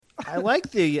I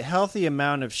like the healthy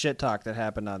amount of shit talk that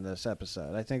happened on this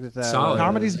episode. I think that Solid.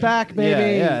 Comedy's back,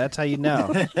 baby. Yeah, that's how you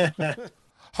know.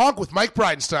 Honk with Mike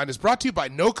Bridenstine is brought to you by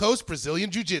No Coast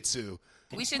Brazilian Jiu-Jitsu.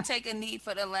 We should take a knee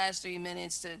for the last 3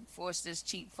 minutes to force this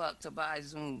cheap fuck to buy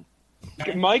Zoom.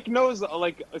 Mike knows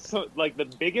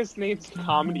the biggest names in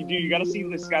comedy. Dude, you got to see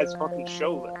this guy's fucking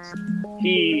show list.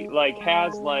 He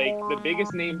has the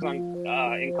biggest names on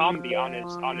in comedy on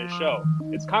his show.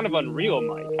 It's kind of unreal,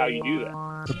 Mike, how you do that.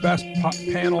 The best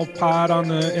panel pod on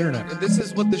the internet. And this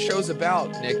is what the show's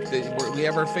about, Nick. We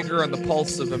have our finger on the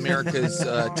pulse of America's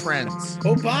trends.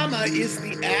 Obama is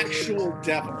the actual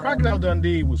devil. Crocodile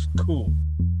Dundee was cool.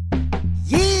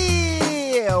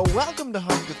 Yeah! Welcome to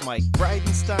Honk with Mike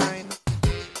Bridenstine.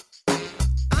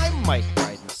 I'm Mike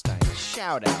Bridenstine.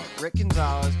 Shout out Rick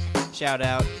Gonzalez. Shout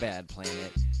out Bad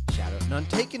Planet. Shout out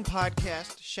Nuntaken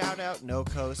Podcast. Shout out No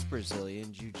Coast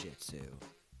Brazilian Jiu-Jitsu.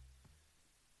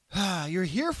 You're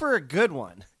here for a good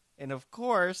one. And of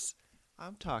course,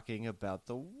 I'm talking about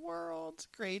the world's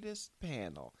greatest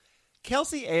panel.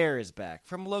 Kelsey Ayer is back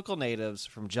from Local Natives,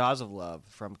 from Jaws of Love,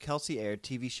 from Kelsey Ayer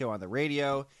TV show on the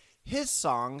radio. His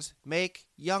songs make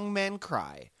young men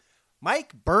cry.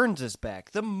 Mike Burns is back,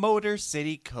 the Motor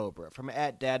City Cobra, from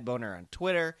 @DadBoner on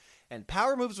Twitter. And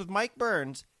Power Moves with Mike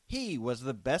Burns, he was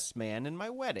the best man in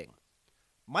my wedding.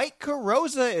 Mike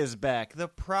Carosa is back, the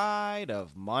pride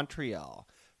of Montreal.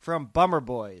 From Bummer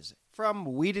Boys, from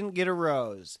We Didn't Get a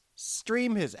Rose.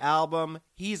 Stream his album,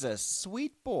 he's a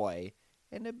sweet boy,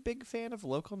 and a big fan of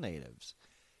Local Natives.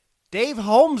 Dave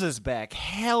Holmes is back,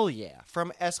 hell yeah,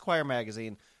 from Esquire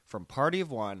Magazine, from Party of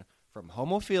One, from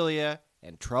Homophilia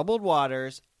and Troubled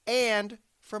Waters, and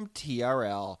from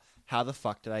TRL. How the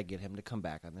fuck did I get him to come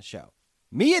back on the show?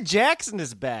 Mia Jackson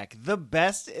is back, the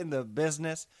best in the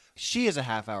business. She is a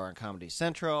half hour on Comedy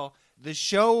Central. The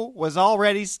show was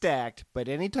already stacked, but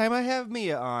anytime I have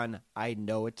Mia on, I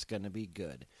know it's going to be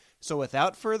good. So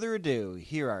without further ado,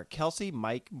 here are Kelsey,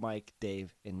 Mike,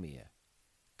 Dave, and Mia.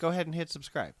 Go ahead and hit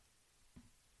subscribe.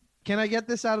 Can I get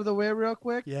this out of the way real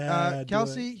quick? Yeah,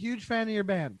 Kelsey, huge fan of your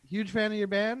band.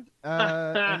 And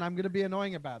I'm going to be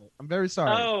annoying about it. I'm very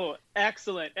sorry. Oh,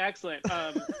 excellent.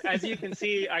 As you can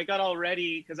see, I got all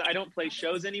ready because I don't play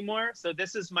shows anymore, so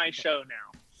this is my show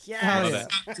now. Hell yeah.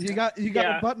 You got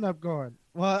a button up going.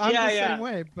 Well, I'm the same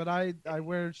way, but I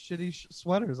wear shitty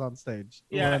sweaters on stage.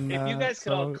 Yeah, if you guys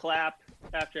could all clap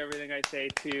after everything I say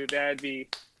too, that'd be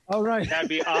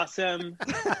awesome.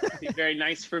 It'd be very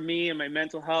nice for me and my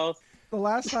mental health. The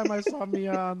last time I saw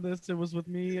Mia on this, it was with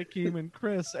me, Akeem, and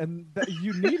Chris, and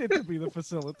you needed to be the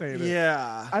facilitator.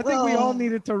 Yeah. I think we all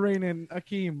needed to rein in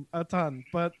Akeem a ton,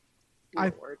 but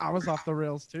I was off the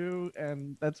rails too,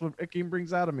 and that's what Akeem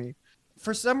brings out of me.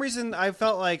 For some reason, I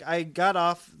felt like I got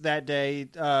off that day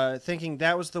thinking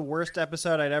that was the worst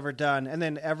episode I'd ever done. And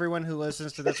then everyone who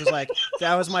listens to this was like,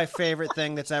 that was my favorite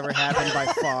thing that's ever happened by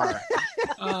far.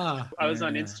 I was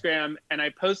on Instagram, and I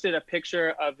posted a picture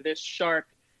of this shark.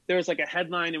 There was like a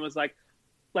headline. It was like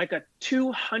a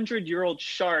 200-year-old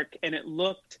shark, and it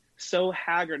looked so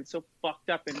haggard and so fucked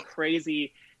up and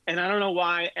crazy. And I don't know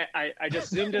why, I just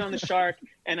zoomed in on the shark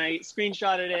and I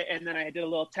screenshotted it, and then I did a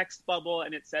little text bubble,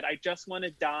 and it said, I just want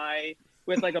to die,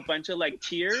 with like a bunch of like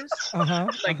tears,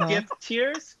 gift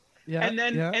tears. Yeah, and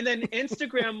then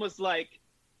Instagram was like,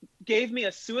 gave me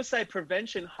a suicide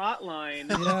prevention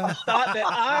hotline. Yeah. Thought that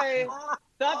I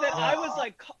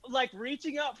was like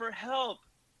reaching out for help.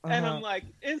 And I'm like,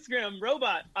 Instagram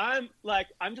robot, I'm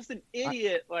just an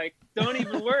idiot. Like, don't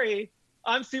even worry.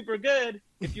 I'm super good,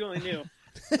 if you only knew.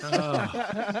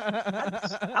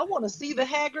 I want to see the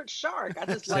haggard shark. I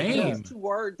just like those two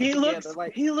words he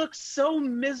together. looks so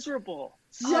miserable.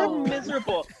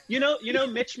 Miserable. You know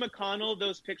Mitch McConnell,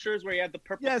 those pictures where he had the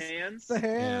purple hands? The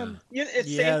hand. Yeah,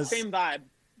 it's same vibe.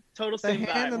 Total same vibe.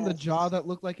 The hand and the jaw that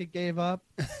looked like it gave up.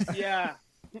 Yeah.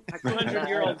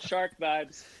 200-year-old shark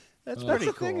vibes. That's pretty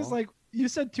the cool. thing is, like, you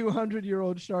said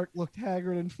 200-year-old shark looked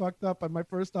haggard and fucked up, and my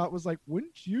first thought was like,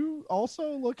 wouldn't you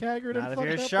also look haggard Not and if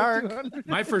you're fucked a up? shark.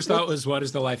 My first thought was, what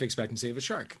is the life expectancy of a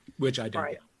shark? Which I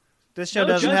don't get. This show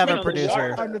doesn't have a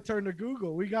producer. Time to turn to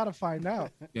Google. We got to find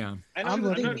out. Yeah. I'm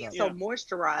looking he's so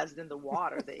moisturized in the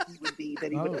water that he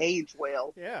would age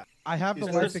well. Yeah. I have the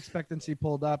life expectancy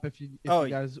pulled up if you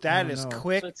guys that wanna is know.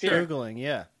 quick Googling,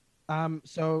 yeah.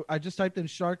 So I just typed in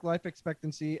shark life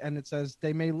expectancy, and it says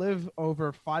they may live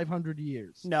over 500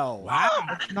 years. No. Wow.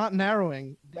 It's not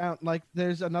narrowing down. Like,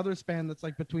 there's another span that's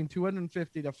like between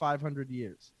 250 to 500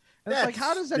 years. And it's like,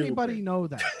 how does anybody know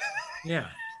that? Yeah.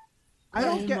 I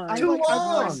don't get. I feel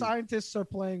like scientists are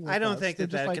playing with I don't us. think They're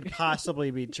that just that like, could possibly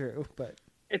be true, but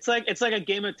It's like a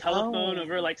game of telephone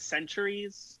over like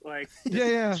centuries. Like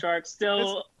sharks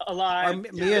still alive.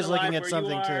 Mia's still looking alive at where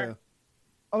something you are. too.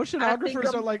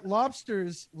 Oceanographers are like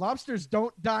lobsters. Lobsters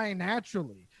don't die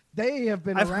naturally. They have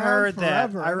been I've around heard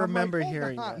forever. that. I And I'm remember like, hold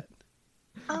hearing on. that.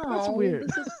 That's weird.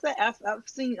 This is sad. I've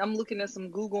seen. I'm looking at some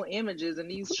Google images, and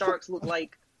these sharks look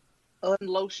like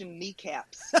unlotioned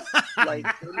kneecaps. Like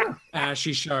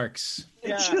Ashy sharks. it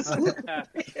just look.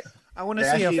 I want to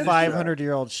see a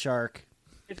 500-year-old shark.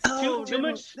 It's Oh, too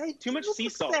much they sea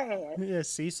look salt. sad. Yeah,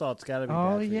 sea salt's got to be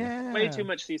Oh bad for you. yeah. Way too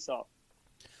much sea salt.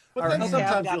 But All then right.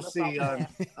 sometimes Okay, you'll see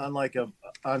on like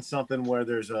on something where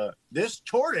there's this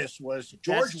tortoise was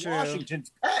George true.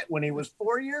 Washington's pet when he was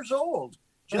 4 years old.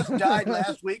 Just died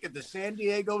last week at the San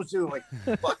Diego Zoo. Like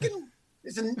fucking,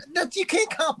 you can't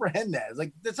comprehend that. It's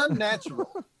like that's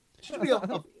unnatural. It should be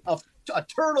a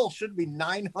turtle should be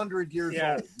 900 years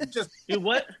old. You just Dude,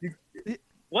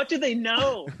 what do they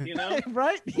know? You know,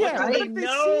 Right? What Yeah. do What they have they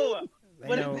know? seen?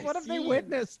 They know. What have they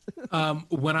witnessed?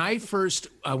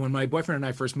 When my boyfriend and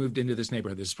I first moved into this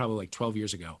neighborhood, this is probably like 12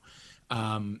 years ago,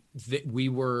 we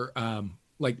were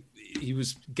like, he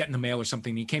was getting the mail or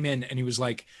something. He came in and he was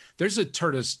like, there's a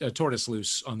tortoise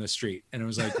loose on the street. And I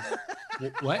was like,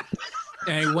 what?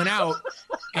 And I went out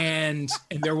and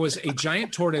there was a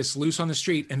giant tortoise loose on the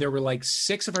street. And there were like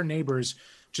 6 of our neighbors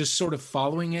just sort of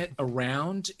following it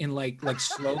around in like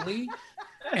slowly.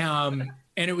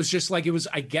 And it was just like, it was,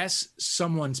 I guess,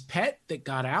 someone's pet that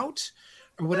got out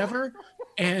or whatever.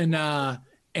 And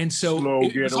so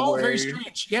it was all very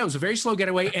strange. Yeah, it was a very slow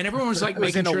getaway. And everyone was like It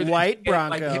was making in a sure that white it didn't get,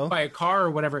 like, Bronco. hit by a car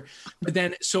or whatever. But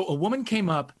then, so a woman came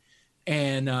up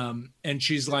and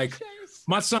she's like,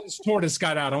 my son's tortoise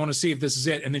got out. I want to see if this is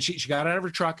it. And then she got out of her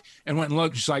truck and went and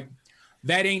looked. She's like,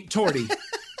 that ain't Torty.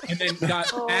 And then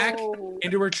got back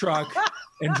into her truck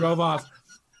and drove off.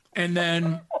 And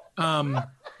then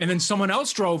someone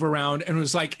else drove around and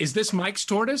was like, is this Mike's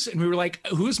tortoise? And we were like,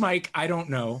 who's Mike? I don't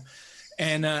know.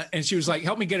 And she was like,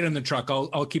 help me get it in the truck.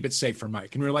 I'll keep it safe for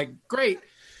Mike. And we were like, great.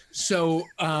 So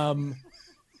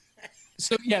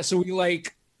we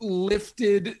like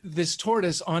lifted this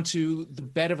tortoise onto the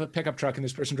bed of a pickup truck and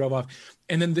this person drove off.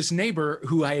 And then this neighbor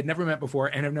who I had never met before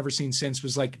and I've never seen since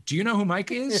was like, do you know who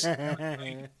Mike is?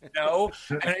 No.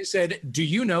 And I said, do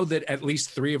you know that at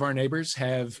least 3 of our neighbors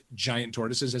have giant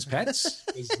tortoises as pets?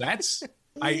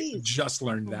 I just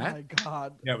learned that. Oh my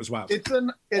God. Yeah, it was wild.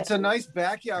 it's a nice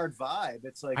backyard vibe.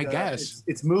 It's like I guess.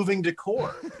 it's moving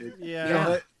decor.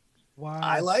 Yeah. Wow.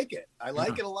 I like it. I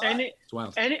like it a lot. It's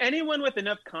wild. Anyone with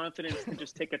enough confidence can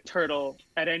just take a turtle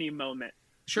at any moment.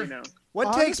 Sure. You know? What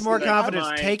Honestly, takes more like, confidence,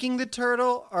 my- taking the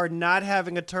turtle or not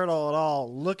having a turtle at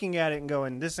all, looking at it and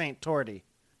going, this ain't Torty?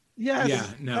 Yes. Yeah,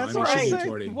 no, that's I mean, what she I'm knew saying.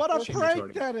 Torty. What a She knew prank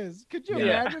Torty. that is. Could you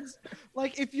Yeah. imagine?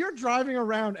 Like, if you're driving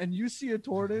around and you see a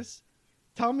tortoise,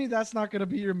 tell me that's not going to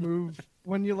be your move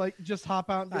when you, like, just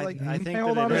hop out and be I like, think hey, that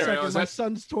hold it on a is. second, Is my that-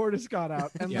 son's tortoise got out.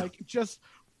 And, Yeah. like, just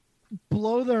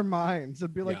blow their minds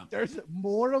and be like, Yeah. there's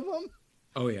more of them?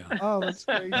 Oh yeah. Oh, that's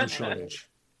crazy. No shortage.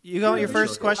 You go with your Yeah,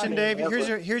 first sure. question, Dave? Yeah,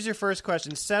 Here's your first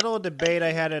question. Settle a debate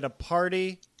I had at a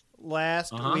party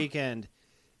last weekend.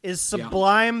 Is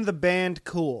Sublime the band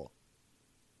cool?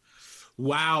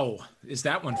 Wow, is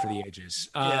that one for the ages?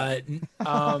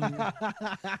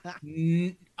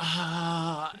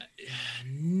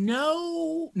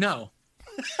 No.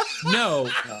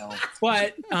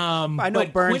 But I know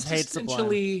but Burns hates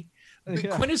Sublime.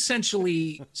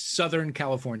 Quintessentially Southern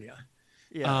California.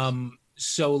 Yeah.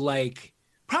 So like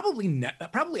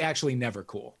probably actually never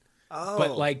cool.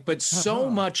 Oh. But so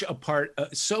much a part,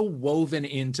 so woven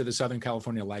into the Southern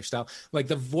California lifestyle, like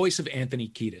the voice of Anthony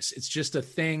Kiedis. It's just a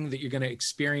thing that you're going to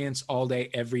experience all day,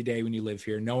 every day when you live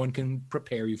here. No one can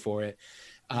prepare you for it.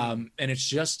 And it's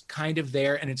just kind of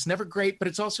there, and it's never great, but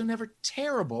it's also never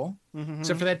terrible,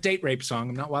 except for that date rape song.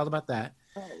 I'm not wild about that.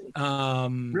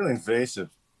 Really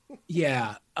invasive.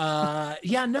 Yeah.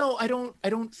 No, I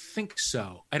don't think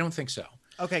so.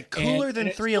 Okay, cooler And than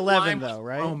it's 311 Sublime though,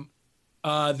 right?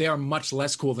 They are much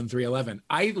less cool than 311.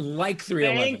 I like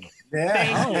 311.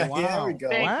 Yeah. Oh, wow. There we go.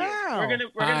 Thank Wow. you. We're gonna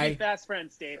I- be fast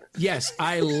friends, Dave. Yes,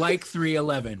 I like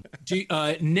 311.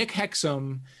 Nick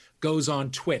Hexum goes on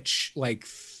Twitch like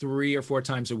 3 or 4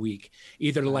 times a week,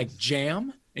 either to like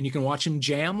jam, and you can watch him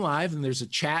jam live, and there's a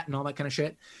chat and all that kind of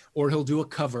shit, or he'll do a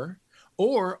cover,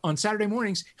 or on Saturday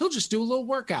mornings he'll just do a little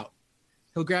workout.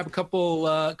 He'll grab a couple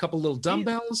little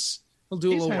dumbbells. He'll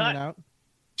do a he's little. hot. out.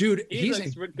 Dude, He he's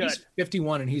looks good.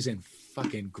 51 and he's in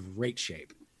fucking great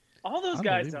shape. All those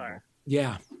guys are.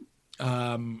 Yeah.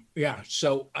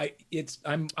 So I'm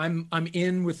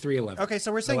in with 311. Okay,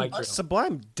 so we're I saying like 311.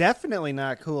 Sublime definitely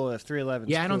not cool if 311.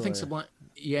 Yeah, I don't think Sublime.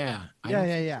 Yeah.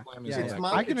 Yeah. Sublime is It's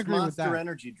electric. I can it's agree with Monster that.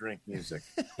 Energy drink music.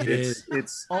 It is.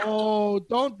 It's Oh,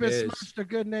 don't It is. besmirch the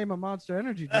good name of Monster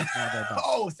Energy drink now, there, Bob.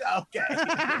 oh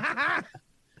okay.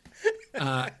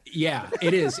 Yeah,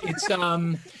 it is.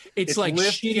 It's like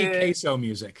Lift shitty Kit. queso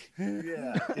music.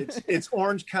 Yeah, it's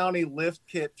Orange County lift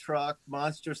kit truck,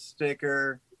 Monster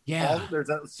sticker. Yeah. There's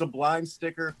a Sublime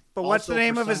sticker. But what's Also, the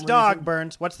name for of his some dog, reason-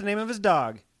 Burns? What's the name of his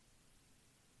dog?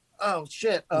 Oh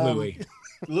shit, Louis.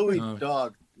 Louis Oh.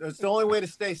 dog. It's the only way to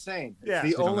stay sane. It's Yeah. the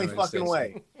It's the only only way to stay fucking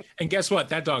way. And guess what?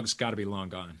 That dog's got to be long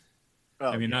gone. Oh,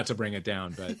 I mean, not to bring it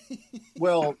down, but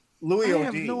well, Louis I OD.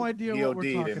 have no idea he what we're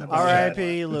OD'd talking in a about. bunch of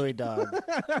R.I.P. Louis Dog.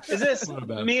 Is this What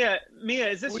about- Mia?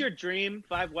 Is this your dream?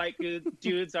 5 white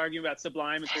dudes arguing about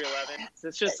Sublime and 311. Is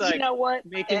this just like you know what?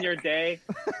 making your day?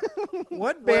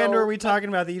 What band Well, were we talking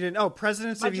about that you didn't? Oh,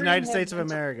 Presidents my of the United dream States of had been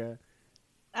to- America.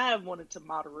 I have wanted to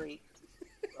moderate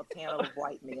a panel of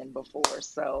white men before,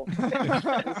 so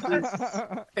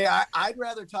Hey, I'd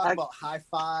rather talk about High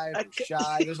Five,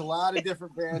 Shy. There's a lot of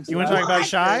different bands. You want to talk about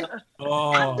Shy? I've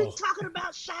oh, been talking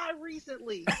about Shy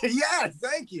recently. Yes,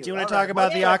 thank you. Do you want All to talk right,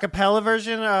 about the yeah. acapella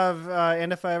version of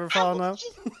 "And If I Ever Fall in Love"?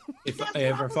 if That's I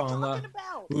ever what fall in was love, talking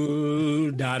about.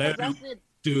 ooh, da da I said,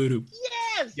 doo doo.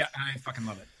 yes. Yeah, I fucking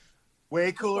love it.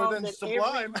 Way cooler Song than that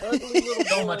Sublime. every ugly little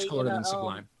So boy much cooler in a, than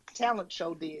Sublime. Talent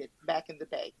show did back in the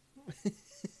day. The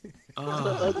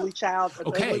Ah. ugly child, the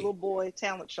Okay. ugly little boy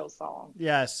talent show song.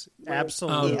 Yes,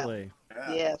 absolutely.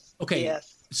 Yes. Okay.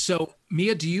 Yes. So,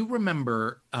 Mia, do you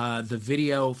remember the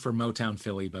video for Motown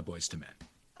Philly by Boyz II Men?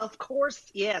 Of course.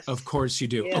 Yes. Of course you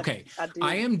do. Yes, Okay. I do.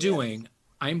 I am Yes. doing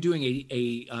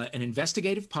an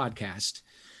investigative podcast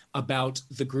about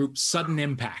the group Sudden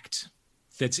Impact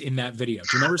that's in that video. Do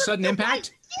you remember Sudden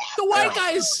Impact? The white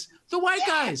guys. The white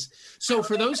guys. So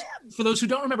for those who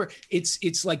don't remember,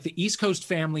 it's like the East Coast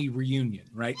Family reunion,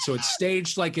 right? So it's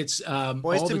staged like it's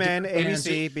Boys all to the Men, different bands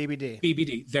ABC, BBD.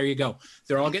 BBD. There you go.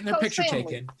 They're all getting their East picture Coast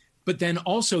Family. taken. But then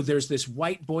also there's this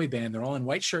white boy band. They're all in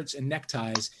white shirts and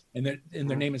neckties, and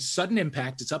their name is Sudden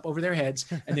Impact. It's up over their heads,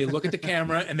 and they look at the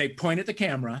camera and they point at the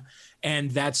camera,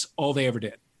 and that's all they ever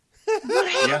did.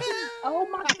 Yeah. Oh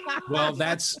my God. Well,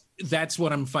 that's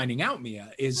what I'm finding out,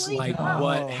 Mia, is like Oh.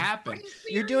 what happened.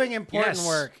 You're doing important Yes.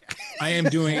 work. I am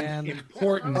doing Man.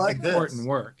 important I like this.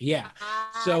 work. Yeah.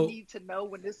 I So need to know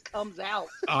when this comes out.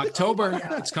 October, Oh my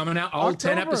God. it's coming out. All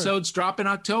 10 October. episodes drop in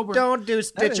October. Don't do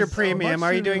Stitcher is so Premium. much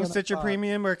Are you sooner doing than I Stitcher thought.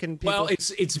 Premium, or can people? Well,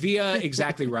 it's via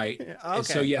Exactly Right. Okay,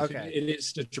 So yes, okay. it is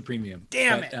Stitcher Premium.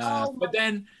 Damn But, it. Oh, but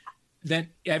then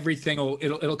everything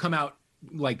it'll come out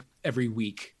like every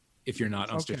week if you're not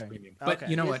on Stitcher Okay. Premium. But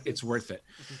Okay. you know what? It's worth it.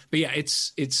 But yeah,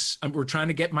 it's we're trying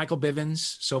to get Michael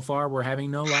Bivins. So far, we're having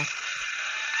no luck.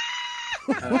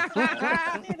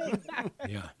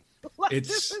 Yeah, This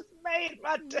it's has made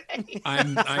my day.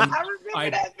 I'm I remember I-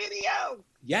 that video.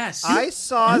 yes. I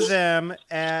saw them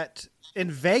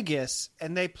in Vegas,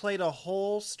 and they played a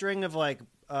whole string of like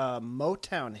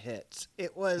Motown hits.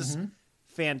 It was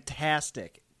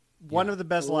fantastic. One of the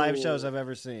best live shows I've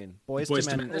ever seen. Boys Boyz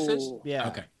to II Men. Men, this is? Ooh. Yeah.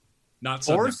 Okay, not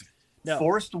Forced, something. No.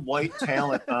 forced white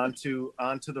talent onto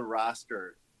the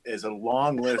roster is a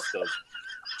long list of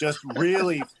just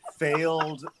really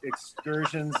failed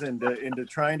excursions into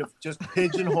trying to just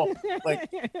pigeonhole. Like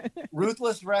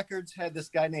Ruthless Records had this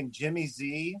guy named Jimmy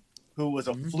Z who was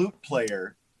a flute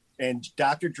player, and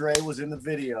Dr. Dre was in the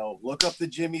video. Look up the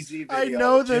Jimmy Z I video.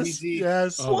 know Jimmy this. Z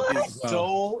Yes. Oh, is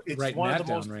well, it's writing one of that the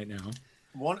down most right now.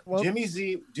 Well- Jimmy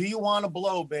Z. Do you want to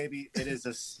blow, baby? It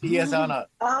is he is on a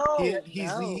Oh,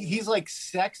 he's like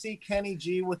sexy Kenny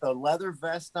G with a leather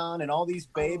vest on, and all these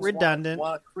babes Redundant.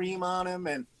 want cream on him,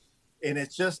 and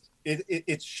it's just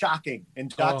it's shocking. And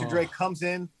Dr. Oh. Dre comes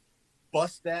in,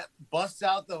 busts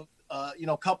out the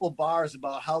couple bars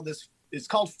about how this it's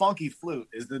called Funky Flute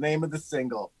is the name of the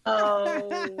single.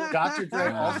 Oh, Dr. Dre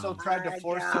Wow. also tried to my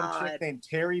force some God. chick named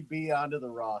Terry B onto the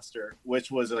roster,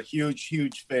 which was a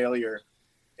huge failure.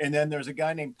 And then there's a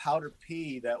guy named Powder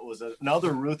P that was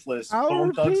another Ruthless Powder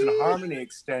Bone Thugs P. and Harmony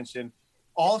extension.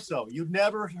 Also, you've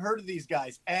never heard of these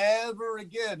guys ever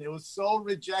again. It was so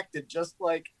rejected, just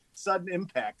like Sudden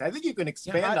Impact. I think you can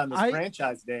expand on this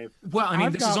franchise, Dave. Well, I mean,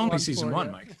 I've this is got only one season for 1,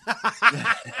 you. Mike.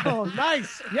 Oh,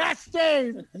 nice. Yes,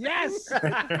 Dave. Yes.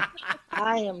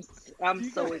 I'm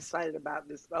so excited about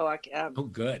this. Oh, I can't. Oh,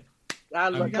 good. I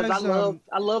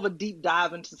love a deep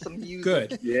dive into some music.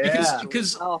 Good. Yeah.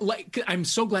 Because I'm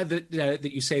so glad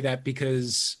that you say that,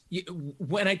 because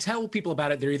when I tell people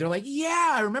about it, they're either like,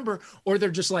 yeah, I remember, or they're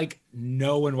just like,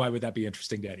 no, and why would that be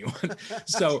interesting to anyone?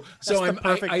 so I'm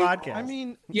perfect podcast. I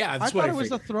mean, yeah, that's I what thought I it was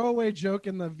a figured. throwaway joke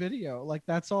in the video. Like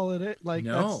that's all it is. Like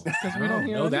No, because we don't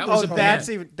hear. no, that anything was a from band.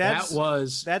 it.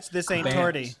 That's This Ain't band.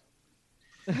 Torty.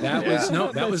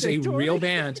 That was a real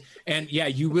band. And yeah,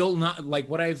 you will not like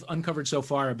what I've uncovered so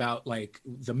far about like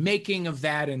the making of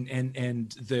that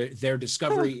and their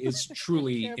discovery is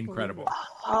truly incredible.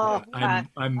 I'm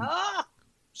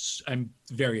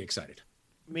very excited.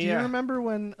 Do you remember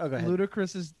when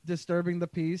Ludacris's Disturbing the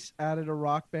Peace added a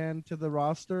rock band to the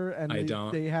roster? And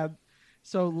they had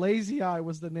so Lazy Eye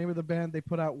was the name of the band. They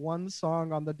put out one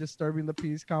song on the Disturbing the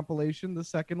Peace compilation, the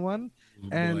second one,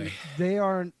 and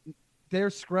they're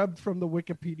scrubbed from the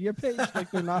Wikipedia page.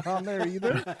 Like they're not on there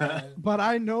either. But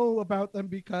I know about them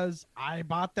because I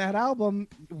bought that album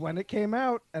when it came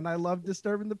out, and I love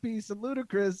Disturbing the Peace and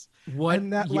Ludacris. What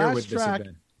and that year last would this track, have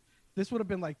been? This would have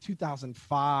been like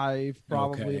 2005,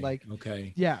 probably.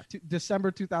 Okay. Yeah,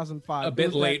 December 2005. A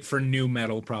bit late for new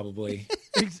metal, probably.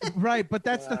 Right, but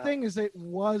that's the thing, is it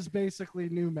was basically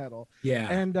new metal. Yeah.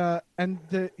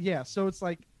 So it's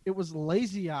like it was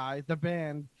Lazy Eye, the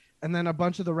band, and then a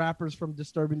bunch of the rappers from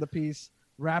Disturbing the Peace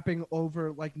rapping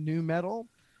over like new metal,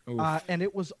 and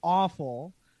it was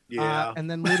awful. Yeah. And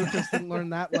then Ludacris didn't learn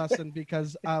that lesson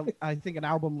because I think an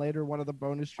album later, one of the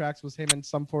bonus tracks was him and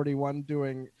Sum 41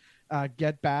 doing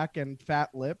Get Back and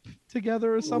Fat Lip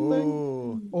together or something.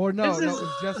 Ooh. Or no, it was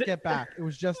just Get Back. It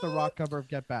was just a rock cover of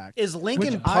Get Back. Is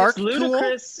Linkin Park cool?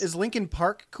 Is Linkin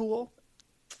Park cool?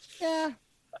 Yeah,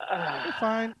 they're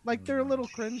fine. Like they're a little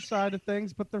cringe side of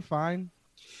things, but they're fine.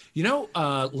 You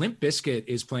know, Limp Bizkit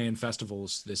is playing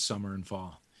festivals this summer and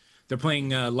fall. They're playing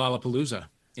Lollapalooza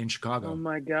in Chicago. Oh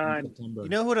my God! You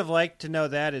know who would have liked to know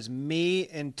that is me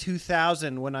in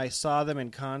 2000 when I saw them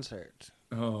in concert.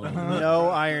 Oh, no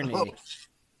irony.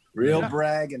 Real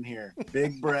brag in here.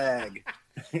 Big brag.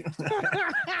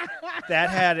 That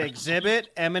had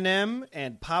Exhibit, Eminem,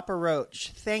 and Papa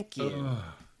Roach. Thank you,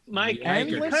 Mike.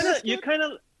 You kind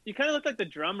of look like the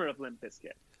drummer of Limp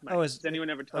Bizkit. Mike. Has anyone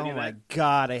ever told you that? Oh my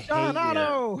God, I hate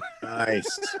you.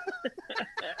 Nice.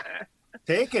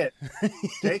 Take it,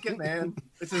 man.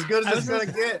 It's as good as it's gonna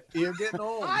get. You're getting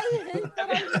old. I hate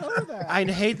that I know that. I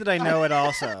hate that I know it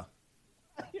also.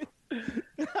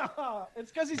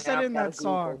 It's because he said in that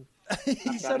song.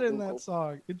 He said in that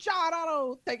song, John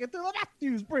Otto, take it through the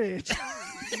Matthews Bridge.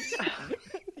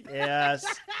 Yes.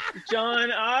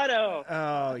 John Otto.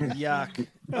 Oh, yuck.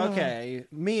 Okay,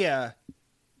 Mia.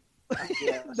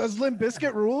 Does Limp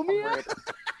Bizkit rule, Mia?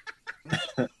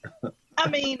 I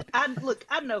mean,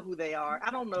 I know who they are.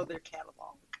 I don't know their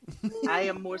catalog. I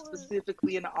am more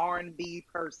specifically an R&B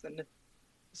person.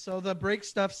 So the Break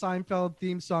Stuff Seinfeld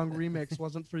theme song remix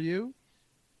wasn't for you?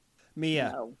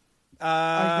 Mia. No.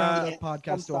 I ground the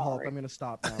podcast to a halt. I'm going to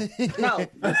stop now. No.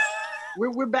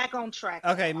 We're back on track.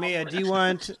 Okay, Mia, do you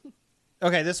want...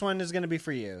 Okay, this one is going to be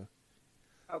for you.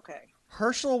 Okay.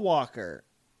 Herschel Walker.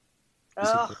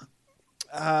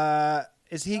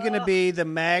 Is he going to be the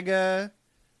MAGA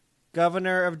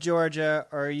governor of Georgia,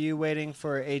 or are you waiting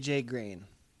for AJ Green?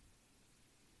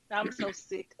 I'm so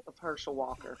sick of Herschel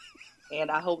Walker, and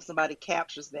I hope somebody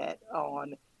captures that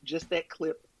on just that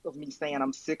clip of me saying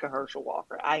I'm sick of Herschel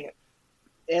Walker.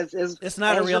 It's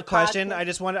not a real question. I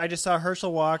just saw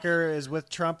Herschel Walker is with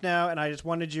Trump now, and I just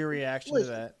wanted your reaction to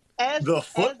that. The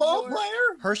football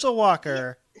player? Herschel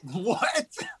Walker. What?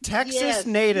 Texas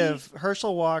native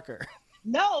Herschel Walker.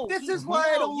 No. This is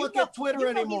why I don't look at Twitter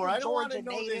anymore. I don't want to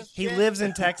know this He shit. lives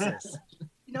in Texas.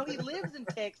 He lives in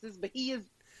Texas, but he is,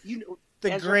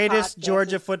 the greatest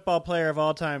Georgia football player of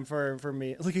all time for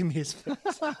me. Look at me.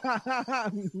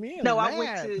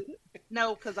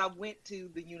 Because I went to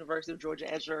the University of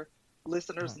Georgia, as your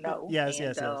listeners know. Yes.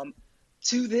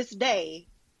 To this day,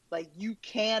 like, you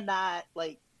cannot,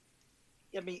 like,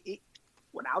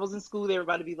 when I was in school,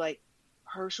 everybody would be like,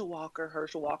 Herschel Walker,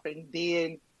 and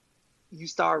then you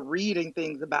start reading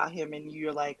things about him, and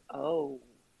you're like, oh,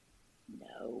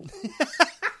 no.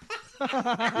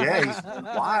 Yeah, he's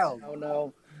wild. Oh,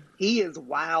 no. He is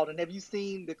wild. And have you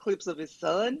seen the clips of his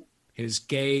son? His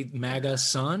gay MAGA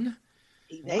son?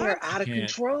 They are out of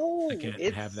control. I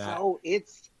can't have that.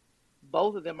 It's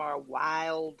both of them are a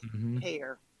wild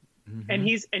pair. Mm-hmm.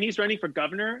 And he's running for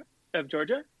governor of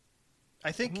Georgia?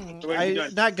 I think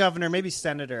not governor, maybe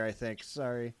senator. I think.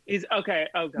 Sorry. He's okay.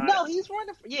 Oh god. No, he's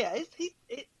running for. Yeah,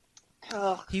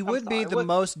 he would be the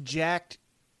most jacked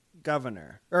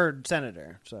governor or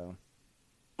senator. So.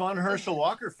 Fun Herschel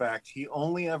Walker fact: he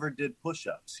only ever did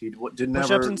push-ups. He didn't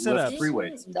Push-ups ever and sit-ups. lift free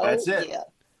weights. No, That's it.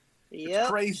 Yeah. It's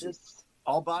crazy.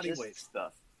 All body weight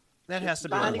stuff. That has to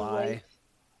be a lie.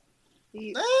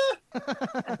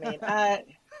 I mean,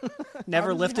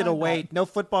 Never lifted a weight. No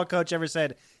football coach ever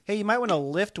said, "Hey, you might want to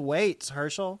lift weights,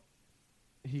 Herschel."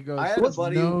 He goes, I had a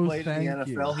buddy who played in the thank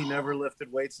NFL. you. He never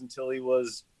lifted weights until he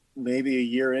was maybe a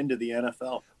year into the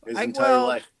NFL. His entire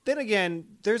life. Then again,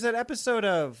 there's that episode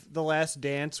of The Last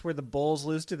Dance where the Bulls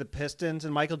lose to the Pistons,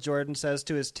 and Michael Jordan says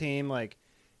to his team, like,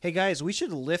 "Hey guys, we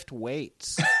should lift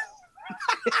weights."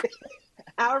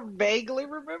 I vaguely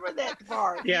remember that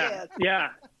part. Yeah.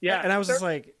 And I was just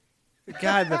like,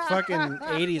 God, the fucking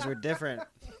 80s were different.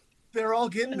 They're all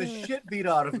getting the shit beat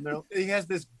out of him. He has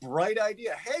this bright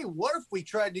idea. Hey, what if we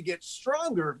tried to get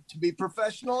stronger to be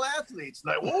professional athletes?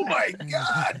 Like, oh my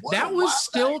God. That was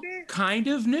still kind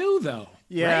of new, though.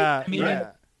 Yeah. Right? I mean,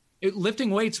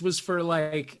 lifting weights was for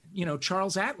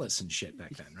Charles Atlas and shit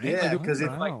back then, right? Yeah, because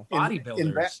it's like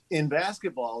bodybuilders. In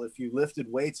basketball, if you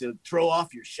lifted weights, it'd throw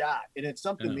off your shot. And it's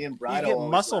something me and Brido You get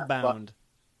muscle bound.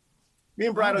 Me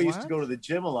and Brido used to go to the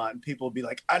gym a lot, and people would be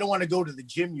like, I don't want to go to the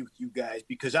gym with you guys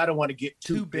because I don't want to get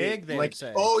too big. They like, would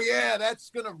say. oh, yeah,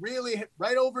 that's going to really hit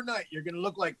right overnight. You're going to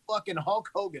look like fucking Hulk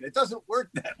Hogan. It doesn't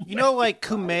work that way. You know, like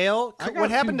Kumail,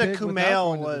 what happened to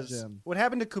Kumail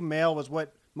was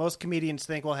what most comedians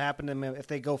think will happen to them if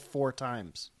they go 4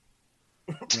 times.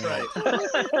 Right.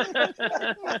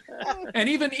 And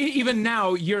even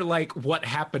now, you're like, what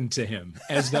happened to him?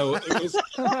 As though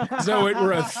it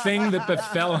were a thing that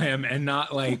befell him, and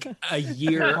not like a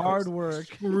year hard work,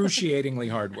 excruciatingly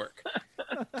hard work.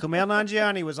 Kumail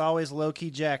Nanjiani was always low key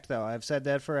jacked, though. I've said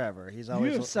that forever. He's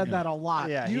always. You have said that a lot.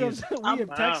 Yeah, we have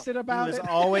texted about it. He was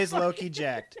always low key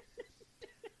jacked.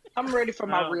 I'm ready for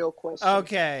my real question.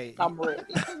 Okay. I'm ready.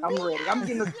 I'm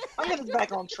getting us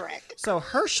back on track. So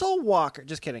Herschel Walker,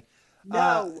 just kidding.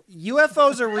 No.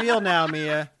 UFOs are real now,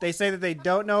 Mia. They say that they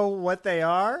don't know what they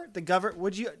are. Do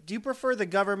you prefer the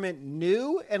government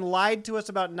knew and lied to us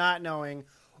about not knowing,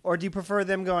 or do you prefer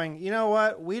them going, you know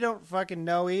what, we don't fucking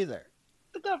know either?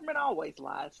 The government always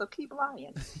lies, so keep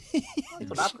lying. That's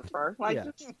what I prefer.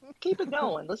 Just keep it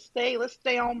going. Let's stay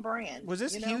on brand. Was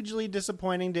this hugely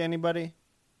disappointing to anybody?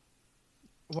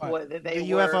 What the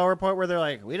UFO report where they're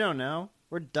like, we don't know.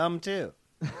 We're dumb too.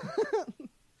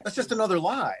 That's just another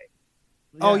lie.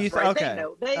 Oh, you right. okay?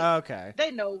 Okay.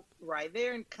 They know, right?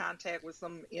 They're in contact with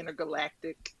some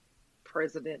intergalactic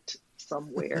president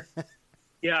somewhere.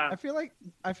 Yeah. I feel like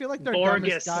their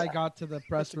dumbest guy got to the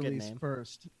press release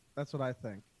first. That's what I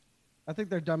think. I think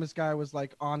their dumbest guy was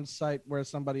like on site where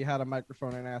somebody had a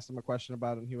microphone and asked him a question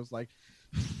about it, and he was like,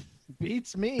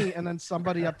 "Beats me." And then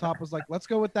somebody up top was like, "Let's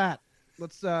go with that."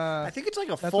 Let's. I think it's like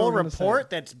a full report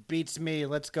that beats me.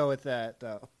 Let's go with that,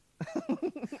 though.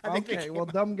 Okay, well,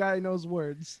 dumb guy knows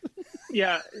words.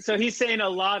 Yeah, so he's saying a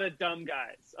lot of dumb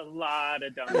guys. A lot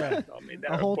of dumb guys told me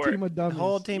that. A whole team of dummies. A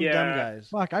whole team of dumb guys.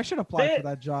 Fuck, I should apply for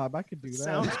that job. I could do that.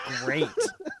 Sounds great.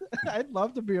 I'd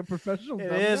love to be a professional dumb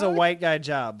guy. It is a white guy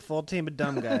job. Full team of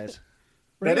dumb guys.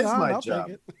 That is my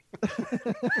job.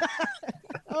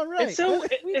 All right.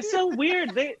 It's so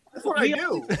weird. That's what I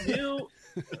do.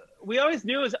 We always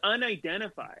knew it was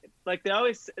unidentified. Like they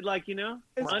always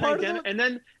unidentified, and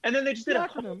then they just did a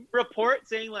whole report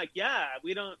saying like,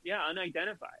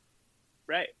 unidentified,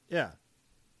 right? Yeah,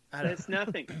 it's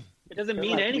nothing. It doesn't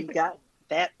mean like, anything. We got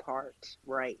that part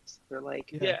right. They're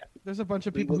like, There's a bunch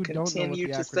of people who don't know what the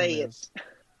acronym is.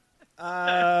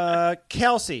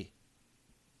 Kelsey.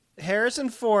 Harrison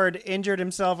Ford injured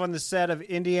himself on the set of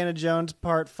Indiana Jones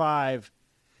Part 5.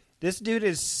 This dude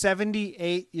is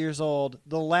 78 years old.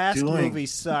 The last movie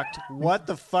sucked. What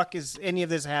the fuck is any of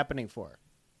this happening for?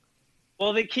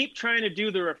 Well, they keep trying to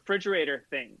do the refrigerator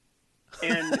thing.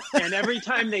 And every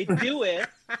time they do it,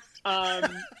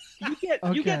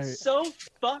 you get so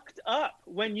fucked up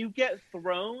when you get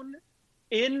thrown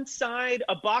inside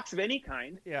a box of any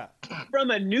kind from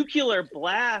a nuclear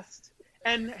blast.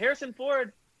 And Harrison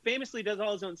Ford famously does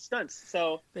all his own stunts.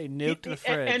 So they nuked the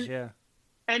fridge,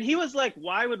 And he was like,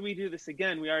 why would we do this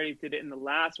again? We already did it in the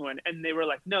last one. And they were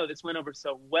like, no, this went over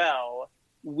so well.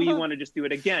 We want to just do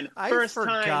it again. First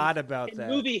time about that.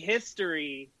 Movie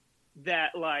history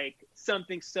that like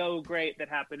something so great that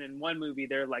happened in one movie,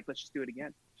 they're like, let's just do it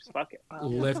again. Just fuck it.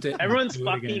 Lift it. Everyone's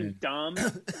fucking dumb.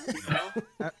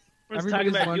 Everyone's talking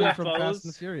about UFOs. From UFOs. Fast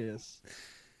and Furious.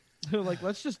 They're like,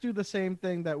 let's just do the same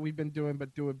thing that we've been doing,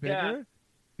 but do it bigger. Yeah.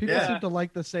 People seem to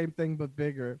like the same thing, but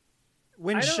bigger.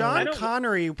 When Sean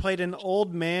Connery played an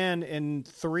old man in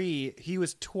 3, he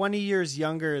was 20 years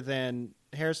younger than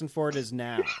Harrison Ford is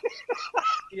now.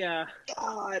 Yeah.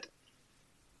 God.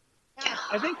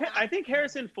 I think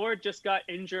Harrison Ford just got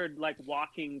injured like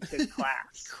walking to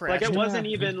class. Crashed. Like it wasn't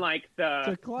even like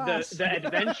To class. the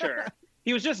adventure.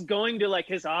 He was just going to like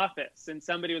his office, and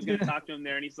somebody was going to talk to him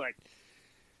there, and he's like,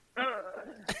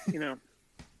 you know.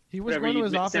 He was Whatever going to you'd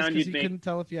his make- office sound because you'd he make. couldn't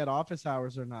tell if he had office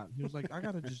hours or not. He was like, I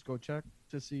gotta just go check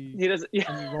to see. He doesn't. And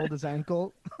Yeah, he rolled his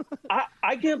ankle.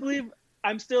 I can't believe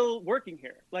I'm still working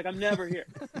here. Like I'm never here.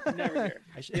 I'm never here.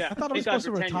 Yeah, I thought I was thank God supposed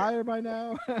to for tenure. retire by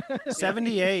now.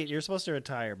 78. You're supposed to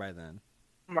retire by then.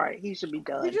 Right, he should be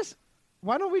done.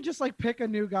 Why don't we just like pick a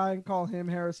new guy and call him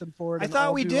Harrison Ford? I and thought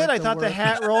all we do, did. like, I thought the work?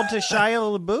 hat rolled to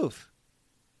Shia LaBeouf.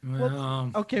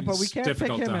 Well, Okay, but we it's can't pick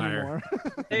difficult him to hire anymore.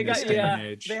 They in this got day and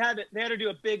age. They had to do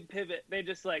a big pivot. They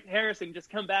just like Harrison,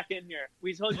 just come back in here.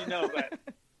 We told you no, but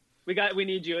we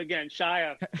need you again.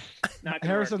 Shia, not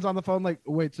gonna Harrison's on the phone like,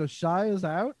 wait, so Shia is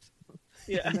out? work.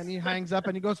 Yeah. And then he hangs up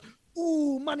and he goes,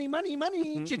 ooh, money, money,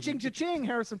 money, cha-ching, cha-ching.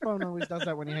 Harrison Ford always does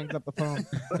that when he hangs up the phone.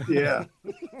 Yeah.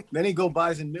 Then he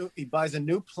buys a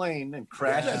new plane and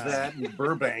crashes Yeah. that in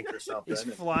Burbank or something. He's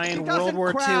flying He doesn't World War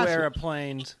II crash. era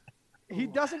planes. He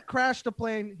doesn't crash the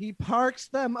plane. He parks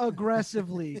them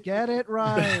aggressively. Get it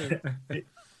right.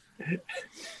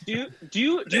 Do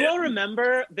you all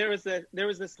remember there's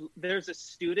a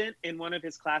student in one of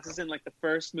his classes in like the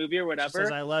first movie or whatever,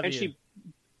 says, "I love and you."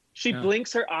 she Yeah.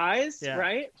 blinks her eyes, Yeah.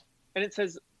 right? And it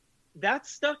says, "That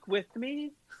stuck with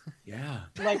me." Yeah.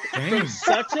 Like Dang. from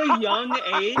such a young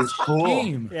age. It's cool.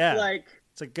 Game. Yeah. Like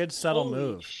It's a good subtle holy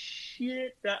move.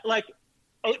 Shit, that like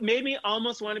it made me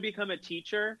almost want to become a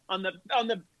teacher on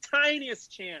the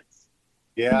tiniest chance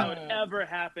that Yeah. would ever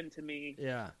happen to me.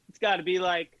 Yeah. It's got to be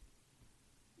like,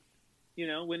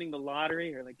 winning the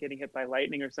lottery or like getting hit by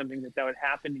lightning or something that would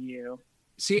happen to you.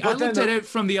 See, But I then looked at it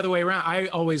from the other way around. I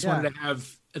always Yeah. wanted to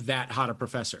have that hot a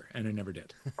professor, and I never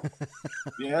did.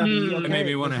 Yeah. Mm. It made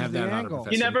me want to this have is the that hot a angle.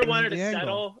 professor. You never wanted to the angle.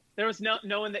 settle. There was no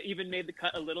one that even made the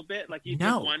cut a little bit. Like you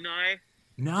No. did one eye.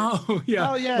 No,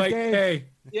 yeah. Oh, yeah, like, Dave. hey.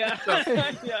 Yeah,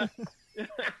 yeah.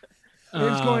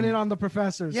 Dave's going in um, on the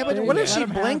professors. Yeah, but Dave, what if let she him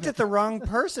have blinked it. at the wrong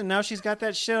person? Now she's got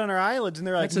that shit on her eyelids, and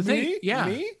they're like, That's the "Me? thing. Yeah.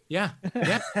 Me?" Yeah.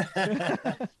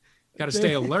 Got to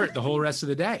stay alert the whole rest of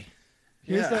the day.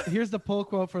 Here's the pull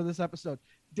quote for this episode.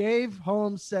 Dave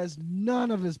Holmes says none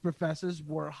of his professors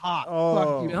were hot. Oh.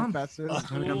 Fuck you, Yeah. professors.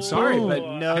 I mean, I'm sorry, but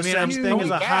No I mean, I'm such thing as a going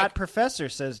hot back. professor,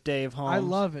 says Dave Holmes. I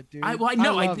love it, dude. I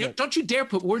know. love it. Don't you dare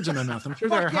put words in my mouth. I'm sure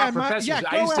there are Fuck hot yeah, professors. yeah,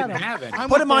 I go just at didn't him. have it. I'm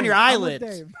Put with 'em on Dave. your I'm with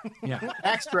eyelids. Dave. Yeah.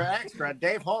 Extra.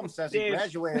 Dave Holmes says he Dave.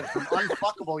 graduated from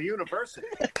Unfuckable University.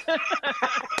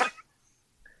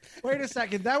 Wait a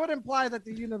second. That would imply that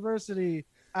the university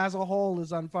as a whole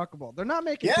is unfuckable. They're not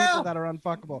making Yeah. people that are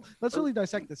unfuckable. Let's really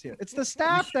dissect this here. It's the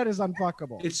staff that is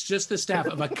unfuckable. It's just the staff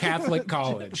of a Catholic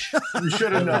college. You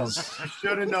should have known. That was You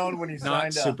should have known when you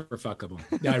Not signed up. super fuckable.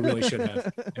 Yeah, I really should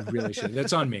have. I really should.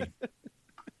 That's on me.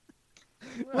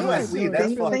 All right, Lee, so that's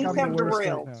I feel like things I'm the have worst right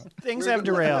derailed. now. Things have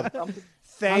derailed. I'm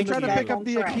Thank trying you. to pick up On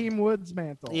the track. Akeem Woods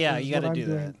mantle. Yeah, is you gotta what I'm do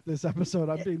doing that. This episode,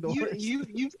 I'm being the worst.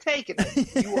 You've taken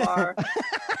it. You are.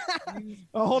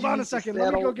 Oh, hold you on need a to second.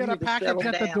 Let me go settle- get you a need to package settle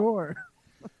at the down. door.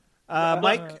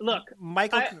 Mike, Look,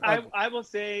 Michael. I will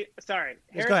say sorry.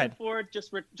 Yes, go ahead. Harrison Ford,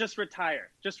 just retire.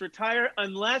 Just retire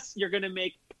unless you're going to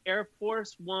make Air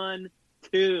Force 1,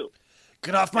 2.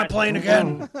 Get off my That's- plane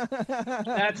again.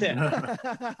 That's it.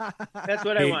 That's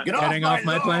what I Hey, want. Get off getting my off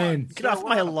my lawn. plane. Get off we're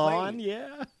my on a lawn. plane.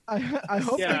 Yeah. I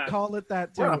hope Yeah. they call it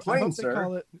that too. We're on a I plane, hope sir. they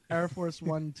call it Air Force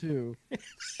 1, 2.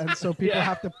 And so people Yeah.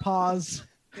 have to pause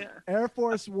Yeah. Air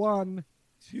Force 1,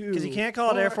 2. Because you can't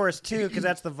call it Air or- Force 2 because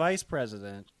that's the vice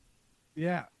president.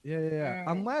 Yeah.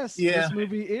 Unless Yeah. this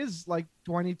movie is like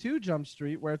 22 Jump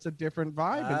Street, where it's a different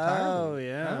vibe Oh, entirely.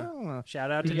 yeah. Oh.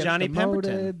 Shout out He to gets Johnny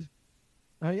Pemberton. demoted.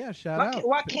 Oh yeah, shout out.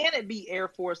 Why can't it be Air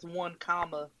Force 1,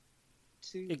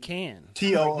 2? It can.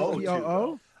 TOO.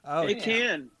 TOO? Oh, It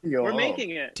can. TOO. We're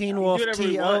making it. Teen You Wolf do whatever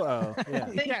we want. TOO. Yeah.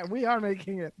 Yeah, we are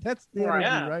making it. That's the Right.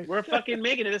 energy, Yeah, right? we're fucking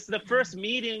making it. This is the first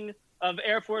meeting of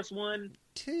Air Force 1,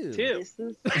 2. This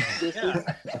is Yeah.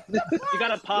 You got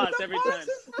to pause every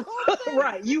time.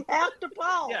 right. You have to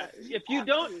pause. Yeah, if you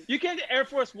don't, you can't get Air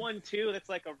Force 1, 2. That's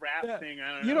like a rap Yeah. thing.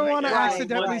 I don't know. You don't want to Right,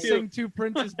 accidentally right. sing Two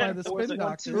Princes by the Air Force Spin 1,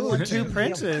 Doctors. 2. Ooh, Two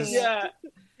Princes. Yeah,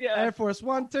 yeah. Air Force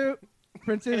 1, 2.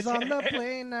 Princes It's- on the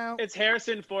plane now. It's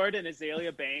Harrison Ford and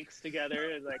Azalea Banks together.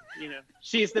 It's like,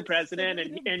 she's the president,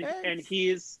 and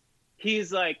he's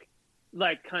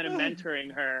like kind of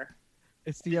mentoring her.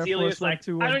 It's the Air Azalea's Force 1, like,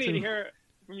 2, I 1, don't need 2. to hear it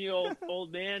from you,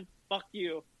 old man. Fuck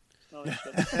you. All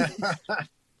that stuff.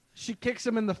 She kicks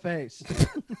him in the face.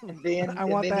 And then, I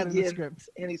want and then that in he the gets- script.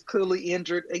 And he's clearly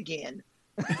injured again.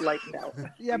 Like, no.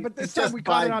 Yeah, but this It's time just we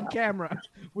caught it by- on camera.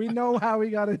 We know how he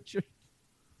got injured.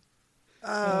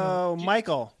 Oh,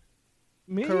 Michael.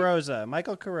 Me? Carosa.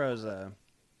 Michael Carosa.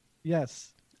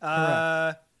 Yes.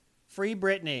 Free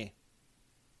Britney.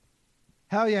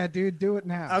 Hell yeah, dude. Do it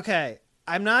now. Okay.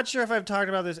 I'm not sure if I've talked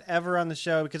about this ever on the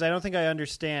show because I don't think I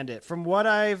understand it. From what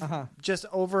I've just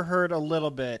overheard a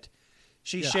little bit,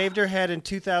 she shaved her head in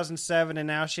 2007 and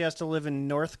now she has to live in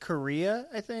North Korea,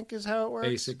 I think is how it works.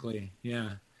 Basically,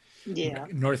 yeah. Yeah.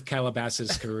 North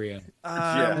Calabasas, Korea.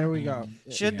 There we go.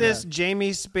 Should this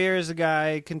Jamie Spears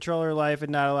guy control her life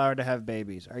and not allow her to have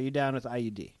babies? Are you down with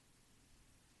IUD?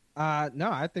 No,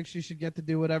 I think she should get to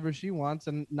do whatever she wants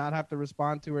and not have to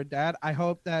respond to her dad. I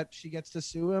hope that she gets to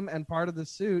sue him, and part of the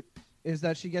suit is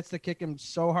that she gets to kick him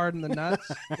so hard in the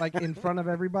nuts, like in front of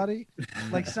everybody.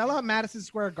 Like sell out Madison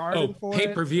Square Garden for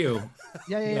pay-per-view.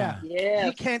 Yeah.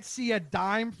 He can't see a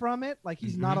dime from it. Like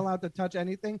he's not allowed to touch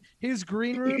anything. His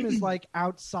green room is like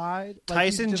outside. Like,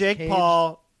 Tyson, Jake caged.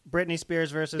 Paul, Britney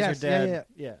Spears versus her dad.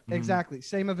 Yeah. Exactly.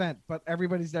 Same event, but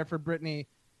everybody's there for Britney.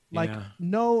 Like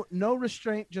no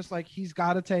restraint, just like he's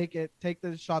got to take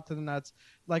the shot to the nuts,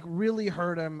 like really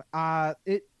hurt him.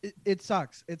 It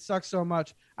sucks. It sucks so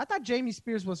much. I thought Jamie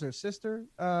Spears was her sister.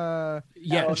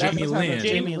 Jamie Lynn.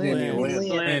 Jamie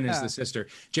Lynn is the sister.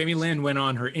 Jamie Lynn went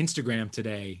on her Instagram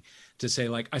today to say,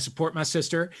 like, I support my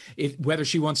sister, whether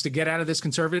she wants to get out of this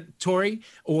conservatory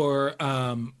or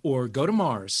go to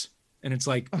Mars. And it's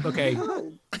like, okay.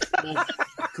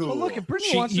 Cool. Well, look, if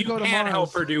Britney wants to go to Mars, you can't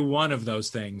help her do one of those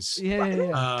things.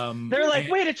 Yeah. They're like,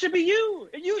 wait, it should be you.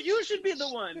 You should be the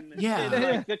one. Yeah.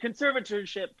 Like the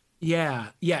conservatorship. Yeah.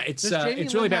 It's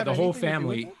really bad. The whole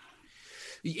family.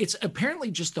 It's apparently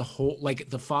just the whole, like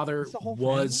the father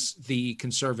was the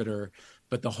conservator,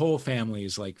 but the whole family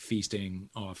is like feasting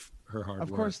off her hard work.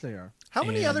 Of course they are. How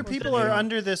many other people are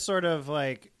under this sort of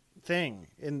like thing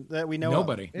in that we know?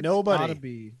 Nobody. Of? Nobody. Gotta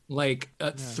be. Like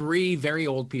 3 very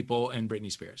old people and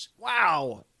Britney Spears.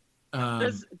 Wow.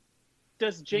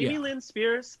 Does Jamie Lynn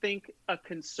Spears think a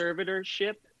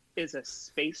conservatorship is a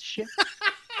spaceship?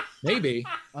 Maybe.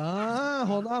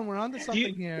 Hold on, we're on to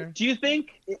something here. Do you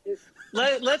think?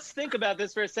 Let's think about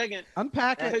this for a second.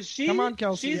 Unpack it. Come on,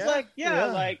 Kelsey. She's like,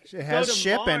 like she has go to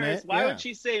ship Mars. in it. Why would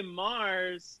she say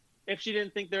Mars if she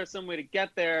didn't think there was some way to get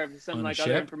there? Some like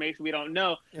other information we don't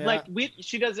know. Yeah. Like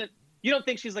she doesn't. You don't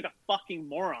think she's like a fucking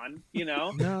moron, you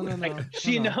know? No. Like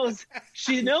she knows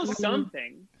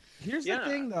something. Here's the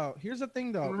thing,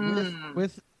 though.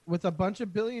 With a bunch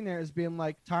of billionaires being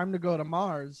like, time to go to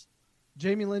Mars,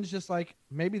 Jamie Lynn's just like,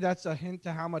 maybe that's a hint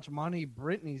to how much money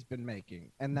Britney's been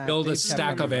making, and that build a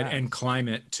stack of it and climb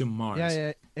it to Mars.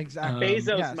 Yeah, exactly.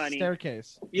 Bezos money,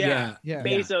 staircase. Yeah.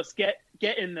 Bezos,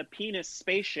 get in the penis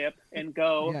spaceship and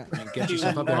go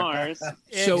to Mars.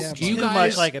 So, do you guys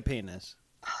much like a penis?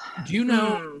 Do you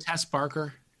know Tess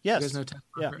Barker? Yes. You guys know Tess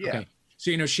Barker? Yeah. Okay.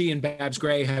 So, she and Babs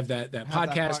Gray have that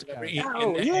podcast.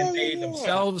 And they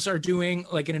themselves are doing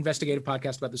like an investigative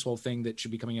podcast about this whole thing that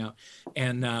should be coming out.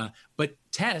 And but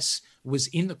Tess was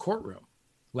in the courtroom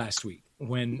last week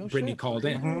when Britney called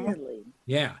in. Really?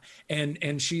 Yeah.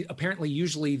 And she apparently,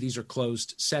 usually these are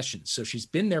closed sessions. So she's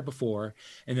been there before,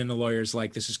 and then the lawyer's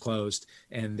like, this is closed,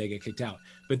 and they get kicked out.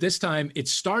 But this time it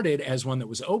started as one that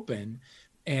was open.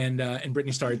 And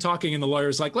Britney started talking, and the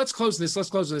lawyer's like, let's close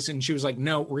this. And she was like,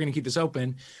 no, we're going to keep this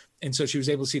open. And so she was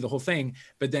able to see the whole thing.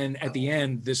 But then at the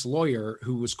end, this lawyer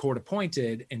who was court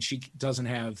appointed and she doesn't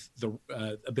have the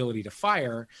ability to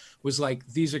fire was like,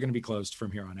 these are going to be closed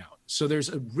from here on out. So there's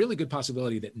a really good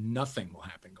possibility that nothing will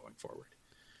happen going forward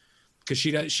because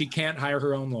she can't hire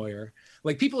her own lawyer.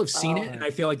 Like people have seen it, and I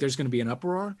feel like there's going to be an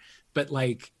uproar, but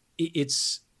like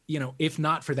it's, if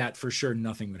not for that, for sure,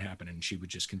 nothing would happen. And she would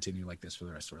just continue like this for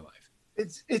the rest of her life.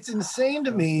 It's insane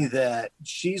to me that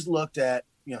she's looked at,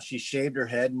 she shaved her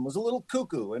head and was a little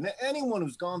cuckoo. And anyone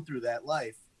who's gone through that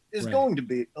life is going to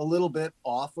be a little bit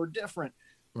off or different.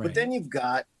 Right. But then you've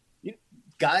got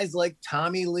guys like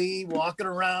Tommy Lee walking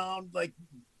around, like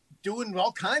doing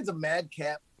all kinds of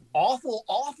madcap,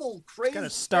 awful, crazy. Got a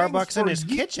Starbucks in his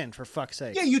kitchen, for fuck's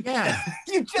sake. Yeah, you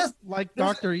just like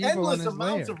Dr. Evil in his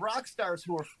amounts lair. of rock stars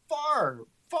who are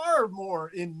far more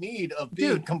in need of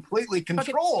being completely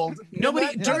controlled.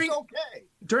 Nobody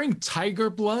during Tiger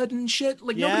Blood and shit.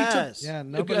 Like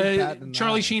nobody took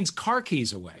Charlie Sheen's car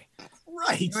keys away.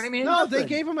 Right. You know what I mean? No, they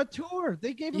gave him a tour.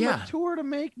 They gave him a tour to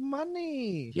make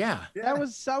money. Yeah. That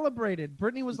was celebrated.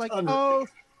 Britney was like, oh,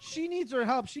 she needs her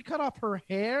help. She cut off her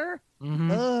hair.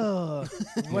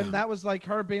 Mm-hmm. When that was like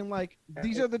her being like,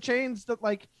 these are the chains that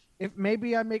like, if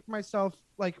maybe I make myself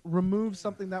like remove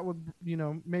something that would,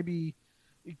 maybe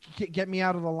get me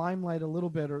out of the limelight a little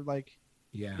bit, or like,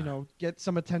 get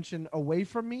some attention away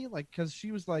from me. Like, cause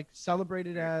she was like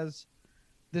celebrated as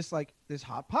this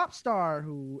hot pop star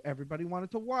who everybody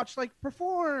wanted to watch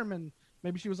perform, and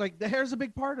maybe she was like, the hair's a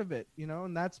big part of it,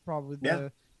 and that's probably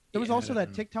the. There was also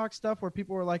that TikTok stuff where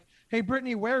people were like, "Hey,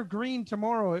 Brittany, wear green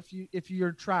tomorrow if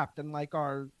you're trapped and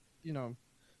are,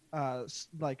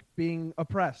 being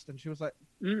oppressed." And she was like,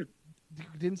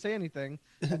 didn't say anything.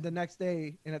 And the next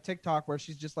day in a TikTok where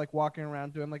she's just walking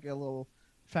around doing a little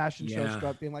fashion show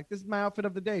strut, being like, "This is my outfit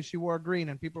of the day." She wore green,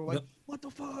 and people were like, "What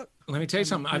the fuck?" Let me tell you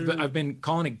something. I've been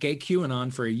calling it gay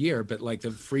QAnon for a year, but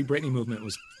the Free Britney movement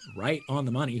was right on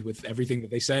the money with everything that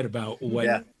they said about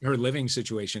what her living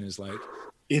situation is like.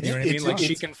 You know what I mean?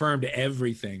 She confirmed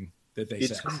everything that they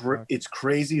said. It's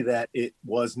crazy that it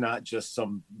was not just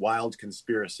some wild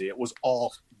conspiracy. It was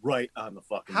all right on the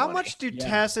fucking How money. much do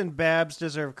Tess and Babs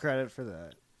deserve credit for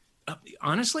that?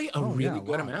 Honestly, a really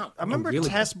good amount. I remember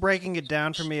Tess breaking it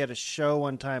down for me at a show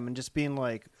one time and just being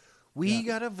like, we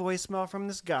got a voicemail from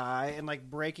this guy, and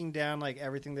breaking down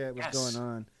everything that was going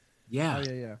on. Yeah. Oh,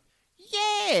 yeah.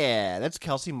 Yeah. That's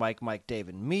Kelsey, Mike, Dave,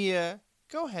 and Mia.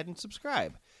 Go ahead and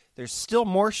subscribe. There's still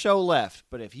more show left,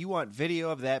 but if you want video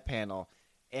of that panel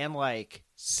and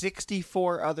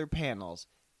 64 other panels,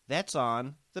 that's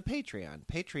on the Patreon,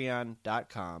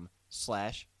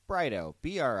 patreon.com/Brido,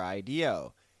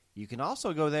 BRIDO. You can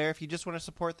also go there if you just want to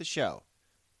support the show,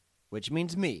 which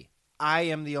means me. I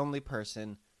am the only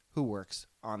person who works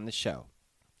on the show.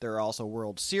 There are also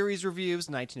World Series reviews,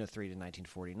 1903 to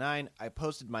 1949. I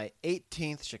posted my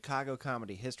 18th Chicago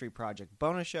Comedy History Project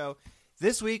bonus show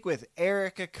this week with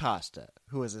Eric Acosta,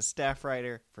 who is a staff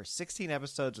writer for 16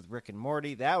 episodes with Rick and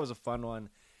Morty. That was a fun one.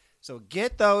 So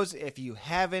get those if you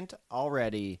haven't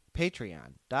already.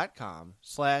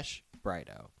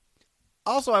 Patreon.com/Brido.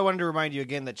 Also, I wanted to remind you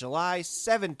again that July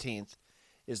 17th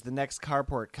is the next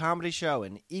Carport Comedy Show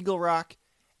in Eagle Rock.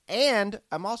 And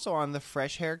I'm also on the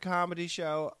Fresh Hair Comedy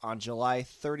Show on July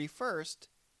 31st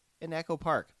in Echo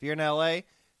Park. If you're in LA,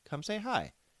 come say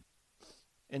hi.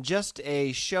 And just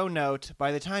a show note,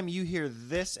 by the time you hear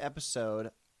this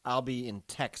episode, I'll be in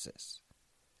Texas.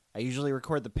 I usually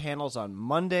record the panels on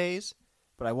Mondays,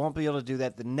 but I won't be able to do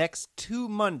that the next 2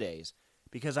 Mondays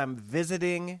because I'm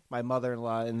visiting my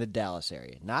mother-in-law in the Dallas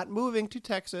area. Not moving to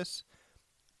Texas,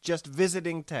 just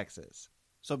visiting Texas.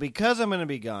 So because I'm going to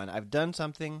be gone, I've done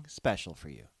something special for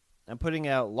you. I'm putting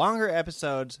out longer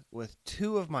episodes with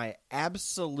 2 of my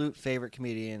absolute favorite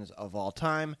comedians of all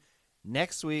time.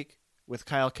 Next week with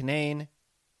Kyle Kinane,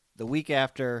 the week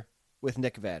after with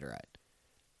Nick Vatterite.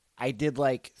 I did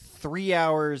 3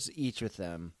 hours each with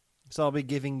them, so I'll be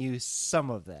giving you some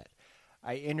of that.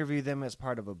 I interviewed them as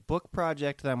part of a book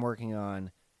project that I'm working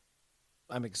on.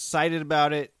 I'm excited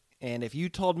about it, and if you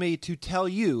told me to tell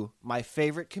you my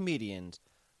favorite comedians,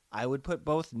 I would put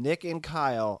both Nick and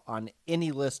Kyle on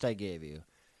any list I gave you.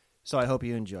 So I hope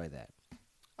you enjoy that.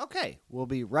 Okay, we'll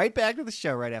be right back to the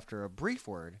show right after a brief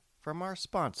word from our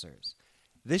sponsors.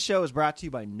 This show is brought to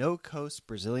you by No Coast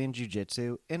Brazilian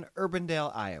Jiu-Jitsu in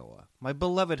Urbandale, Iowa, my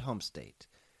beloved home state.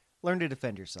 Learn to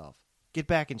defend yourself. Get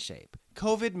back in shape.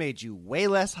 COVID made you way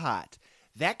less hot.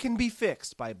 That can be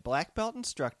fixed by black belt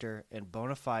instructor and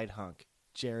bona fide hunk,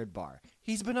 Jared Barr.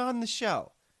 He's been on the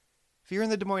show. If you're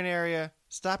in the Des Moines area,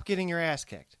 stop getting your ass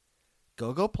kicked.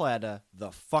 Go Plata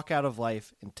the fuck out of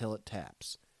life until it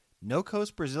taps. No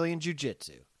Coast Brazilian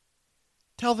Jiu-Jitsu.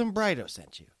 Tell them Brido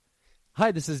sent you.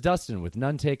 Hi, this is Dustin with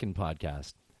None Taken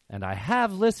Podcast, and I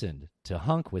have listened to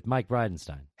Hunk with Mike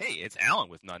Bridenstine. Hey, it's Alan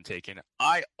with None Taken.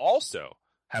 I also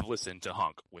have listened to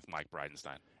Hunk with Mike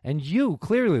Bridenstine. And you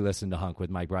clearly listen to Hunk with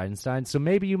Mike Bridenstine, so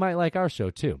maybe you might like our show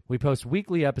too. We post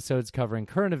weekly episodes covering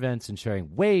current events and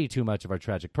sharing way too much of our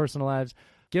tragic personal lives.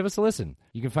 Give us a listen.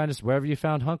 You can find us wherever you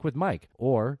found Hunk with Mike,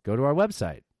 or go to our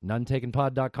website,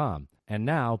 nonetakenpod.com. And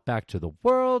now, back to the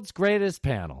world's greatest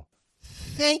panel.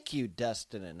 Thank you,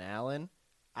 Dustin and Alan.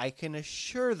 I can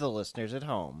assure the listeners at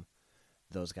home,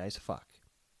 those guys fuck.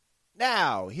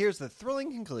 Now, here's the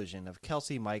thrilling conclusion of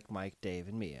Kelsey, Mike, Dave,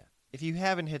 and Mia. If you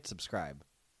haven't hit subscribe,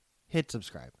 hit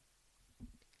subscribe.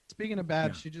 Speaking of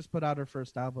Babs, she just put out her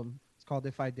first album. It's called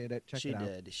If I Did It. Check it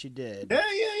out. She did.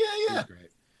 Yeah.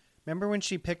 Great. Remember when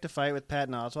she picked a fight with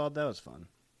Patton Oswalt? That was fun.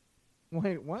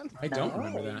 Wait, what? I don't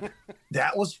remember that.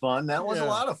 That was fun. That was a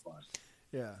lot of fun.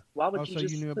 Yeah. Why would you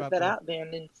just put that out there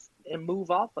and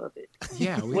move off of it?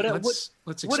 Yeah, let's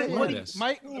explore this.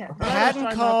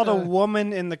 Patton called a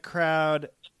woman in the crowd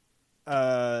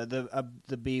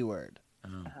the B word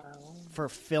for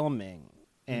filming,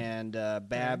 and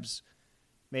Babs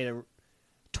made a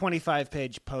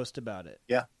 25-page post about it.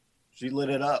 Yeah, she lit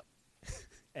it up.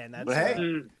 And that's but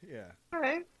hey, yeah. All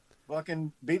right.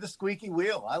 Fucking be the squeaky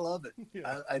wheel. I love it.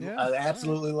 Yeah. I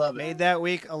absolutely love it. Made that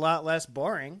week a lot less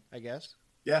boring, I guess.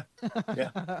 Yeah.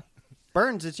 Yeah.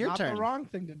 Burns, it's your Not turn. the wrong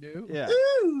thing to do. Yeah.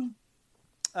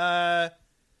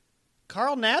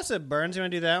 Carl Nassib, Burns, you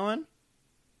want to do that one?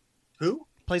 Who?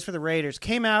 Plays for the Raiders.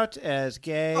 Came out as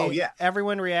gay. Oh, yeah.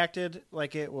 Everyone reacted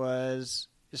like it was,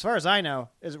 as far as I know,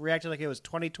 reacted like it was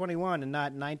 2021 and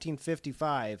not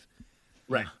 1955.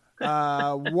 Right.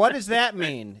 What does that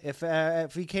mean? If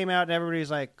he came out and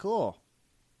everybody's like, cool.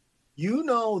 You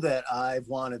know that I've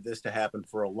wanted this to happen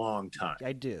for a long time.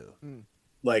 I do.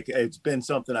 Like, it's been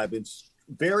something I've been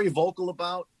very vocal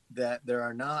about, that there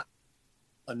are not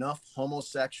enough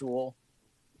homosexual,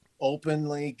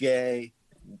 openly gay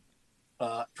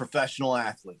professional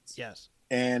athletes. Yes.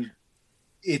 And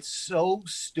it's so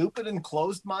stupid and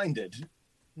closed-minded.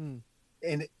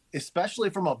 And especially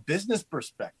from a business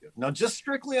perspective. Now, just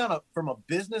strictly from a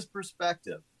business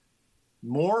perspective,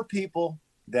 more people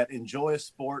that enjoy a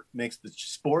sport makes the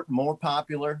sport more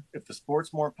popular. If the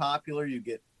sport's more popular, you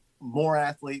get more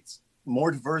athletes.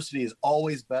 More diversity is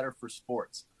always better for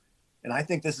sports. And I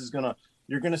think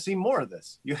you're going to see more of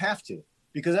this. You have to,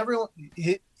 because everyone,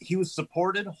 he was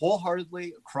supported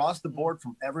wholeheartedly across the board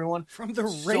from everyone. From the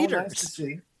Raiders. So nice to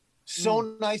see. So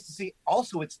nice to see.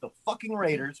 Also, it's the fucking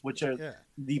Raiders, which are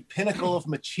the pinnacle of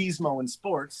machismo in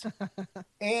sports.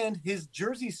 And his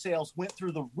jersey sales went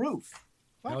through the roof.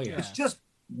 Hell yeah. It's just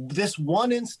this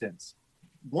one instance.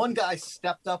 One guy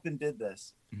stepped up and did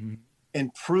this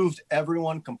and proved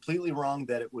everyone completely wrong,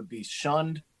 that it would be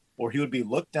shunned or he would be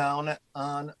looked down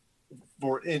on.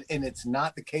 And it's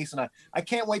not the case. And I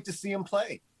can't wait to see him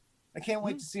play. I can't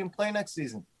wait to see him play next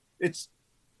season. It's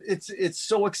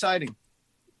so exciting.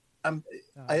 I'm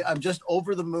just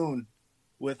over the moon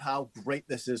with how great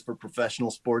this is for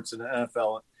professional sports and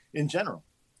NFL in general.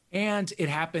 And it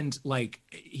happened like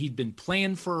he'd been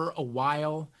playing for a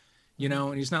while, you know,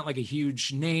 and he's not like a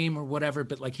huge name or whatever,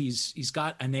 but like he's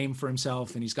got a name for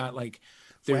himself, and he's got like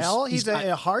he's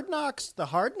a Hard Knocks. The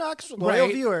Hard Knocks loyal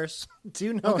viewers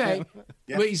do know him.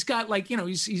 Yeah. But he's got like, you know,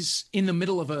 he's in the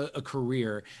middle of a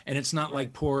career, and it's not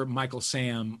like poor Michael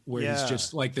Sam where he's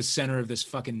just like the center of this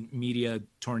fucking media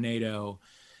tornado,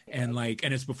 and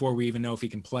it's before we even know if he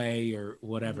can play or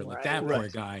whatever. Like that poor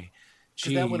guy.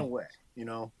 That went away, you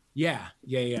know. Yeah.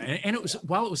 And it was,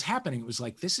 while it was happening, it was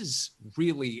like, this is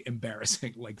really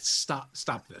embarrassing. Like, stop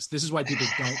this. This is why people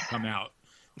don't come out.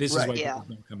 This is why people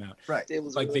don't come out. Right. It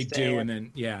was like really they sad. do. And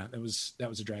then, that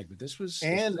was a drag, but this was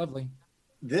lovely.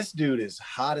 This dude is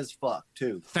hot as fuck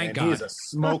too. Thank God. He's a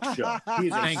smoke show.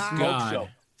 He's a smoke show.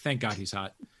 Thank God he's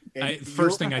hot.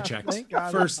 First thing I checked.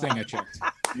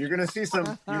 You're gonna see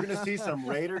some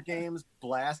Raider games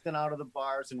blasting out of the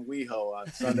bars in WeHo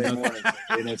on Sunday morning.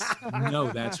 No,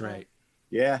 that's right.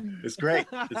 Yeah, it's great.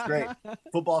 It's great.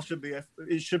 Football should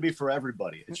be for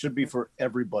everybody. It should be for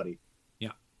everybody.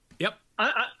 Yeah. Yep.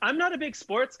 I'm not a big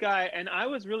sports guy, and I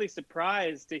was really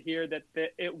surprised to hear that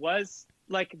it was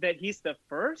like that he's the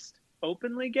first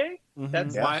openly gay.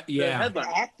 That's the headline.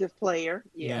 Active player.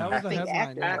 Yeah, that was the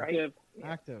headline. Active.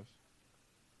 Active.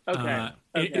 Okay.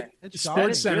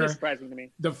 Sports Center. Really surprising to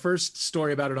me. The first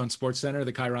story about it on Sports Center,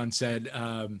 the Chiron said,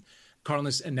 Carl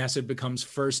Nassib becomes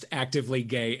first actively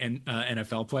gay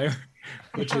NFL player,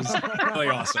 which is really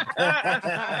awesome.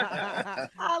 I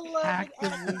love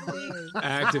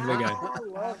actively gay. I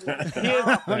love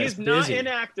it. He is not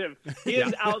inactive. He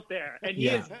is out there, and he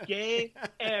is gay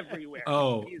everywhere.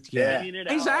 Oh,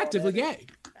 He's actively gay.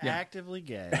 Yeah. Actively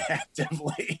gay.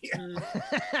 Actively.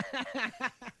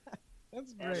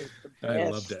 That's great. I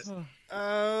loved it.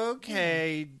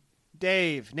 Okay,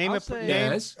 Dave. Name a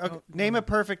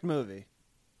perfect movie.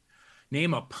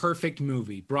 Name a perfect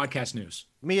movie. Broadcast news.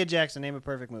 Mia Jackson. Name a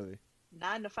perfect movie.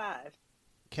 9 to 5.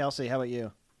 Kelsey, how about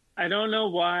you? I don't know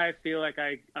why I feel like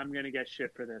I'm going to get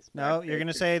shit for this. No, you're going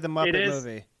to say the Muppet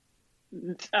movie.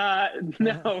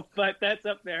 No, but that's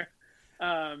up there.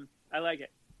 I like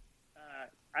it.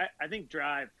 I think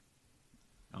Drive.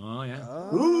 Oh, yeah.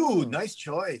 Oh. Ooh, nice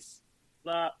choice.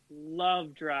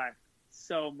 Love Drive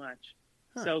so much.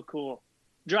 So cool.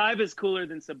 Drive is cooler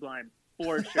than Sublime,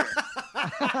 for sure.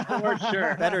 For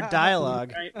sure. Better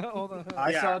dialogue. Right?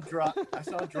 I saw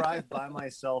Drive by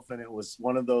myself, and it was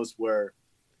one of those where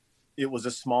it was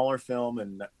a smaller film,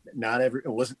 and it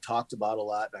wasn't talked about a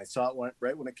lot. And I saw it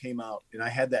right when it came out, and I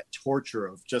had that torture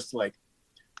of just like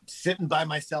sitting by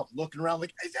myself, looking around,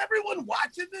 like, is everyone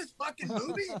watching this fucking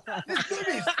movie? This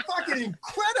movie is fucking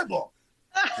incredible.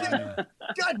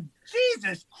 God,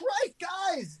 Jesus Christ,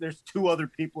 guys! There's 2 other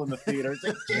people in the theater. It's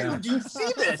like, dude, do you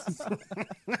see this?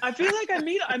 I feel like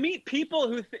I meet people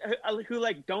who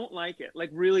like don't like it,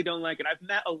 like really don't like it. I've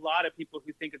met a lot of people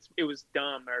who think it was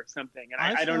dumb or something, and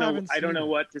I don't know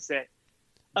what to say.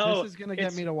 This is gonna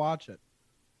get me to watch it.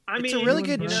 It's a really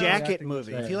good jacket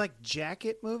movie. If you like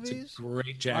jacket movies, it's a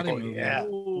great jacket movie. Yeah.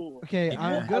 Okay,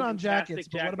 I'm good on Fantastic jackets,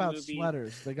 but what about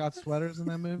sweaters? They got sweaters in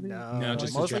that movie? No,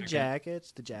 just mostly the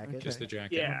jackets. The jacket. Just the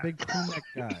jacket. Yeah. I'm a big crew-neck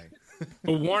guy.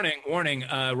 But warning,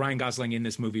 Ryan Gosling in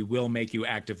this movie will make you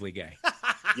actively gay.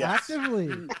 Actively.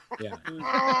 Yeah.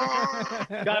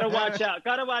 Gotta watch out.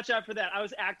 Gotta watch out for that. I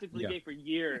was actively gay for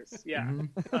years. Yeah. And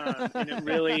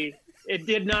it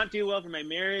did not do well for my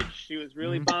marriage. She was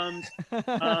really bummed.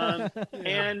 But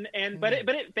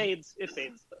it fades. It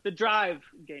fades. The drive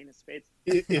gayness fades.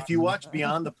 If you watch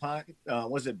Beyond the Pines,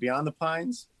 was it Beyond the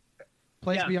Pines?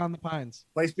 Place Beyond the Pines.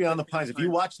 Place Beyond the Pines. If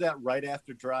you watch that right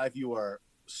after Drive, you are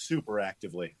super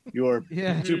actively. You are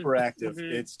super active.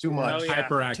 Mm-hmm. It's too much.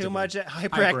 Hyperactive. Too much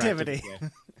hyperactivity.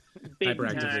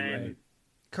 Hyperactivity.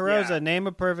 Carosa, name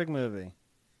a perfect movie.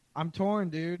 I'm torn,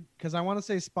 dude, because I want to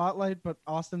say Spotlight, but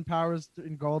Austin Powers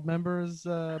in Goldmember is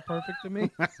perfect to me.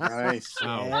 Nice.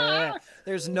 Yeah.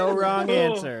 There's no wrong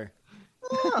answer.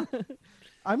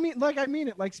 I mean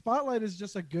it. Like Spotlight is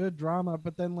just a good drama,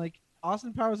 but then like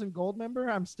Austin Powers in Goldmember,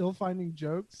 I'm still finding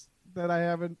jokes that I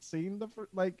haven't seen.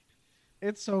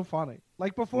 It's so funny.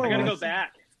 Like before, I gotta go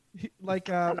back. Like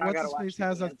what's his face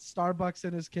has a Starbucks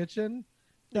in his kitchen.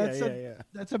 That's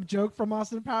a joke from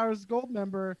Austin Powers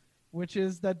Goldmember, which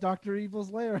is that Dr.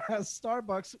 Evil's lair has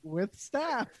Starbucks with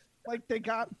staff. Like they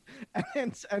got,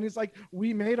 and it's like,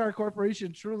 we made our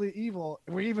corporation truly evil.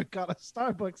 We even got a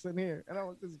Starbucks in here, and I'm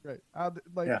like, this is great.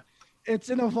 It's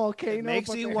in a volcano. It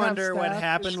makes you wonder what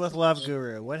happened with Love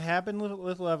Guru. What happened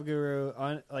with Love Guru?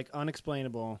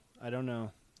 Unexplainable. I don't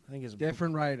know. I think it's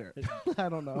different writer. I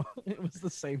don't know. It was the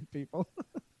same people.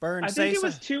 Burn. I think it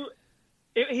was too.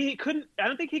 He couldn't. I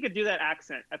don't think he could do that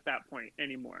accent at that point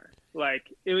anymore.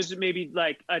 Like it was maybe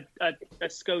like a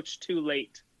scotch too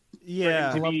late.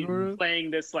 Yeah, for him to be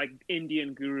playing this like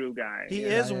Indian guru guy. He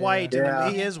is white.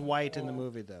 He is white in the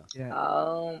movie, though.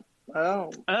 Yeah.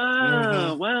 Well.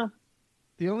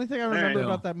 The only thing I remember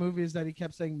about that movie is that he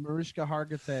kept saying Mariska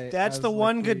Hargitay. That's the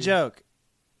one good joke.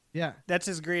 Yeah, that's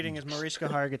his greeting is Mariska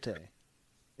Hargitay.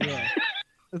 Yeah,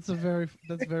 that's very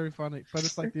funny, but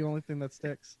it's like the only thing that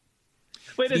sticks.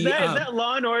 Wait, is that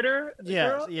Law and Order?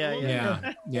 Yeah.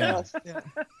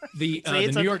 The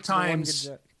New York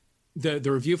Times, the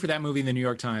review for that movie in the New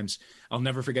York Times, I'll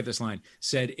never forget this line,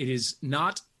 said it is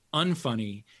not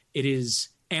unfunny, it is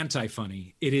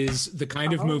anti-funny. It is the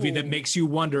kind of movie that makes you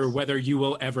wonder whether you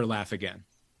will ever laugh again.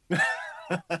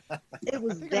 It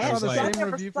was that. I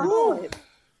never saw it.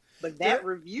 But that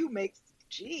review makes...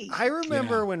 Geez. I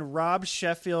remember when Rob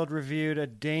Sheffield reviewed a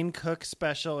Dane Cook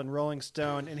special in Rolling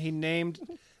Stone, and he named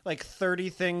like 30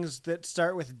 things that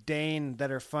start with Dane that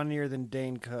are funnier than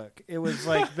Dane Cook. It was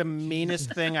like the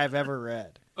meanest thing I've ever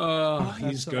read. Oh,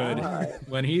 he's good.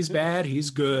 When he's bad, he's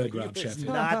good, Rob Sheffield.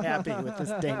 Not happy with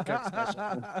this Dane Cook special.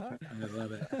 I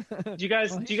love it. Do you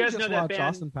guys know that band?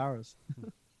 Austin Powers.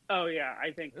 Oh yeah,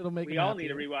 I think we all need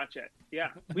to rewatch it. Yeah,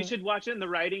 we should watch it in the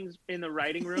writing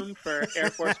room for Air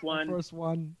Force One. Air Force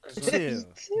 1, 2.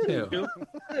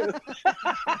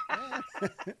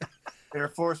 Air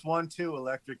Force 1, 2,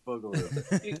 Electric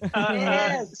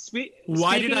Boogaloo.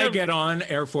 Why did I get on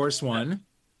Air Force 1?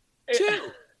 2.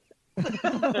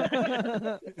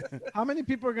 How many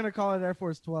people are going to call it Air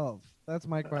Force 12? That's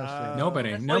my question.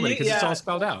 Nobody, because it's all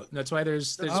spelled out. That's why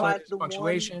there's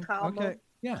punctuation. Okay.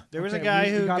 Yeah, there was a guy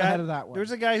who got ahead of that one. There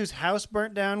was a guy whose house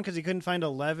burnt down because he couldn't find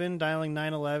 11, dialing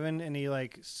 911, and he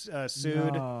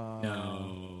sued.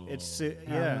 No,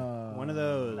 one of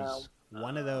those. No.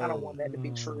 One of those. I don't want that to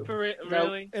be true.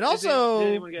 Really? It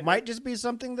also might just be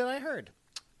something that I heard.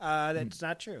 That's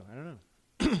not true. I don't know.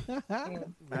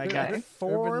 I got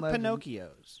 4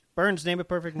 Pinocchios. Burns, name a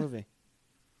perfect movie.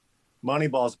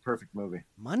 Moneyball's a perfect movie.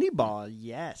 Moneyball,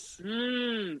 yes.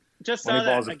 Just saw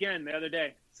that again the other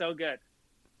day. So good.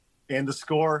 And the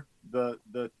score,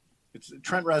 it's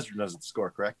Trent Reznor does the score,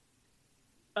 correct?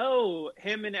 Oh,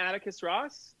 him and Atticus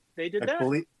Ross, they did that.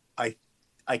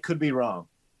 I could be wrong.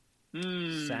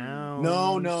 Sounds...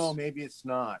 No, maybe it's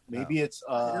not. Maybe it's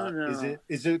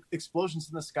is it Explosions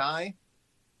in the Sky?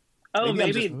 Oh,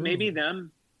 maybe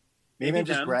them. Maybe I'm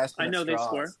just grasping. I know they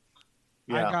score.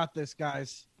 Yeah. I got this,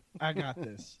 guys. I got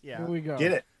this. Yeah. Here we go.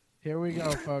 Get it. Here we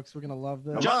go, folks. We're gonna love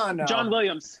this. Come on now. John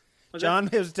Williams.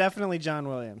 It was definitely John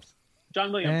Williams.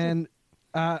 John Williams.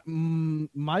 And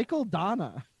Michael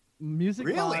Donna.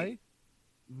 Music by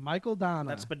Michael Donna.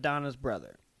 That's Madonna's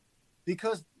brother.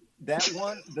 Because that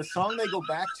one, the song they go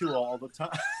back to all the time.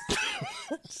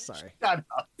 Sorry. Shut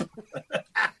up.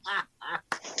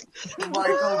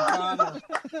 Michael Donna.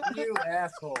 You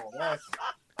asshole. That's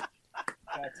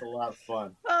a lot of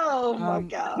fun. Oh my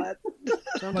God.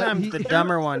 Sometimes the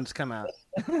dumber ones come out.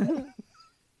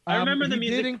 I remember the he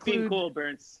did music being include- cool,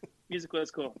 Burns. Music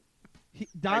was cool.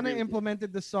 Donna agree with you.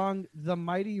 implemented the song "The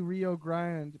Mighty Rio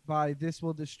Grande" by This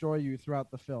Will Destroy You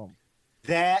throughout the film.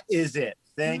 That is it.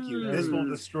 Thank you. This will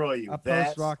destroy you. A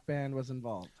post-rock band was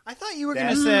involved. I thought you were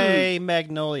going to say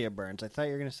Magnolia, Burns. I thought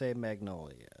you were going to say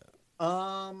Magnolia.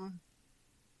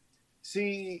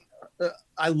 See,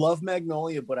 I love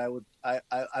Magnolia, but I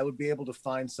would be able to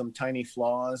find some tiny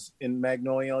flaws in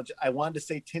Magnolia. I wanted to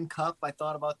say Tin Cup. I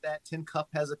thought about that. Tin Cup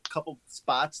has a couple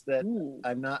spots that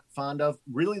I'm not fond of.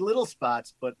 Really little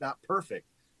spots, but not perfect.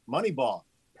 Moneyball,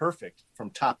 perfect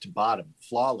from top to bottom.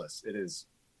 Flawless. It is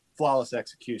flawless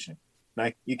execution.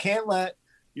 Like, you can't let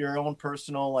your own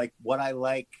personal, like, what I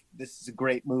like, this is a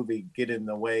great movie, get in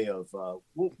the way of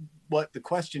what the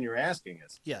question you're asking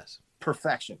is. Yes.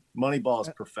 Perfection. Moneyball is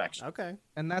perfection. Okay.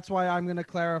 And that's why I'm going to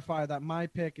clarify that my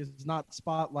pick is not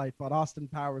Spotlight, but Austin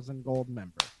Powers and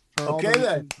Goldmember. Okay,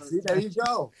 then. See, there you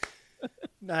go.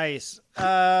 Nice.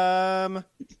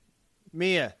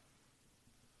 Mia.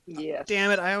 Yeah.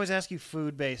 Damn it! I always ask you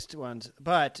food-based ones,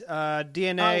 but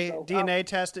DNA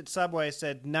test at Subway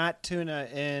said not tuna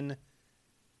in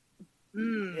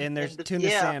their tuna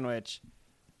sandwich.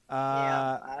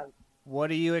 What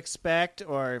do you expect?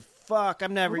 Or fuck,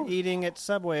 I'm never eating at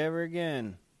Subway ever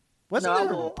again. Wasn't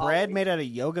there bread made out of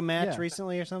yoga mats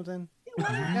recently or something?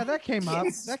 Yeah, that came up.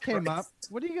 That came up.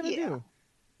 What are you gonna do?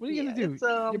 What are you gonna do?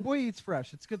 Your boy eats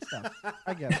fresh. It's good stuff.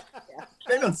 I get it.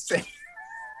 They don't say.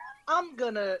 I'm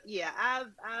gonna,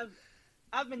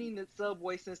 I've been eating at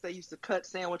Subway since they used to cut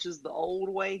sandwiches the old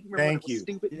way. Remember Thank when it was you.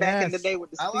 stupid back in the day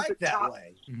with the I stupid like that top,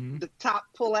 way. the top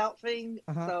pull out thing.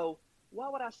 So why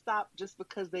would I stop just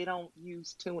because they don't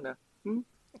use tuna?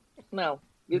 No.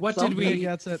 What did we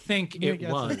think it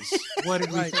was? What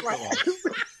did we think it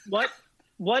was?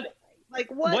 What? Like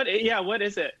what? What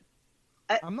is it?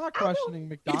 I'm not questioning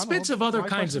McDonald's. It's bits of other My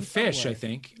kinds of question's fish, Subway. I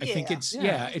think. I think it's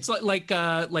it's like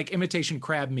imitation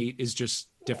crab meat is just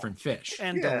different fish.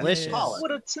 And delicious.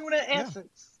 With a tuna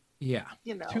essence. Yeah.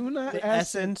 You know. Tuna The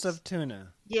essence of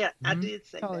tuna. Yeah, I did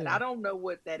say Hell that. yeah. I don't know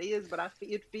what that is, but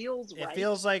it feels right. It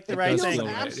feels like the It right does thing. feel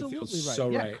right. It Absolutely feels right. so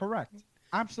Yeah, right. correct.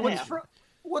 Absolutely.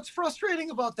 What's frustrating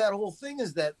about that whole thing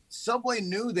is that Subway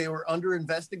knew they were under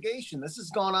investigation. This has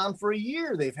gone on for a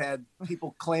year. They've had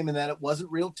people claiming that it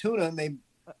wasn't real tuna, and they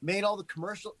made all the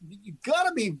commercial. You got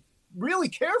to be really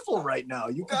careful right now.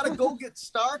 You got to go get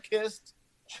Star-Kissed,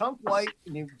 Chunk White,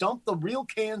 and you dump the real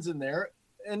cans in there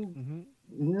and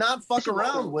not fuck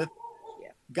around with.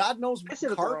 God knows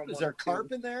carp. Is there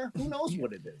carp in there? Who knows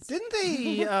what it is? Didn't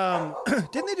they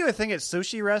do a thing at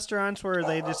sushi restaurants where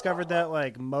they discovered that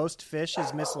like most fish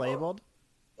is mislabeled?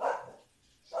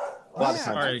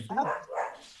 Sorry.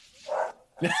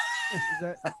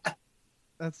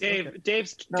 That's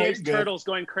Dave's good. turtle's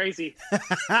going crazy.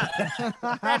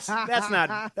 That's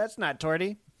not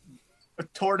Torty. A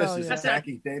tortoise Oh, is yeah.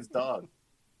 attacking Dave's dog.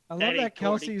 I love Daddy that Torty.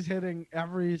 Kelsey's hitting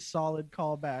every solid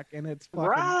callback, and it's fucking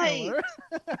Right.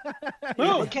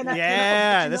 killer.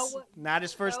 Yeah, you know this what? not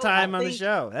his first No, I time on the think-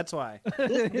 show. That's why.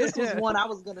 This was one I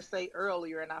was gonna say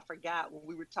earlier, and I forgot when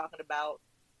we were talking about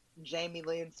Jamie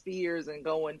Lynn Spears and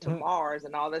going to Mars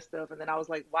and all that stuff. And then I was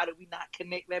like, why did we not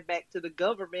connect that back to the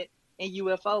government and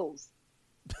UFOs?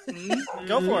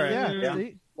 Go for it. Yeah.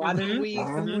 See? Why didn't we?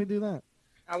 Why didn't we do that?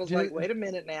 I was like, wait a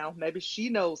minute now. Maybe she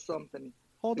knows something.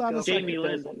 Hold on a because second. Jamie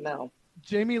Lynn. doesn't know.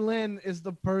 Jamie Lynn is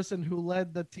the person who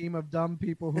led the team of dumb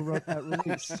people who wrote that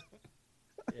release.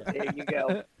 There you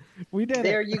go. We did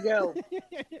There it. you go.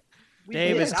 We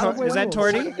Dave, did. is I was that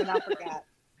waiting, Torty? and then I forgot.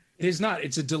 It is not.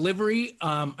 It's a delivery.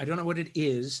 I don't know what it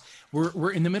is.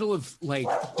 We're in the middle of like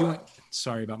doing.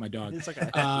 Sorry about my dog. It's okay.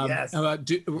 Yes.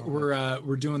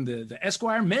 We're doing the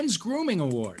Esquire Men's Grooming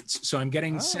Awards. So I'm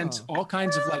getting sent all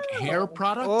kinds of like hair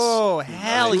products. Oh,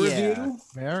 hell to yeah. review.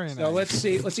 Very nice. So let's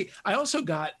see. I also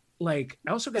got.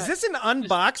 Is this an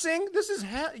unboxing? This is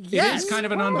It is kind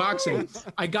of an unboxing.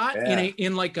 I got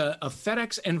in like a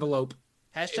FedEx envelope.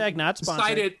 Hashtag not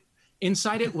sponsored.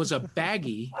 Inside it was a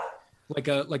baggie, like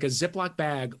a Ziploc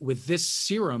bag with this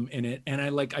serum in it, and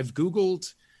I've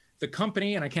Googled the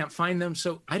company and I can't find them.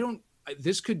 So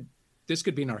this could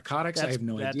be narcotics. I have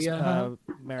no idea.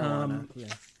 Marijuana.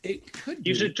 It could.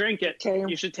 You should drink it.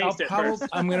 You should taste it first.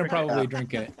 I'm gonna probably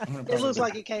drink it. It looks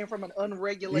like it came from an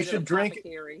unregulated You should drink it.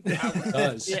 apothecary. It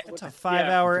does. Yeah, it's a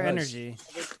 5-hour it does. energy.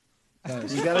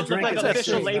 You got to drink like it.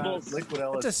 official It's labels. Liquid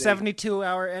LSD. It's a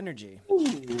 72-hour energy.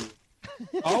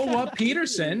 Solwa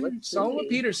Peterson.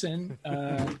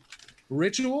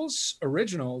 Rituals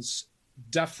Originals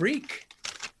D'Afrique.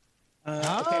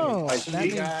 Oh, I that see.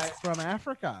 means from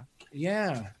Africa.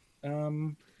 Yeah.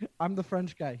 I'm the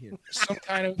French guy here. Some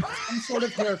sort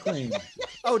of hair cream.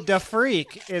 Oh,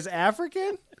 D'Afrique is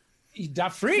African?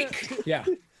 D'Afrique. Yeah.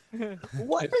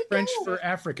 What? French for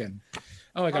African.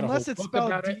 Oh, I got Unless a it's whole book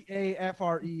spelled about it.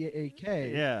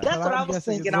 DAFREAK. Yeah. That's what I was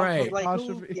guessing thinking. it's I was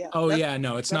right. like, Oh yeah,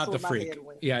 no, it's not the that's where my freak. head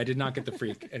went. Yeah, I did not get the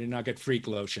freak. I did not get freak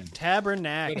lotion.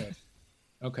 Tabernacle.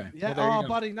 Okay. Yeah. Well, there you Oh, go.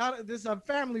 buddy, not this is a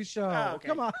family show. Oh, okay.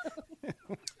 Come on.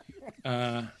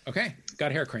 Okay,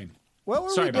 got hair cream. What were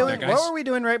Sorry we about doing? that, guys. What were we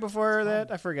doing right before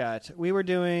that? I forgot. We were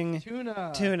doing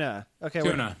Tuna. Okay,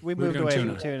 Tuna. we We were moved doing away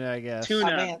tuna. from tuna, I guess. Tuna.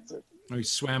 I've answered. We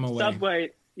swam away.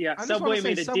 Subway. Yeah, I just Subway wanna say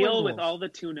made a Subway deal with rules. all the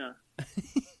tuna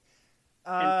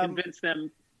and convinced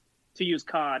them to use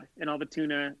cod and all the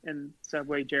tuna. And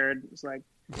Subway Jared was like,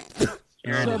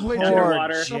 Subway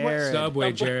underwater. Jared.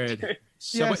 Subway Jared.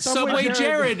 Yeah, Subway Subway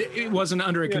Jared. It wasn't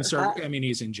under a concern. I mean,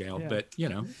 he's in jail, Yeah. but you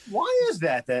know. Why is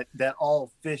that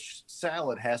all fish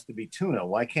salad has to be tuna?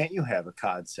 Why can't you have a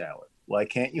cod salad? Why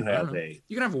can't you I don't have know. a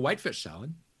You can have a whitefish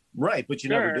salad. right? But you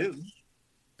Sure. never do.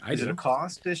 I Is do. it a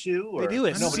cost issue? Or They do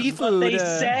a No, but- seafood. They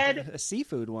said- a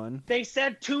seafood one. They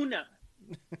said tuna.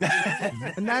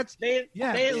 And that's They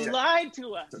Yeah. lied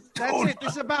to us. that's it.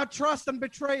 It's about trust and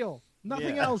betrayal.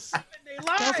 Nothing Yeah. else. They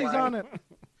lied. Kelsey's on it.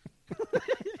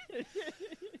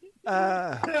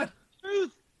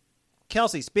 Truth.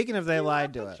 Kelsey, speaking of they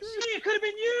lied to us. It could have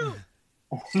been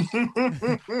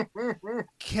you.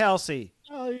 Kelsey,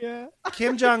 Oh yeah.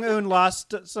 Kim Jong-un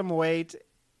lost some weight.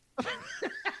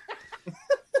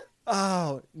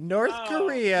 Oh, North Oh,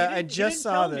 Korea. you I didn't just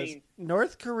saw tell this. me.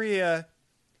 North Korea,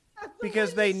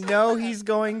 because they know he's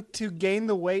going to gain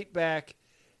the weight back,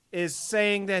 is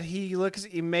saying that he looks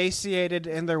emaciated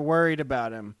and they're worried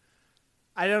about him.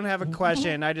 I don't have a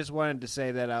question. I just wanted to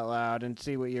say that out loud and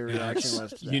see what your reaction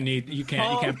was to that. You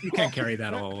can't carry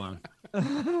that all alone.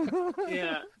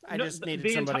 Yeah, I just needed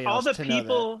the somebody all else the to know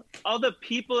people, all the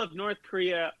people of North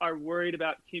Korea are worried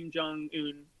about Kim Jong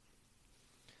Un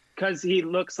because he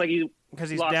looks like he Because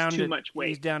he's lost down too to much weight.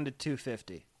 He's down to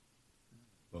 250.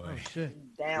 Oh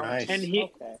shit. Down. Nice. And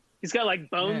he's got like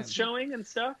bones Man. showing and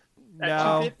stuff. At No,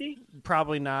 250?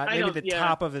 probably not. I Maybe don't- the yeah.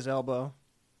 top of his elbow.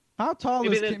 How tall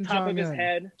Maybe is the Kim top Jong of his Un?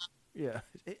 head.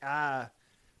 Yeah.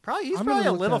 Probably he's I'm probably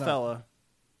gonna a look little that up. fella.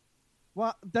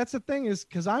 Well, that's the thing is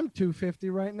because I'm 250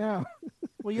 right now.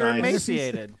 Well, you're Nice.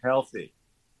 emaciated. Healthy.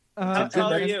 How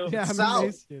tall are and- you? Yeah, I'm Solid.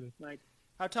 emaciated. Like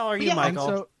How tall are you, Yeah, And Michael?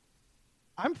 so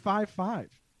I'm 5'5".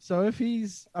 So if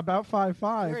he's about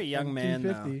 5'5", You're a young and man, though.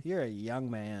 250, You're a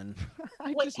young man.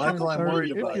 I Wait, just Michael, turned I'm 30.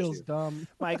 worried It about feels you. dumb.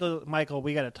 Michael,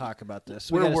 we got to talk about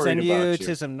this. We're We got to worried send you about you.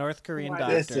 to some North Korean Right.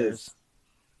 This doctors. is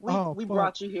We Oh, we fuck.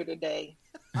 brought you here today.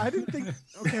 I didn't think.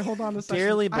 Okay, hold on a second.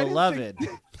 Dearly I didn't beloved.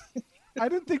 I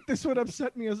didn't think this would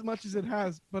upset me as much as it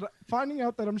has, but finding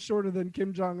out that I'm shorter than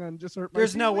Kim Jong Un just hurt my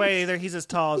There's no way feelings. either he's as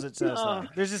tall as it says. No. though.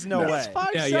 There's just no No. way. It's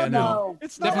 5'7". Yeah, no.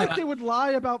 It's not Definitely like they would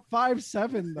lie about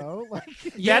 5'7", though. Like,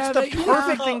 That's the they-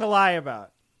 perfect thing to lie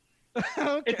about.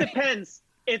 okay. it depends.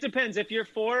 It depends. If you're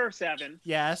 4 or 7,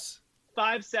 Yes.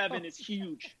 5'7" is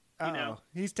huge. You Oh, know.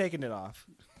 he's taking it off.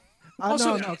 Also,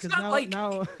 no, it's because not now, like-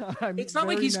 now I'm It's not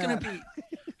like very he's going mad. to be.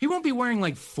 He won't be wearing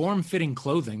like form-fitting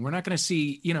clothing. We're not going to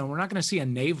see. We're not going to see a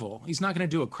navel. He's not going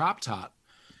to do a crop top.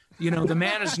 The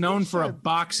man is known for a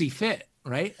boxy fit,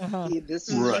 right? Uh-huh. Yeah, this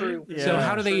is Right. true. Yeah. So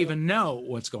how do they even know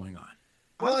what's going on?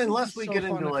 well, I think unless it's we so get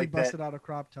fun into if he like busted that, out a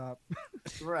crop top.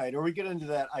 right? Or we get into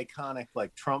that iconic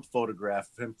like Trump photograph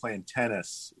of him playing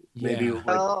tennis. Maybe Yeah. like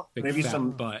Oh, Big Maybe fat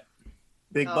some- butt.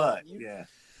 big Oh, butt. you- Yeah.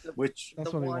 Which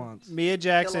That's The what he one- wants. Mia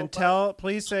Jackson, Yellow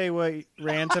please say what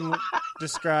Ransom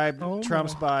described Oh,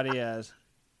 Trump's my. body as.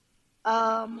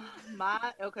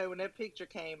 When that picture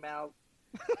came out,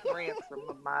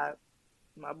 Ransom,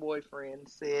 my boyfriend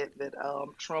said that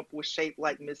Trump was shaped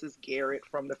like Mrs. Garrett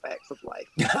from The Facts of Life.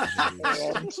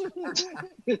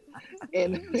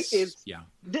 and it's Yeah.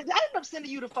 I ended up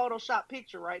sending you the Photoshop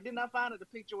picture, right? Didn't I find it the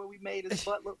picture where we made his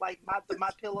butt look like my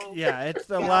pillow? Yeah, it's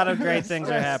a lot of great things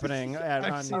are happening.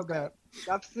 I've seen On, that.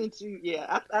 I've sent you.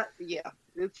 Yeah,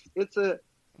 it's a.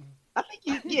 I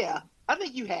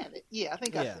think you have it. Yeah, I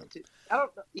think I Yeah. sent it. I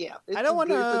don't. Yeah, I don't want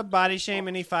to to. body shame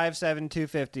any 5'7",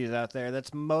 250s out there.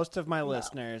 That's most of my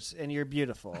listeners, and you're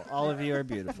beautiful. All of you are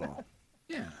beautiful.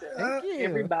 Yeah. Thank you.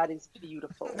 Everybody's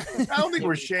beautiful. I don't think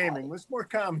we're shaming. It's more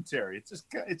commentary. It's just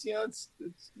it's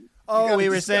Oh, gotta we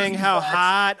were discuss saying the how facts.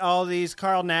 hot all these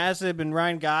Carl Nassib and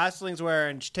Ryan Goslings were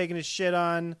and taking a shit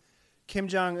on Kim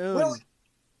Jong-un. Well,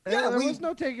 yeah, there we- was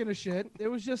no taking a shit. It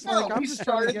was just No, like I'm we just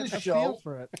trying to started get the a show. feel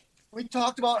for it. we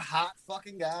talked about hot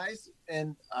fucking guys,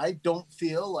 and I don't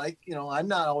feel like I'm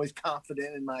not always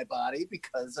confident in my body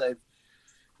because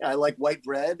I like white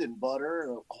bread and butter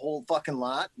and a whole fucking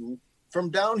lot, and from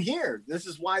down here. This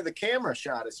is why the camera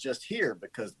shot is just here,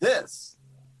 because this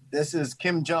is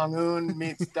Kim Jong-un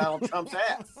meets Donald Trump's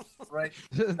ass, right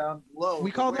down low.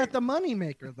 We call that the money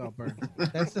maker, though, Burns.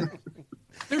 That's it.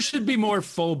 There should be more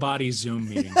full body Zoom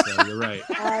meetings, though. You're right.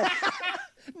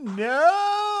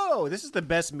 No, this is the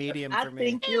best medium for me. I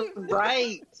think you're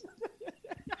right.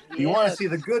 If you want to see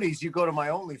the goodies, you go to my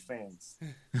OnlyFans.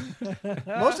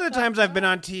 Most of the times I've been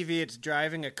on TV, it's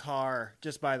driving a car.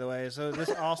 Just by the way, so this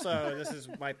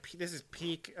is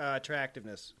peak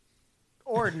attractiveness,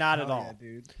 or not at all,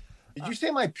 dude. Did you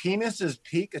say my penis is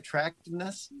peak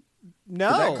attractiveness? No,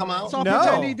 did that come out?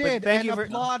 No, he did. Thank you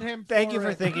applaud him. Thank you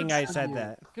for thinking I said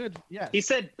that. Good. Yeah. He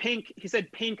said pink. He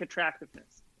said pink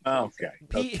attractiveness. Okay.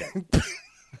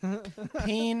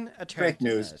 Peen attractiveness. Fake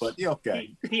news, but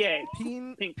okay.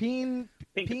 Peen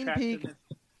attractiveness.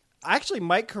 Actually,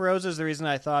 Mike Carosa is the reason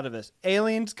I thought of this.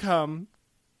 Aliens come.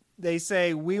 They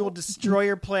say, we will destroy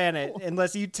your planet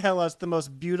unless you tell us the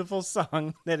most beautiful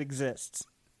song that exists.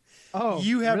 Oh,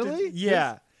 you have really? To,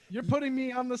 yeah. You're putting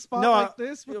me on the spot no, like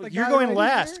this? With the you're guy going right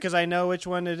last because I know which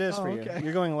one it is for okay. you.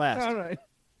 You're going last. All right.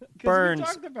 Burns. We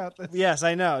talked about this. Yes,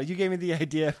 I know. You gave me the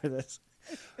idea for this.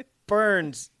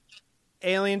 Burns.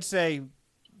 Aliens say,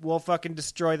 we'll fucking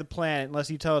destroy the planet unless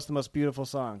you tell us the most beautiful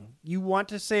song. You want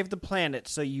to save the planet,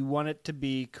 so you want it to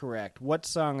be correct. What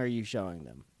song are you showing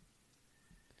them?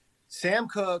 Sam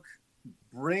Cooke,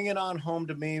 Bring It On Home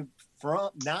to Me, from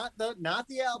not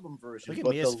the album version. Look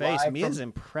at Mia's face. Mia's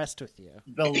impressed with you.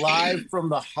 The live from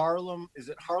the Harlem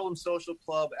Social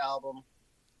Club album,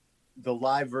 the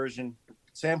live version.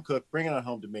 Sam Cooke, Bring It On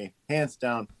Home to Me, hands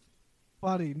down.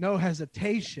 Buddy, no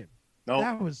hesitation. No,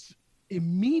 that was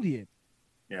immediate.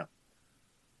 Yeah,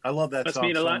 I love that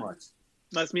song so much.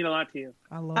 Must mean a lot to you.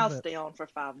 I'll stay on for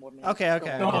 5 more minutes. Okay.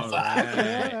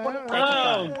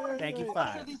 Thank you, 5. What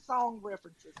are these song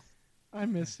references? I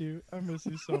miss you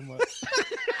so much.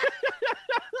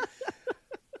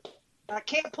 I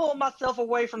can't pull myself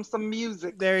away from some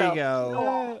music. There stuff. you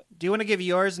go. Do you want to give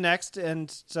yours next,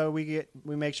 and so we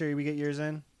make sure we get yours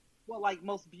in? Well, like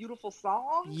most beautiful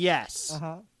song? Yes.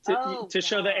 To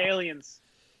show the aliens.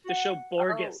 To show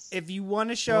Borges. If you want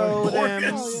to show them,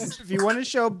 if you want to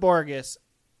show Borges,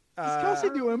 does Kelsey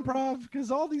do improv?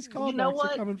 Because all these callbacks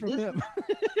are coming from him.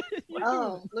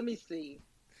 Oh, let me see.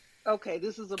 Okay,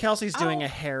 this is Kelsey's doing a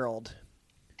Harold.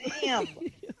 Damn,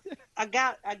 I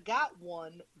got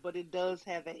one, but it does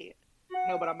have a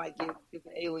but I might give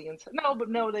the aliens.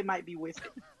 No, they might be with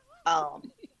it.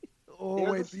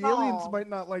 The aliens might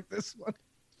not like this one.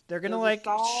 They're gonna like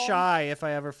Shy If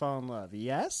I Ever Fall in Love.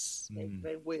 Yes,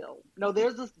 they will. No,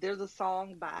 there's a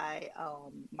song by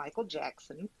Michael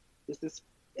Jackson. This is,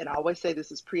 and I always say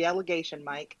this is pre-allegation,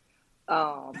 Mike.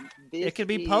 It could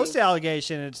be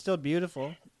post-allegation. It's still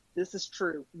beautiful. This is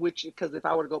true. Because if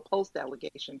I were to go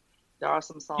post-allegation, there are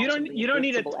some songs. You don't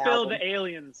need to spill the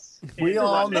aliens. We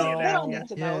all know. They don't need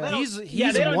to know. He's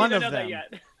they one don't of them.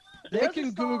 They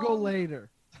can Google later.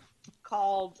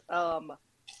 Called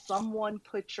Someone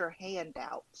Put Your Hand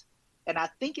Out, and I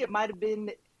think it might have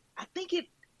been. I think it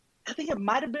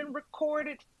might have been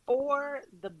recorded for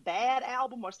the Bad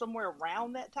album or somewhere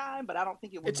around that time, but I don't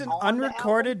think it was. It's an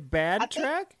unrecorded Bad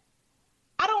track.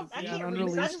 I can't remember. An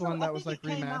unreleased one that was like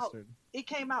remastered. It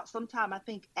came out sometime, I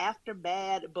think, after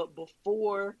Bad, but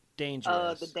before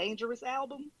Dangerous. The Dangerous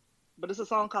album. But it's a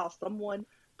song called Someone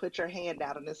Put Your Hand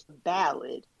Out, and it's a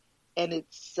ballad. And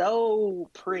it's so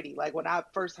pretty. Like, when I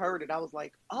first heard it, I was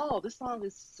like, oh, this song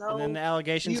is so And then the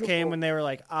allegations beautiful. came when they were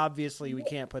like, obviously, we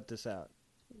can't put this out.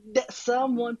 That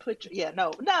someone put your... Yeah,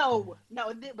 no.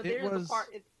 But there's a part...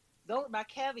 My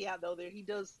caveat, though, there he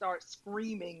does start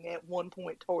screaming at one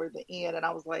point toward the end. And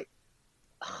I was like,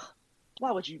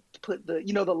 why would you put the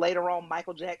later on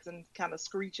Michael Jackson kind of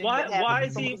screeching? Why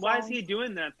is he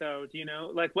doing that, though? Do you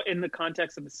know? Like, what in the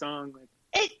context of the song? Like,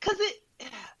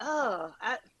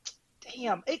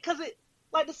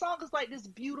 like the song is like this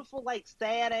beautiful, like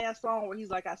sad ass song where he's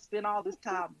like, I spent all this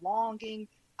time longing,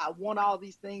 I want all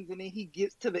these things, and then he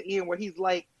gets to the end where he's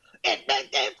like,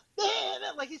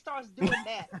 like he starts doing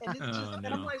that, and it's just, and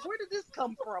I'm like, where did this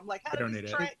come from? Like, how did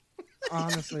this track?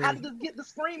 Honestly, how did this get the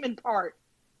screaming part?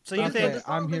 So you think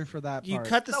I'm here for that? You part.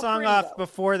 cut the song off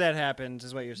before that happens,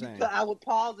 is what you're saying? I would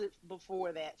pause it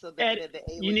before that, so that the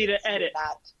aliens you need to edit.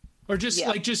 Or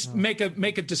just make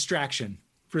a distraction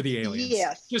for the aliens.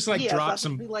 Yes. Just drop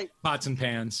some pots and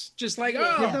pans. Just give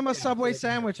them a Subway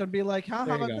sandwich and be like, how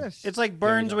about this? It's like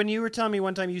Burns when you were telling me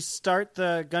one time you start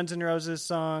the Guns N' Roses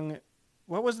song.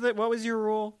 What was your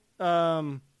rule?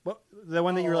 The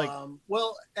one that you were like.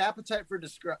 Well, Appetite for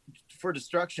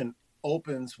Destruction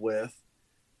opens with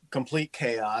complete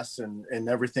chaos and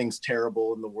everything's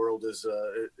terrible and the world is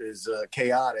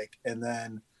chaotic. And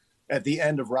then at the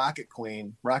end of Rocket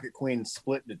Queen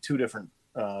split into two different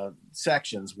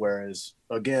sections, whereas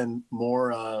again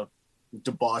more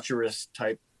debaucherous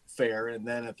type fare, and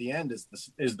then at the end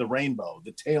is the rainbow,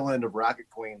 the tail end of Rocket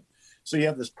Queen. So you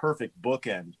have this perfect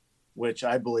bookend, which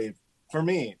I believe, for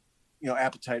me,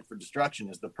 Appetite for Destruction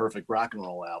is the perfect rock and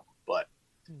roll album. But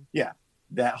yeah,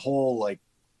 that whole like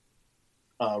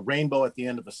rainbow at the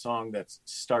end of a song that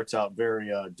starts out very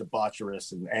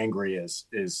debaucherous and angry is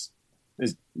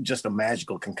just a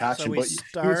magical concoction. So we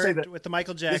start with the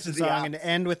Michael Jackson song and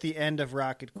end with the end of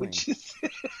Rocket Queen.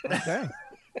 Okay.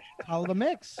 Hell of a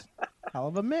mix.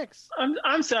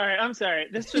 I'm sorry.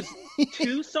 This was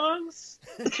 2 songs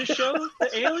to show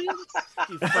the aliens?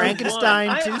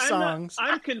 Frankenstein, 2 songs.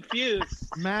 I'm confused.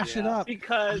 Mash it up.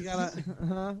 Because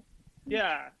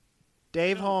yeah.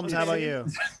 Dave Holmes, how about you?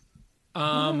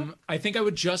 I think I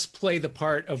would just play the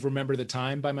part of Remember the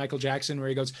Time by Michael Jackson where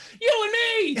he goes, "You and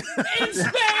me in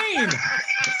Spain."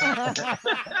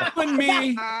 You and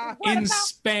me in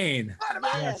Spain.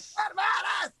 Yes.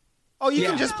 Oh, you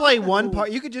can just play one part.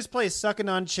 You could just play "Sucking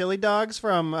on Chili Dogs"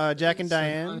 from Jack and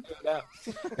Diane.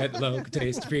 At low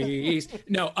taste freeze.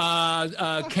 No,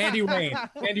 Candy Rain.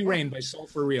 Candy Rain by Soul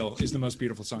for Real is the most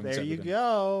beautiful song. There you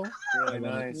go. Really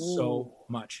nice. So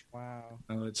much. Wow.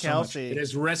 Oh, it's Kelsey. So much. It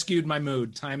has rescued my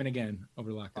mood time and again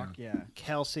over lockdown. Fuck yeah.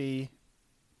 Kelsey,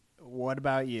 what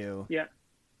about you? Yeah.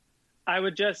 I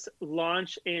would just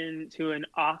launch into an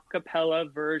a cappella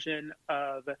version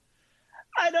of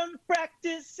I don't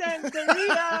practice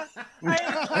Santeria. I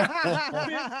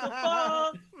crystal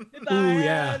ball. If I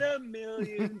had $1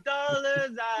 million,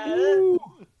 I'd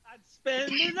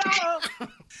spend it all.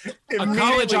 A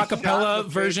college a cappella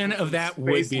version of that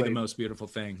would be the most beautiful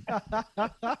thing.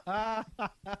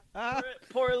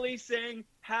 Poorly sang,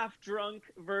 half-drunk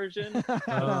version of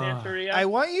Santeria. I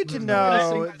want you to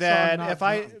know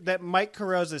that Mike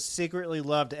Carosa secretly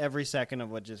loved every second of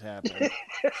what just happened.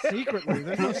 Secretly,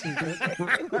 there's no secret.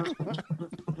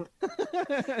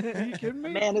 Are you kidding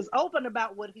me? Man is open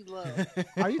about what he loves.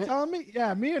 Are you telling me?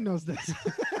 Yeah, Mia knows this.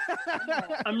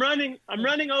 I'm running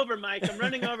over, Mike. I'm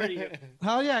running over to you.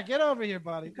 Hell yeah, get over here,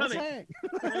 buddy. Coming.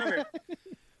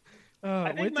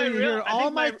 Wait till you hear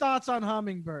all my thoughts on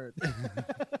Hummingbird.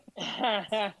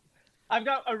 I've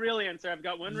got a real answer. I've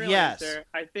got one real answer.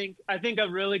 I think a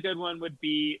really good one would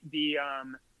be the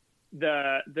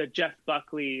Jeff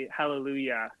Buckley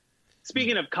Hallelujah.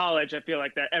 Speaking of college, I feel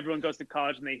like that everyone goes to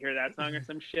college and they hear that song or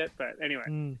some shit. But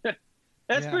anyway,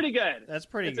 that's pretty good. That's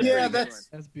pretty good. Yeah, that's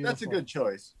a good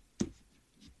choice.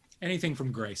 Anything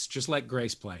from Grace. Just let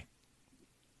Grace play.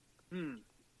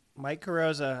 Mike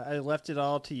Carosa, I left it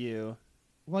all to you.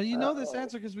 Well, you know this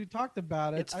answer because we talked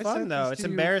about it. It's fun though. It's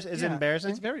embarrassing. Is it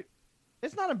embarrassing?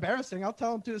 It's not embarrassing. I'll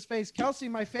tell him to his face. Kelsey,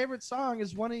 my favorite song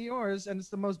is one of yours, and it's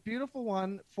the most beautiful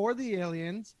one for the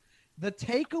aliens. The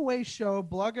Takeaway Show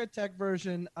Blugger Tech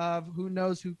version of Who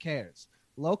Knows Who Cares.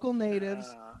 Local natives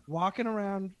walking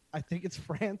around. I think it's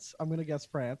France. I'm going to guess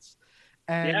France.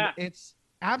 And it's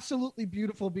absolutely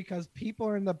beautiful because people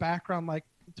are in the background like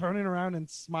turning around and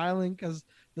smiling because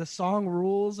the song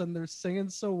rules and they're singing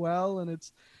so well. And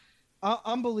it's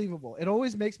unbelievable. It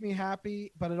always makes me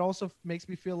happy, but it also makes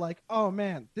me feel like, oh,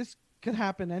 man, this could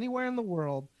happen anywhere in the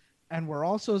world. And we're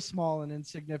all so small and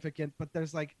insignificant, but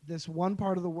there's like this one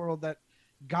part of the world that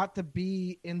got to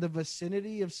be in the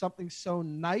vicinity of something so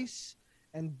nice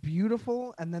and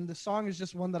beautiful. And then the song is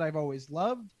just one that I've always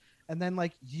loved. And then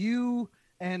like you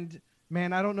and,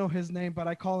 man, I don't know his name, but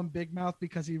I call him Big Mouth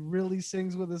because he really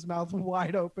sings with his mouth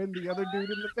wide open. The other dude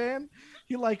in the band,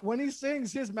 he like when he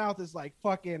sings, his mouth is like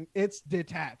fucking, it's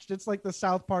detached. It's like the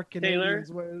South Park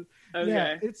Canadians. Where,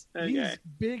 yeah, he's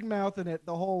Big Mouth in it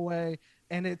the whole way.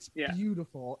 And it's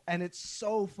beautiful, and it's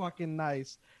so fucking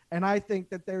nice. And I think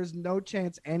that there's no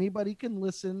chance anybody can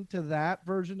listen to that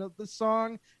version of the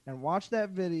song and watch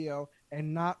that video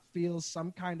and not feel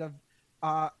some kind of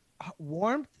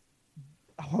warmth,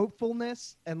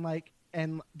 hopefulness, and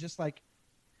just like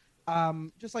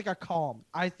a calm.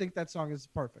 I think that song is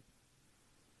perfect.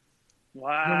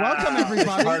 Wow! You're welcome,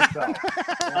 everybody. Wow.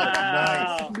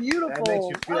 Nice. Beautiful.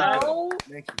 That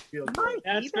makes you feel good.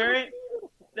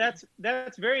 That's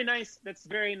very nice. That's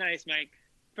very nice, Mike.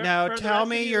 Now tell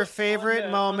me your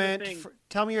favorite moment.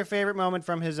 Tell me your favorite moment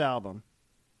from his album.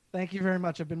 Thank you very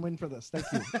much. I've been waiting for this. Thank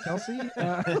you, Kelsey.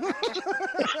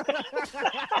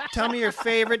 Tell me your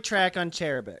favorite track on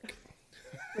Cherubic.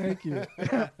 Thank you.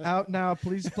 Out now.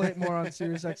 Please play it more on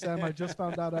SiriusXM. I just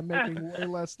found out I'm making way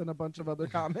less than a bunch of other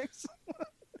comics.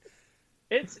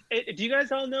 Do you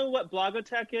guys all know what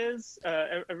Blogotech is?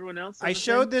 Everyone else? I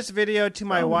showed this video to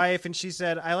my wife, and she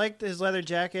said, "I like his leather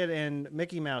jacket and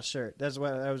Mickey Mouse shirt." That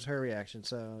was her reaction.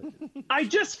 So I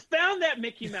just found that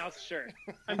Mickey Mouse shirt.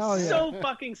 I'm so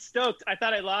fucking stoked. I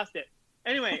thought I lost it.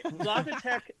 Anyway,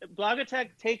 Blogotech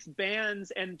takes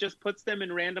bands and just puts them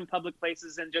in random public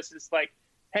places and just is like,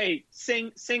 "Hey,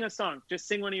 sing a song. Just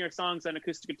sing one of your songs on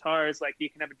acoustic guitars. Like you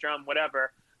can have a drum,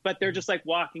 whatever." But they're just like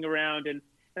walking around and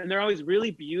they're always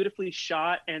really beautifully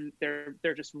shot, and they're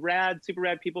just rad, super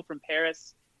rad people from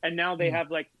Paris. And now they have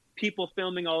like people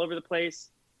filming all over the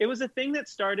place. It was a thing that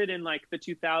started in like the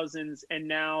 2000s, and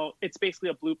now it's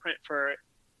basically a blueprint for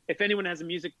if anyone has a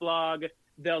music blog,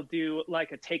 they'll do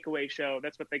like a takeaway show.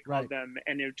 That's what they call them.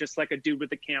 And it's just like a dude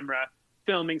with a camera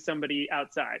filming somebody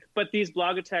outside. But these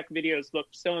Blogotech videos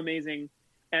looked so amazing.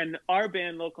 And our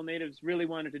band, Local Natives, really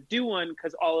wanted to do one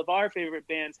because all of our favorite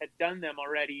bands had done them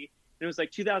already. It was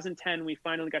like 2010, we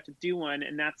finally got to do one,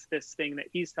 and that's this thing that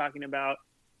he's talking about.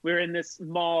 We were in this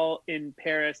mall in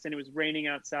Paris, and it was raining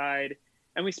outside,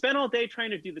 and we spent all day trying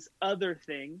to do this other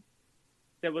thing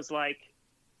that was like,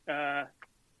 I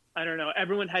don't know,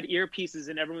 everyone had earpieces,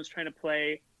 and everyone was trying to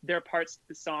play their parts of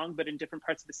the song, but in different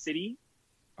parts of the city.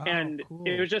 Oh, and cool.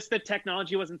 It was just the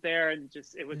technology wasn't there, and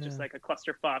it was just like a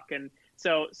clusterfuck. And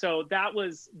so that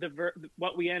was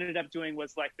what we ended up doing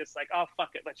was like this, like, oh fuck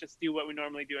it, let's just do what we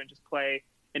normally do and just play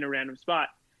in a random spot.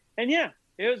 And yeah,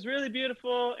 it was really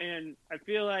beautiful. And I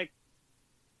feel like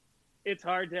it's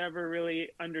hard to ever really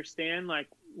understand like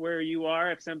where you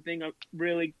are if something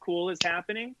really cool is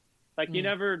happening. Like you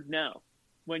never know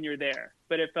when you're there,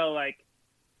 but it felt like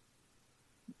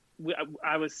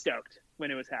I was stoked when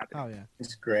it was happening. Oh yeah,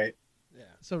 it's great. Yeah,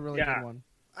 it's a really good one.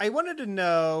 I wanted to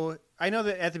know, I know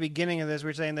that at the beginning of this,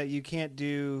 we're saying that you can't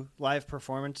do live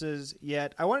performances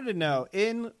yet. I wanted to know,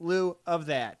 in lieu of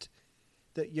that,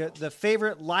 the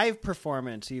favorite live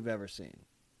performance you've ever seen.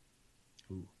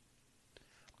 Ooh.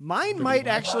 Mine might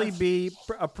actually be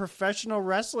a professional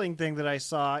wrestling thing that I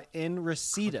saw in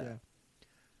Reseda. Okay.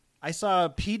 I saw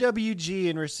PWG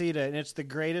in Reseda, and it's the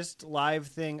greatest live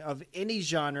thing of any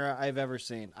genre I've ever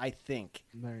seen, I think.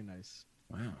 Very nice.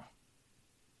 Wow.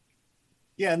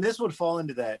 Yeah, and this would fall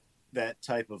into that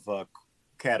type of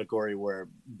category where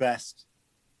best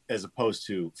as opposed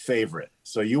to favorite.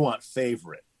 So you want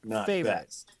favorite, not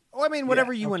best. Oh, I mean,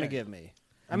 whatever you want to give me.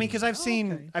 I mean, because I've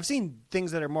seen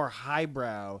things that are more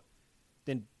highbrow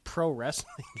than pro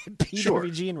wrestling at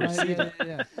PWG and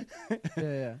Reseda.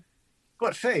 Yeah.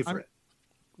 But favorite,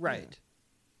 right?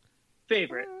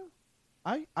 Favorite.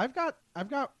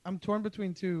 I'm torn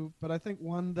between two, but I think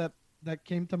one that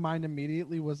came to mind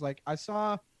immediately was like I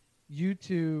saw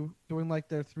U2 doing like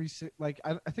their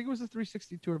I think it was a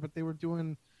 360 tour, but they were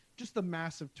doing just a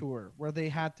massive tour where they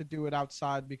had to do it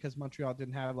outside because Montreal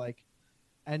didn't have like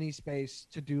any space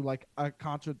to do like a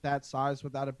concert that size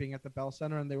without it being at the Bell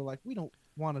Center, and they were like, we don't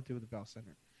want to do the Bell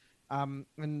Center.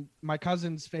 And my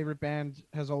cousin's favorite band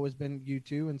has always been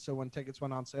U2, and so when tickets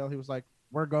went on sale, he was like,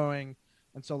 we're going.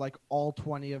 And so like all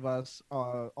 20 of us,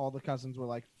 all the cousins were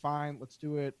like, fine, let's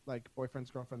do it. Like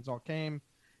boyfriends, girlfriends all came.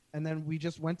 And then we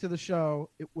just went to the show.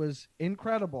 It was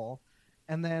incredible.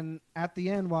 And then at the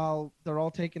end, while they're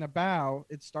all taking a bow,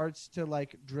 it starts to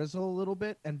like drizzle a little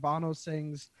bit, and Bono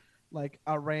sings like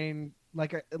a rain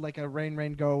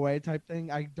go away type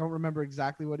thing. I don't remember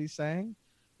exactly what he's saying,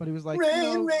 but he was like,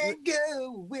 rain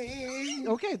go away.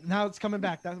 Okay, now it's coming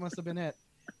back. That must have been it.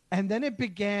 And then it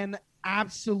began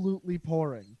absolutely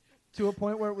pouring to a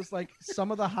point where it was like some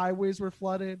of the highways were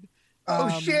flooded.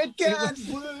 Shit got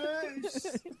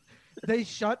worse. They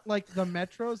shut like the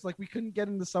metros, like we couldn't get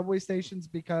in the subway stations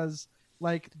because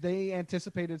like they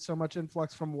anticipated so much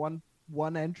influx from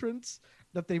one entrance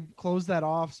that they closed that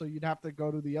off, so you'd have to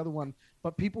go to the other one.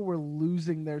 But people were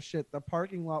losing their shit. The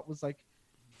parking lot was like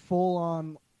full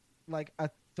on like a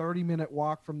 30-minute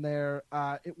walk from there.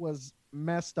 It was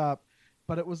messed up.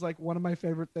 But it was like one of my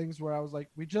favorite things where I was like,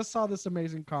 we just saw this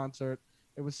amazing concert.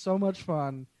 It was so much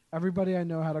fun. Everybody I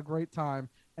know had a great time.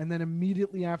 And then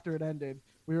immediately after it ended,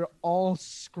 we were all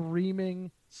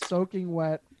screaming, soaking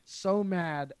wet, so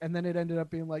mad. And then it ended up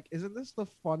being like, isn't this the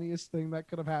funniest thing that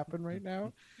could have happened right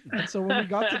now? And so when we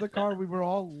got to the car, we were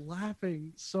all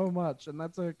laughing so much. And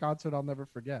that's a concert I'll never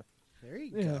forget. There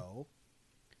you go.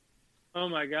 Oh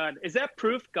my God. Is that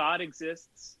proof God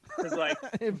exists? Because like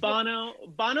Bono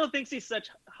thinks he's such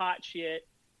hot shit.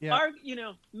 Yeah. Or,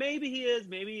 maybe he is,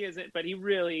 maybe he isn't, but he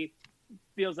really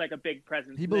feels like a big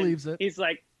presence. He believes it. He's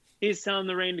like, he's telling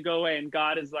the rain to go away, and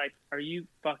God is like, are you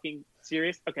fucking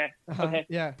serious? Okay. Okay.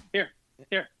 Yeah. Here.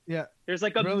 Yeah. There's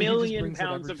like a million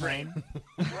pounds of rain.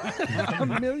 A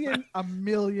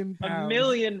million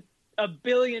pounds. 1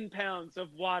 billion pounds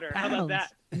of water. How about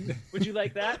that? Would you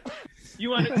like that? You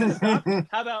want it to stop?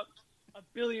 How about 1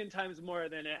 billion times more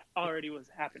than it already was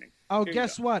happening? Oh,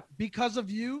 guess what? Because of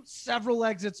you, several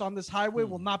exits on this highway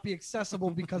will not be accessible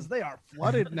because they are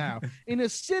flooded now. In a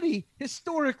city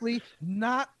historically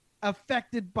not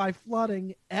affected by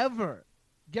flooding ever.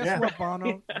 Guess what,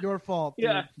 Bono? Your fault.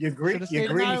 Yeah. You greedy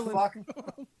fuck.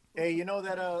 Hey, you know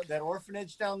that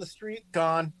orphanage down the street?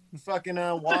 Gone. Fucking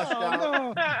washed out.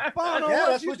 No. Bono, Yeah,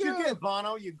 that's what you get,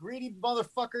 Bono. You greedy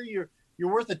motherfucker. You're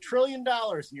worth $1 trillion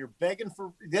and you're begging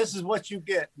for this is what you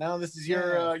get. Now this is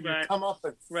your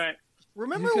comeuppance. Right.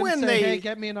 Remember You when say, they hey,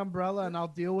 get me an umbrella and I'll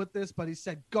deal with this, but he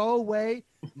said, go away,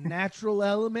 natural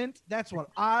element. That's what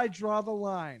I draw the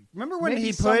line. Remember when Maybe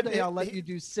he put someday I'll let you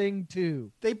do Sing 2.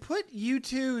 They put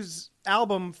U2's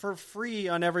album for free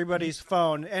on everybody's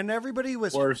phone, and everybody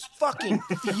was fucking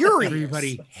furious.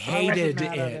 Everybody hated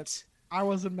mad at it. I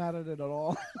wasn't mad at it at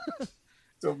all.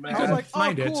 So mad. I was like,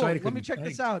 Find oh, it, cool. so I Let me couldn't check think.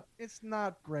 this out. It's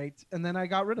not great. And then I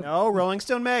got rid of it. No, Rolling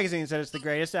Stone magazine said it's the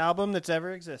greatest album that's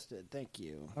ever existed. Thank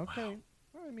you. Okay.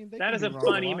 Well, I mean, they That can is be a wrong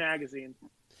funny lot. magazine.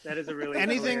 That is a really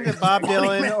Anything hilarious that Bob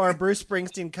magazine. Dylan or Bruce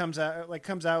Springsteen comes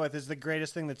out with is the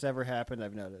greatest thing that's ever happened.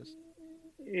 I've noticed.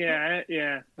 Yeah,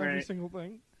 Every right. single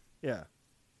thing. Yeah.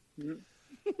 Mhm.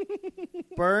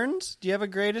 Burns, do you have a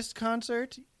greatest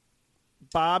concert?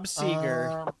 Bob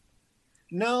Seger.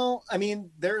 No, I mean,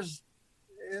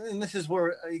 and this is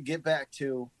where I get back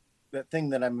to that thing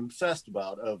that I'm obsessed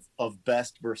about of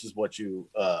best versus what you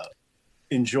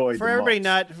enjoy. For the everybody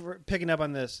most. not picking up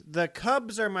on this, the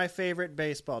Cubs are my favorite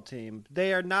baseball team.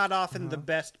 They are not often the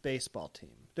best baseball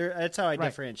team. That's how I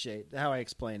differentiate, how I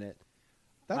explain it.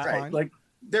 That's right. fine. Like,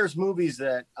 there's movies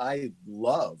that I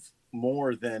love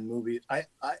more than movies.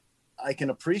 I can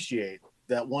appreciate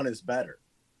that one is better,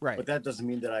 right? But that doesn't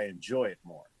mean that I enjoy it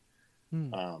more.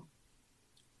 Hmm.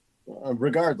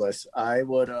 Regardless, I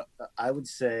would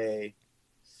say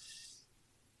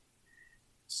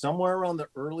somewhere around the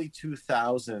early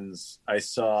 2000s, I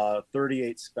saw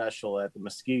 38 Special at the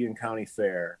Muskegon County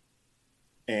Fair,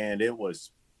 and it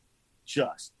was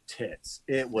just tits.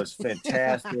 It was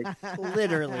fantastic.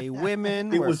 Literally, women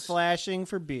were flashing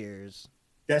for beers.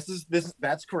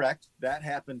 That's correct. That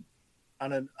happened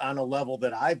on a level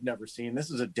that I've never seen.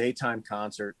 This is a daytime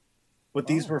concert, but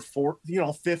these were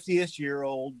 50-ish year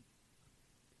old.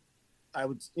 I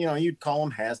would, you'd call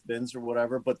them has-beens or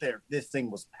whatever, but this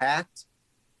thing was packed,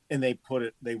 and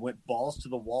they went balls to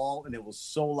the wall, and it was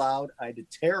so loud I had to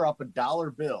tear up a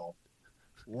 $1 bill.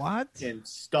 What? And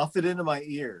stuff it into my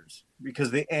ears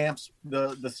because the amps,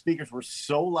 the speakers were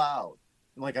so loud.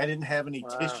 And like I didn't have any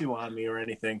tissue on me or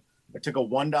anything. I took a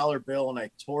 $1 bill and I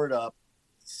tore it up,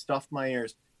 stuffed my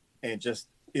ears, and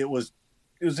it was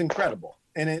incredible.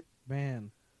 And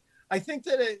I think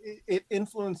that it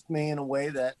influenced me in a way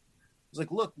that was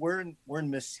like, look, we're in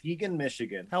Muskegon,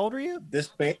 Michigan. How old are you? This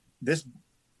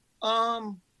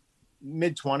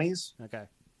mid-20s. Okay.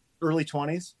 Early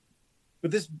 20s.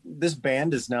 But this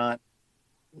band is not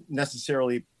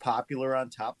necessarily popular on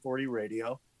top 40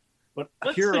 radio. But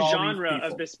what's here the are all genre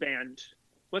these of this band?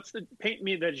 Paint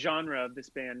me the genre of this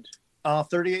band.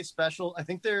 38 Special. I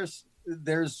think there's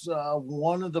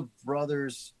one of the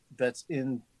brothers that's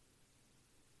in.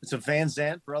 It's a Van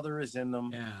Zant brother is in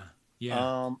them.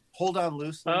 Yeah. Hold On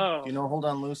Loosely. Oh. Do you know Hold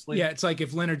On Loosely? Yeah, it's like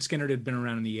if Leonard Skinner had been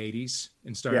around in the 80s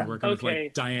and started working with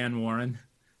like Diane Warren.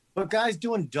 But guys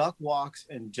doing duck walks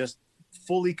and just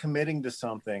fully committing to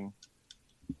something.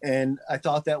 And I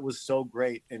thought that was so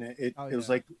great. And it was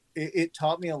like, it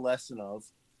taught me a lesson of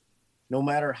no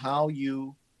matter how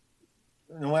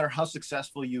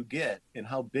successful you get and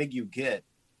how big you get,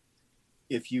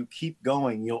 if you keep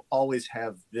going, you'll always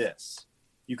have this.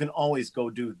 You can always go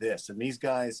do this. And these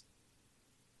guys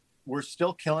were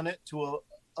still killing it to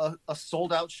a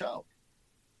sold out show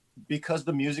because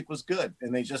the music was good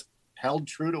and they just held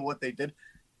true to what they did.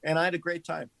 And I had a great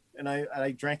time. And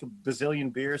I drank a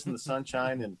bazillion beers in the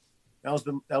sunshine, and that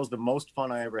was the most fun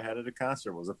I ever had at a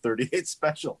concert. Was a 38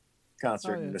 Special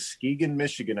concert in Muskegon,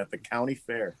 Michigan, at the county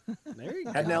fair. There you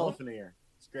Had go. an elephant ear.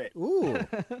 It's great. Ooh,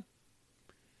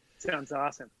 sounds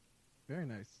awesome. Very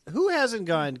nice. Who hasn't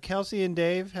gone? Kelsey and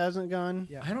Dave hasn't gone.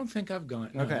 Yeah. I don't think I've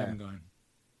gone. No, Okay. I haven't gone.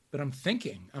 But I'm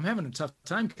thinking. I'm having a tough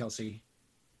time, Kelsey.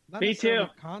 Not Me necessarily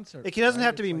too. Concert. It doesn't right?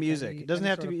 have to be It's like music. It doesn't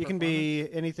have to be. It can be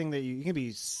anything that you. It can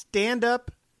be stand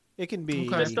up. It can be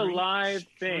Just a live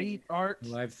thing. Street art.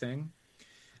 Live thing.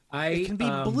 It can be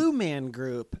Blue Man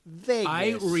Group. Vegas.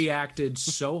 I reacted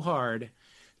so hard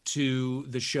to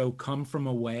the show Come From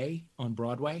Away on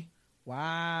Broadway.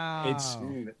 Wow.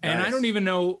 And I don't even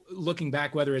know, looking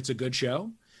back, whether it's a good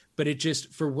show, but it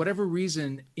just, for whatever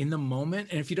reason, in the moment,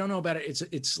 and if you don't know about it,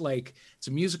 it's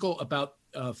a musical about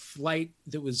a flight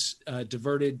that was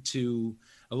diverted to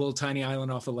a little tiny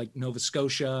island off of like Nova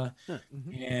Scotia,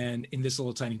 and in this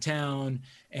little tiny town,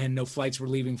 and no flights were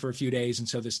leaving for a few days, and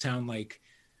so this town like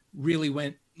really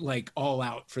went like all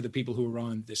out for the people who were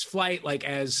on this flight, like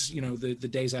as you know, the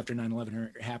days after 9/11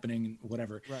 are happening and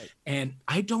whatever. Right. And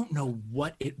I don't know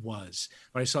what it was,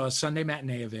 but I saw a Sunday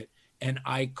matinee of it, and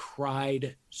I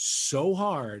cried so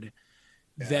hard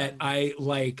that I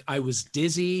was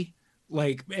dizzy.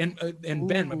 Like, and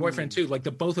Ben, my boyfriend too, like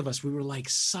the both of us, we were like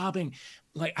sobbing.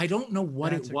 Like, I don't know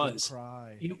what it was.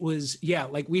 Cry. It was,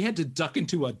 like we had to duck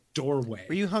into a doorway.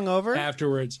 Were you hungover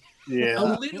afterwards?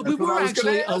 Yeah. We were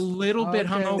actually a little bit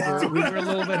hungover. We were a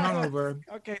little bit hungover.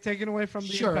 Okay, taking away from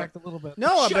the impact a little bit.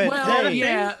 No, but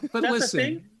That's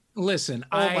listen.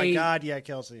 Oh my God, yeah,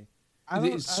 Kelsey.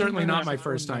 It's certainly not my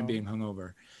first time being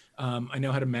hungover. I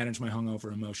know how to manage my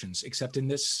hungover emotions, except in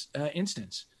this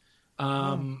instance.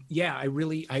 I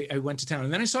went to town,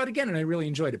 and then I saw it again, and I really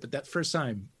enjoyed it. But that first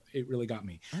time, it really got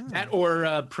me. That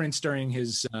or Prince during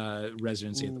his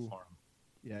residency at the Forum.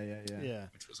 Yeah.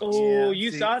 Which was awesome.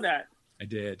 You saw that? I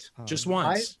did, just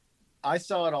once. I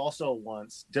saw it also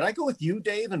once. Did I go with you,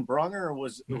 Dave, and Brunger, or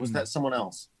was that someone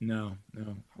else? No,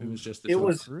 it was just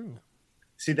crew.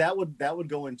 See, that would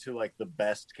go into like the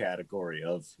best category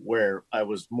of where I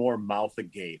was more mouth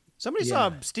agape. Somebody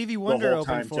saw Stevie Wonder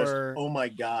open for. Oh my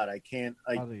God, I can't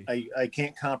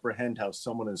comprehend how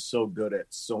someone is so good at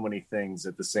so many things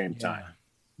at the same time.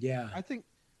 Yeah, I think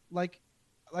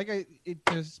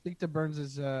to speak to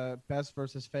Burns' best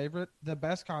versus favorite, the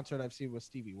best concert I've seen was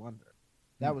Stevie Wonder.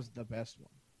 That was the best one.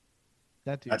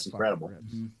 That's incredible.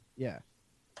 Mm-hmm. Yeah.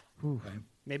 Okay.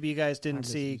 Maybe you guys didn't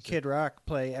see Kid Rock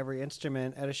play every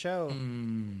instrument at a show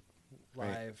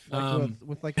live.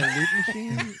 With like a loop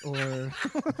machine or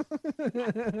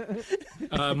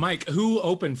Mike, who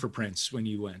opened for Prince when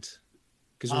you went?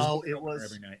 Because it was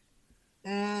every night.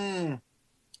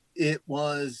 It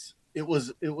was there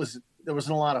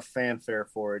wasn't a lot of fanfare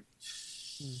for it.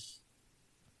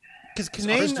 Because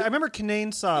I remember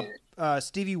Kinane saw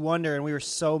Stevie Wonder, and we were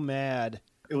so mad.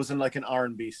 It wasn't like an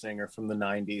R&B singer from the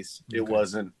 90s. Okay. It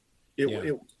wasn't.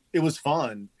 It was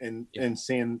fun and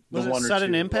seeing was the it one or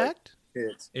Sudden two, Impact?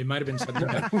 Like, it might have been Sudden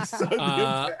Impact.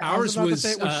 Ours was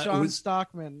Sean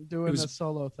Stockman doing a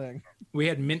solo thing. We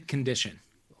had Mint Condition,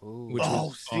 which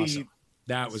was awesome.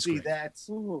 That was great. That's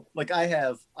like I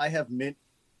have Mint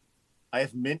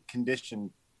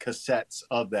Condition cassettes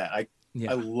of that. I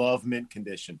love Mint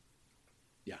Condition.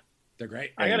 Yeah, they're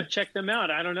great. I gotta check them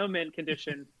out. I don't know Mint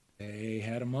Condition. They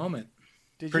had a moment.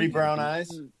 Pretty Brown Eyes.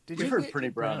 Did you heard Pretty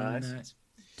Brown Eyes?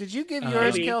 Did you give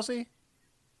yours, Kelsey?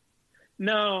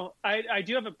 No, I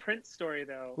do have a Prince story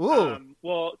though. Ooh.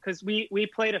 Because we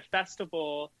played a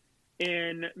festival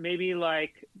in maybe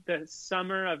like the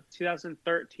summer of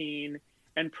 2013,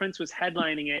 and Prince was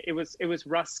headlining it. It was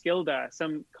Roskilde,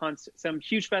 some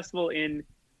huge festival in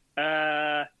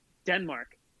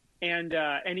Denmark, and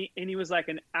he was like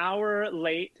an hour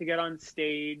late to get on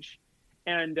stage.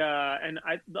 And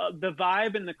the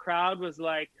vibe in the crowd was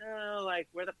like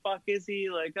where the fuck is he,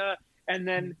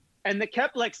 and it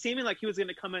kept like seeming like he was going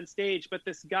to come on stage, but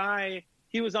this guy,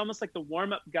 he was almost like the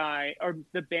warm-up guy or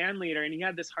the band leader, and he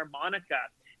had this harmonica,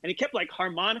 and he kept like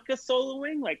harmonica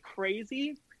soloing like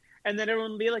crazy, and then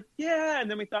everyone would be like yeah, and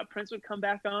then we thought Prince would come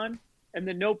back on, and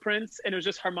then no Prince, and it was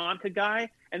just harmonica guy,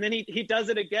 and then he does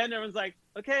it again, and everyone's like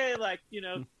okay,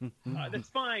 that's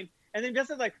fine. And then he does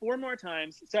it like 4 more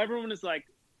times. So everyone is like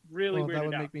really weirded out. That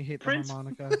would make me hate Prince, the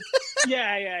harmonica.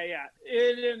 Yeah.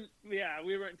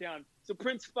 We weren't down. So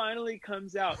Prince finally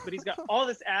comes out, but he's got all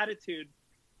this attitude.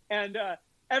 And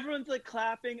everyone's like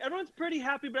clapping. Everyone's pretty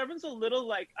happy, but everyone's a little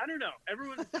like, I don't know.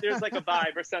 There's like a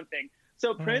vibe or something.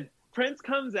 So Prince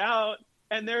comes out,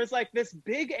 and there's like this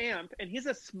big amp, and he's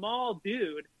a small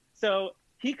dude. So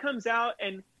he comes out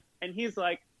and he's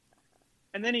like,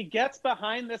 and then he gets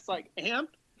behind this like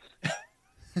amp.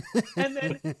 and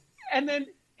then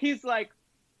he's like,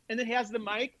 and then he has the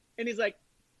mic, and he's like,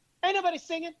 ain't nobody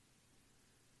singing,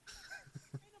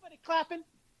 ain't nobody clapping.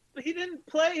 But he didn't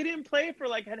play for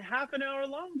like a half an hour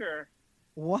longer.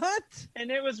 What? And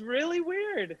it was really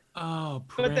weird. Oh,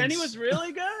 Prince. But then he was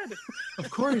really good. Of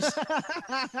course.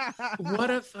 What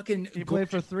a fucking. He played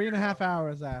for 3.5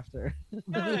 hours after.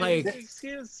 Yeah,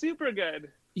 he was super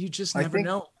good. You just never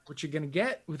know what you're gonna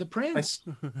get with a Prince.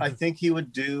 I think he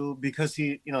would do, because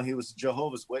he was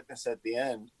Jehovah's Witness at the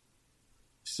end,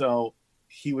 so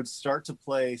he would start to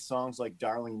play songs like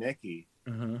 "Darling Nikki,"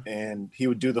 and he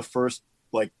would do the first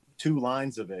like 2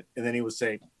 lines of it, and then he would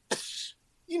say,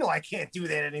 I can't do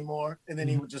that anymore. And then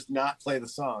he would just not play the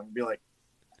song and be like,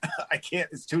 I can't,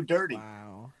 it's too dirty.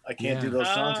 Wow. I can't do those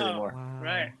songs anymore. Wow.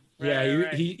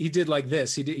 Right. He did like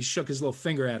this. He shook his little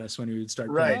finger at us when he would start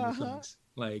playing the songs.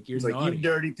 Like, you're naughty. Like, you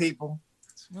dirty people.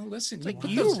 Well, listen,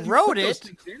 you wrote it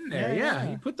in there. Yeah,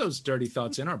 you put those dirty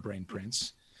thoughts in our brain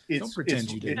prints. Don't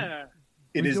pretend you didn't.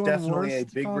 It is definitely a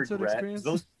big regret.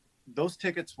 Those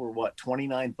tickets were what,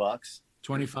 $29?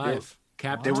 25.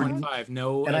 Capped at 25.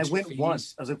 No. And I went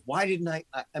once. I was like, why didn't I?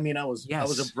 I mean, I was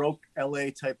a broke LA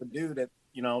type of dude at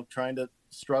trying to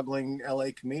struggling LA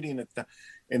comedian at the,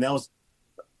 and that was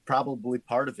probably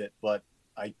part of it. But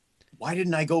why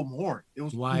didn't I go more? It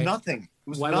was nothing. It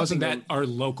was why nothing. wasn't that our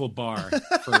local bar?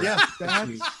 For yeah.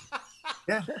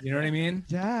 You know what I mean?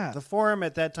 Yeah. The Forum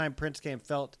at that time Prince came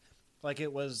felt like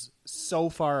it was so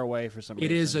far away for some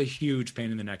reason. It is a huge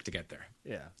pain in the neck to get there.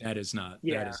 Yeah. That is not.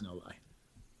 Yeah. That is no lie.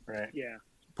 Right. Yeah.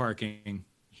 Parking,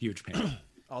 huge pain.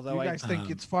 Although you guys think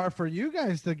it's far for you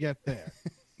guys to get there.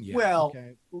 Yeah. Well,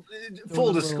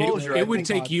 full disclosure, it would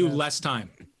take you less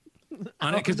time.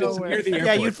 On it because it's near the airport.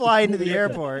 Yeah, you fly into the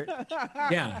airport.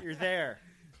 Yeah. You're there.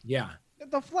 Yeah.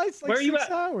 The flight's like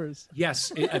 6 hours.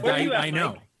 Yes, I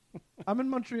know. I'm in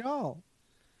Montreal.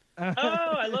 Oh,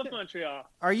 I love Montreal.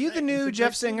 Are you the new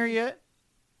Jeff Singer yet?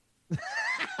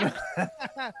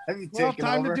 Well,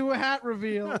 time to do a hat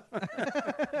reveal.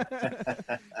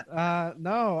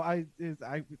 No, I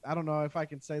don't know if I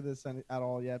can say this at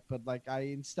all yet, but like I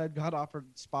instead got offered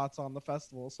spots on the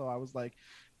festival, so I was like,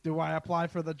 do I apply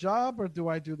for the job or do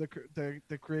I do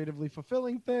the creatively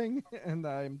fulfilling thing? And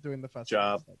I'm doing the festival.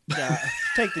 Job. Yeah,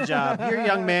 take the job. You're a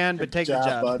young man, but take the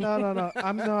job. Bud. No.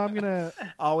 I'm gonna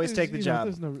always take the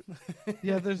job.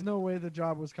 There's no way the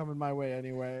job was coming my way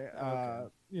anyway. Okay.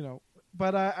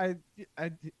 But I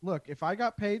look, if I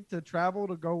got paid to travel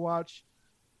to go watch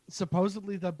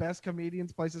supposedly the best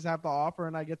comedians places have to offer,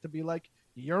 and I get to be like,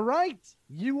 you're right,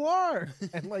 you are,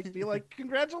 and like be like,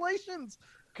 congratulations,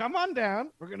 come on down,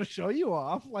 we're gonna show you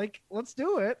off, like, let's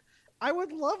do it. I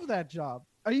would love that job.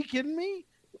 Are you kidding me?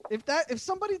 If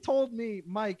somebody told me,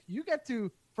 Mike, you get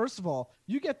to, first of all,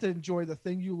 you get to enjoy the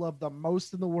thing you love the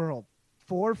most in the world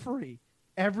for free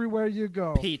everywhere you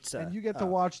go, pizza, and you get to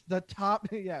watch the top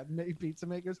pizza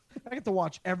makers. I get to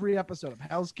watch every episode of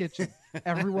Hell's Kitchen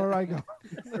everywhere I go.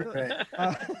 Right.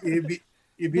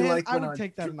 You'd be like, I would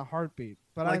take that in a heartbeat,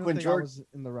 but like I don't think I was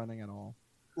in the running at all.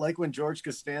 Like when George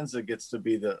Costanza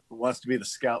wants to be the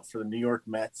scout for the New York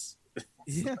Mets.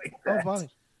 Yeah, like buddy,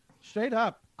 straight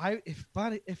up.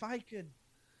 If I could.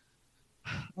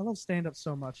 I love stand-up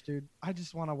so much, dude. I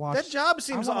just want to watch. That job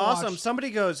seems awesome. Somebody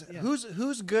goes,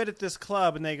 "Who's good at this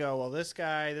club?" And they go, "Well, this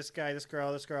guy, this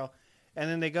girl," and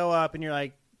then they go up, and you're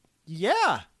like,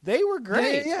 "Yeah, they were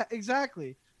great." Yeah,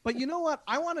 exactly. But you know what?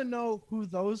 I want to know who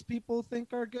those people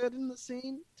think are good in the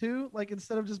scene too. Like,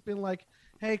 instead of just being like,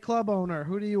 "Hey, club owner,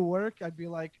 who do you work?" I'd be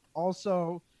like,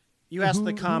 also, you ask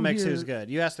the comics who's good.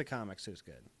 You ask the comics who's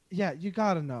good. Yeah, you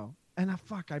gotta know. And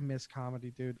I miss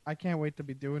comedy, dude. I can't wait to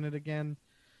be doing it again.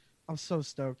 I'm so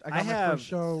stoked. I have my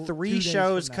first 3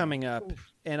 shows coming up,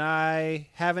 and I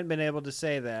haven't been able to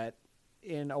say that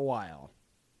in a while.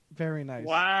 Very nice.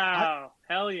 Wow.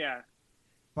 Hell yeah.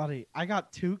 Buddy, I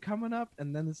got 2 coming up,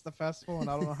 and then it's the festival, and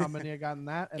I don't know how many I got in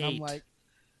that, and 8. I'm like,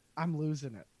 I'm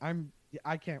losing it.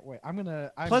 I can't wait.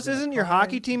 Plus, isn't your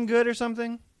hockey team good or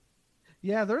something?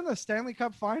 Yeah, they're in the Stanley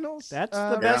Cup Finals. That's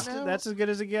the best. That's as good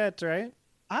as it gets, right?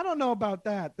 I don't know about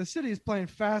that. The city's playing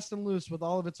fast and loose with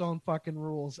all of its own fucking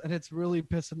rules, and it's really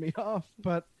pissing me off.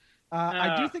 But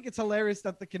I do think it's hilarious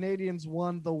that the Canadians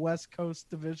won the West Coast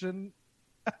division.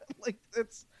 Like,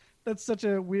 that's such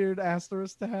a weird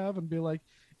asterisk to have, and be like,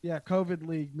 yeah, COVID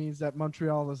League means that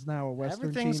Montreal is now a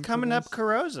Western Everything's team coming up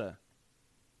Carosa.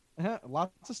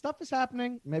 Lots of stuff is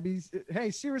happening. Maybe, hey,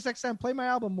 SiriusXM, play my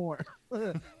album more.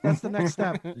 That's the next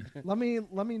step. Let me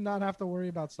not have to worry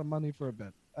about some money for a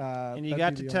bit. And you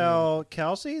got to tell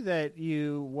Kelsey that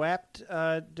you wept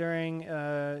during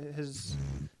his.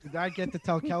 Did I get to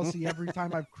tell Kelsey every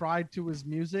time I've cried to his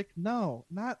music? No,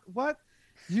 not what.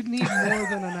 You'd need more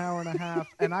than an hour and a half,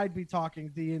 and I'd be talking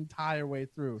the entire way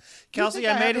through. Kelsey,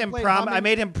 I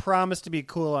made him promise to be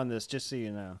cool on this, just so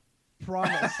you know.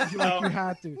 Promise, like you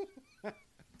had to.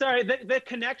 Sorry, the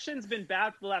connection's been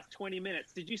bad for the last 20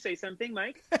 minutes. Did you say something,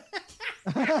 Mike?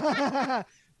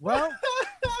 Well,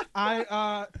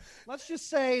 let's just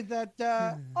say that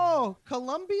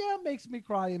Columbia makes me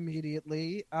cry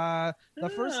immediately. The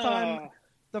first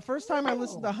time I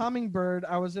listened to Hummingbird,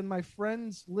 I was in my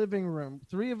friend's living room.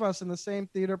 3 of us in the same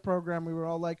theater program. We were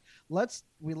all like,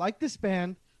 we like this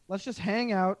band. Let's just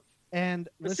hang out and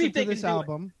listen to this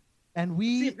album. And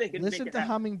we listened to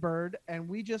Hummingbird, and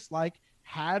we just like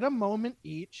had a moment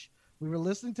each. We were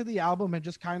listening to the album and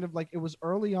just kind of like, it was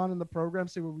early on in the program,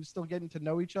 so we were still getting to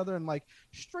know each other and like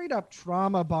straight up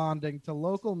trauma bonding to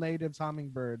Local Natives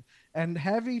Hummingbird. And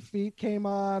Heavy Feet came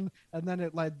on, and then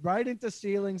it led right into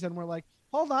Ceilings, and we're like,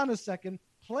 hold on a second,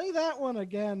 play that one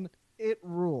again. It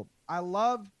ruled.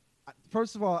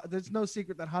 First of all, there's no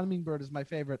secret that Hummingbird is my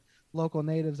favorite Local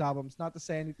Natives album. It's not to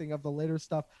say anything of the later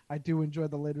stuff. I do enjoy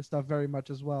the later stuff very much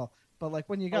as well. But like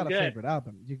when you got a favorite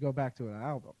album, you go back to an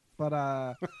album.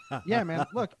 But yeah, man.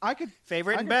 Look,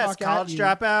 favorite and best College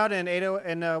Dropout and 80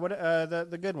 and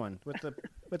the good one with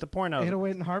the porno.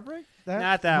 808 and Heartbreak.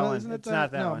 Not that one. It's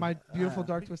not that one. No, My Beautiful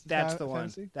Dark Twisted That's the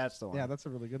Fantasy? one. That's the one. Yeah, that's a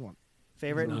really good one.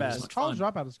 Favorite and best. College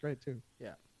Dropout is great too.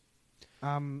 Yeah.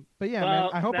 But yeah, man.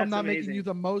 I hope I'm not making you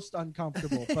the most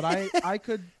uncomfortable. But I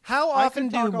could. How often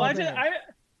do you?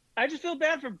 I just feel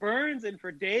bad for Burns and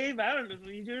for Dave. I don't know.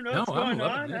 You do know what's going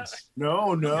on?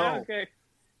 No. Yeah, okay.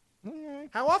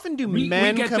 How often do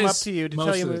men come up to you to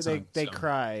tell you they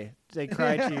cry? They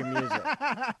cry to your music.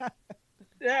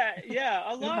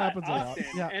 Yeah, a lot. Often.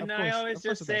 Yeah, and I always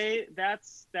just say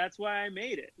that's why I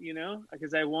made it,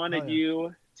 because I wanted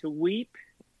you to weep,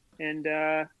 and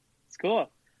it's cool.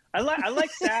 I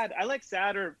like sad. I like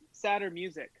sadder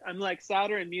music. I'm like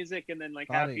sadder in music and then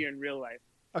like happier in real life.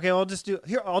 Okay, well,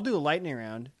 I'll do a lightning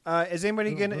round. Is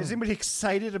anybody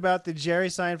excited about the Jerry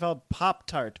Seinfeld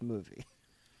Pop-Tart movie?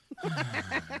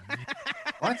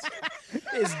 What?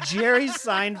 Is Jerry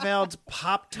Seinfeld's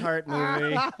Pop-Tart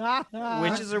movie,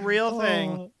 which is a real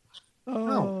thing.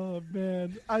 Oh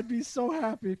man, I'd be so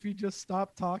happy if he just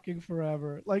stopped talking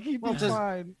forever. Like he'd be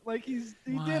fine. Like he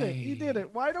did it. He did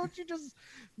it. Why do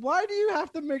you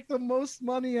have to make the most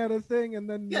money at a thing and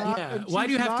then not? Why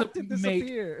do you have to make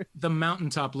disappear? The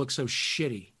mountaintop look so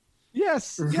shitty?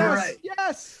 Yes, Dave.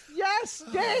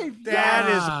 That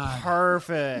is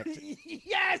perfect.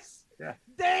 Yes,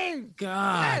 Dave.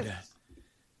 God,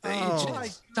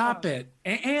 yes. Stop it.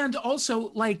 And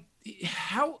also, like,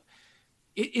 how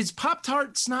is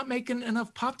Pop-Tarts not making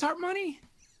enough Pop-Tart money?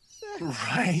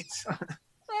 Right.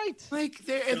 Like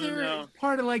they're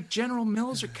part of like General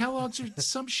Mills or Kellogg's or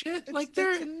some shit. Like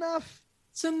they're enough.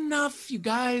 It's enough, you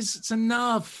guys. It's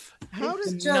enough. How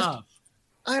does enough?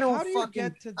 I don't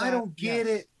get it. I don't get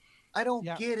it.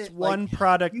 It's one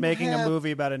product making a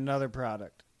movie about another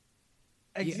product.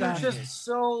 Exactly.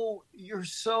 You're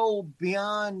so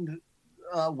beyond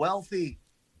wealthy,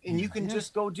 and you can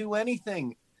just go do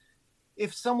anything.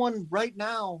 If someone right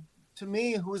now, to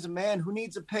me, who is a man who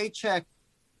needs a paycheck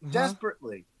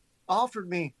desperately, offered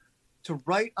me to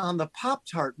write on the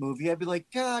Pop-Tart movie, I'd be like,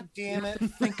 God damn it.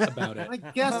 Think about it. I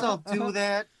guess I'll do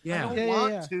that. Yeah. I don't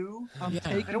want to. I'm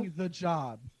taking the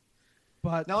job.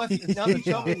 But now if you tell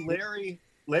me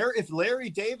if Larry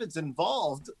David's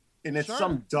involved and it's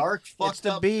some dark fucked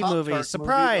up B Pop-Tart movie.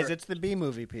 Surprise, it's the B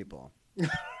movie people.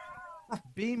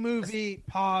 B movie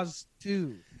pause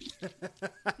 2.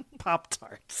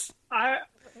 Pop-Tarts.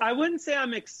 I wouldn't say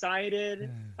I'm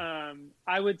excited.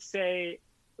 I would say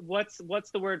what's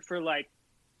the word for like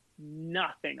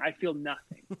nothing? I feel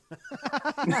nothing.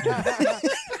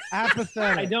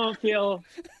 Apathetic. I don't feel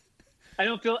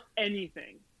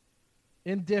anything.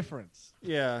 Indifference.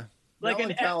 Yeah. Like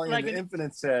an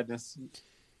infinite sadness.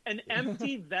 An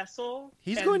empty vessel.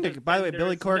 He's going to. By the way,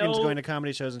 Billy Corgan's going to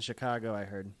comedy shows in Chicago. I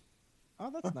heard. Oh,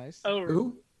 that's nice. Oh,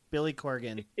 who? Billy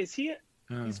Corgan. Is he?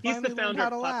 He's the founder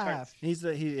of Pop-Tarts. He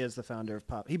is the founder of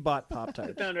Pop. He bought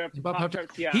Pop-Tarts. The founder of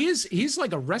Pop-Tarts. Yeah. He's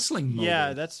like a wrestling mogul.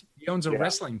 Yeah, he owns a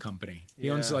wrestling company. He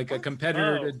owns like a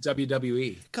competitor to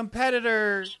WWE.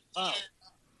 Competitor. Oh.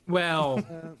 Well,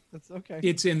 that's okay.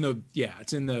 It's in the realm.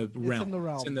 It's in the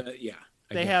realm. It's in the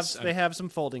They have some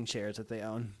folding chairs that they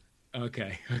own.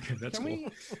 Okay, that's cool.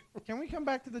 Can we come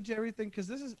back to the Jerry thing? Because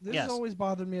this has always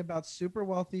bothered me about super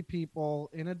wealthy people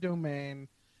in a domain,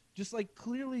 just like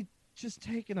clearly just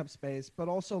taking up space, but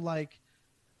also like,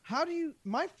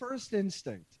 my first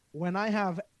instinct when I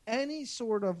have any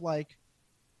sort of like,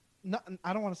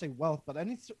 I don't want to say wealth, but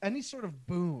any sort of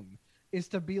boon is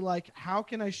to be like, how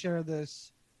can I share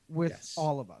this with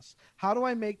all of us? How do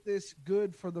I make this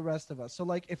good for the rest of us? So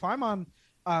like if I'm on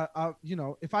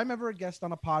if I'm ever a guest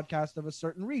on a podcast of a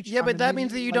certain reach. Yeah, but that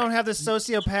means that you don't have the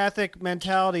sociopathic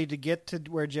mentality to get to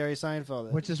where Jerry Seinfeld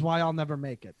is. Which is why I'll never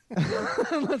make it.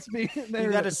 Let's be there.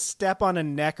 You got to step on a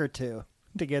neck or two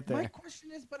to get there. My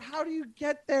question is, but how do you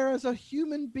get there as a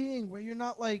human being where you're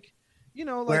not like,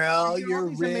 well, you're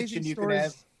rich and you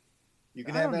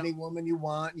can have any woman you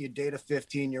want, and you date a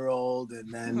 15-year-old,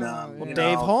 and then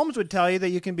Dave Holmes would tell you that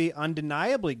you can be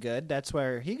undeniably good. That's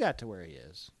where he got to where he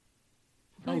is.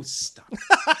 Oh, stop.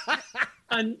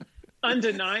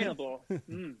 Undeniable.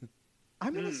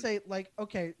 I'm going to say, like,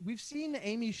 okay, we've seen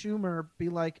Amy Schumer be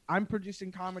like, I'm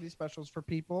producing comedy specials for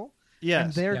people. Yes.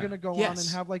 And they're going to go on and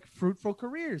have, like, fruitful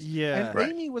careers. Yeah. And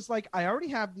Amy was like, I already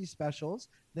have these specials.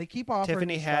 They keep offering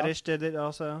Tiffany Haddish did it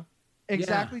also.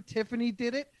 Exactly. Yeah. Tiffany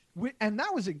did it. And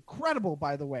that was incredible,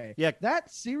 by the way. Yeah.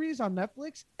 That series on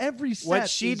Netflix, every set what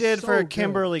she did for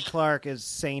Kimberly Clark is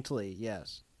saintly,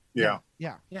 yes. Yeah.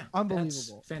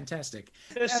 Unbelievable. That's fantastic.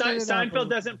 Seinfeld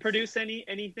doesn't produce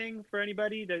anything for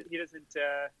anybody. He doesn't.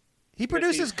 He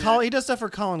produces he does stuff for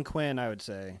Colin Quinn, I would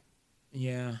say.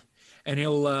 Yeah, and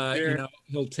he'll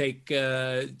he'll take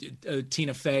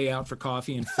Tina Fey out for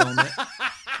coffee and film it.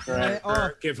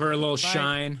 Right. Give her a little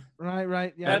shine.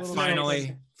 Right. Yeah. That's finally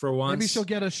nice. For once. Maybe she'll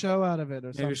get a show out of it,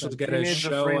 or maybe something. she'll get a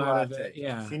show out of it.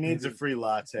 Yeah, she needs a free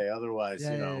latte. Otherwise,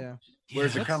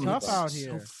 where's it coming from? Out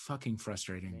here. So fucking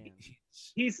frustrating.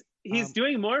 He's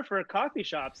doing more for coffee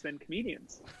shops than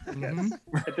comedians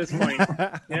at this point.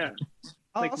 Yeah,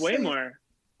 like way more.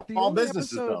 All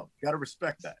businesses, though. Got to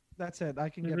respect that. That's it. I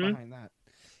can get behind that.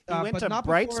 He went to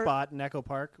Bright Spot in Echo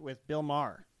Park with Bill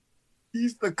Maher.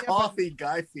 He's the coffee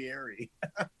Guy Fieri.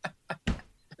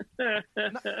 Yes,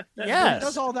 he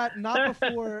does all that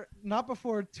not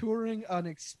before touring an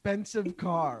expensive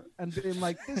car and being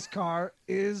like, this car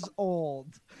is old.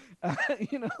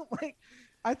 Like,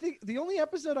 I think the only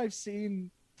episode I've seen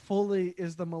fully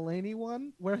is the Mulaney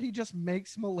one, where he just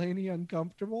makes Mulaney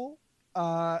uncomfortable.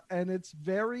 And it's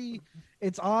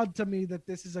odd to me that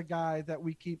this is a guy that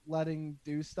we keep letting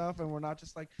do stuff, and we're not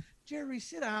just like, Jerry,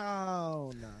 sit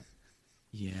down.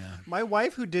 Yeah. My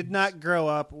wife, who did not grow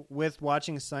up with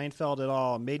watching Seinfeld at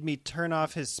all, made me turn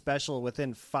off his special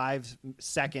within 5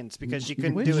 seconds because she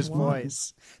couldn't do his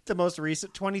voice. The most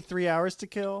recent 23 Hours to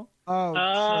Kill. Oh,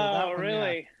 sure,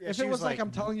 really? Yeah. If it was like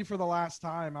I'm telling you for the last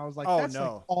time, I was like, that's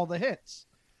like all the hits.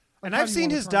 And I've seen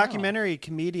his documentary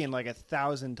Comedian like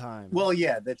 1,000 times. Well,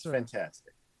 yeah, that's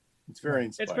fantastic. It's very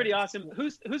inspiring. It's pretty awesome.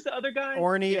 Who's the other guy?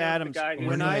 Orny Adams.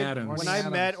 When I met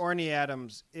Adams. Orny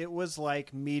Adams, it was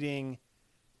like meeting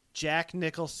Jack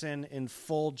Nicholson in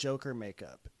full Joker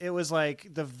makeup. It was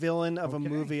like the villain of a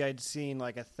movie I'd seen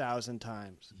like 1,000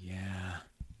 times. Yeah.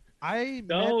 I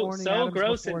met Orny Adams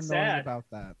gross before and knowing sad. about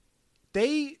that.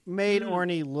 They made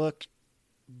Orny look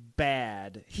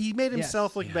bad. He made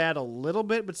himself look bad a little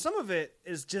bit, but some of it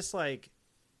is just like,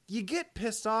 you get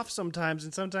pissed off sometimes,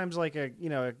 and sometimes like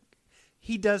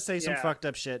he does say some fucked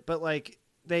up shit, but like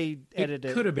they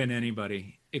edited it. Could have been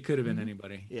anybody. It could have been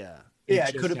anybody. Yeah.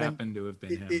 It could have happened to have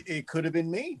been him. It could have been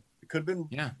me. It could have been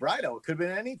Brido. It could have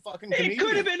been any fucking comedian. It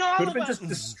could have been all could of have been us. just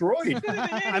destroyed.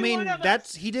 I mean,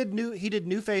 he did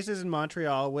New Faces in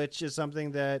Montreal, which is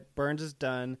something that Burns has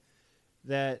done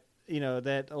that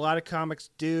that a lot of comics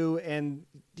do, and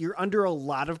you're under a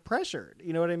lot of pressure.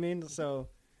 You know what I mean? So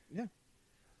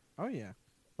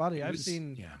buddy, I've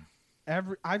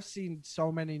seen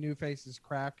so many New Faces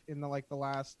crack in the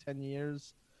last 10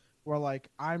 years, where like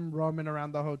I'm roaming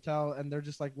around the hotel and they're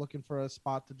just like looking for a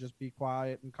spot to just be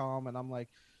quiet and calm, and I'm like,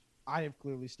 I have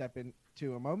clearly stepped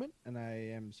into a moment, and I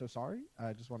am so sorry.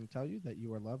 I just want to tell you that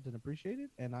you are loved and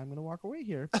appreciated, and I'm going to walk away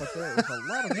here. But there was a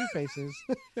lot of New Faces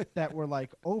that were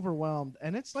like overwhelmed,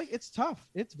 and it's like, it's tough.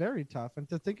 It's very tough. And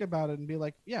to think about it and be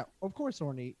like, yeah, of course,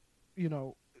 Orny,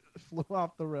 flew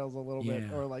off the rails a little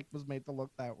bit, or like was made to look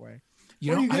that way.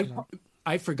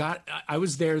 I forgot. I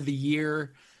was there the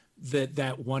year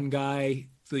that one guy,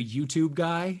 the YouTube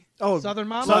guy. Oh, Southern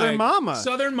Mama.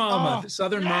 Southern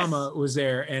Mama was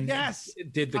there and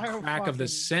did the crack of the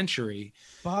century,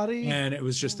 buddy. And it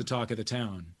was just the talk of the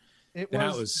town. I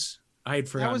had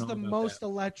forgotten. That was the most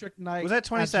electric night. Was that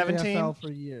 2017? JFL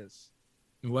for years.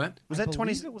 What was that?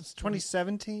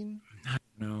 2017? I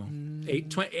don't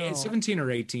know. 17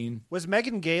 or 18. Was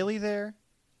Megan Gailey there?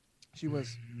 She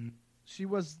was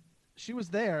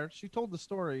there. She told the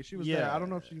story. She was there. I don't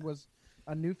know if she was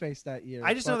a new face that year.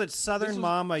 I just know that Southern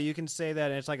Mama, you can say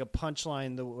that, and it's like a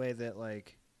punchline the way that,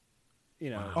 like,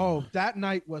 Wow. Oh, that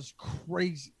night was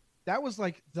crazy. That was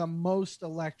like the most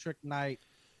electric night.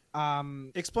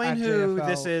 Explain who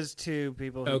this is to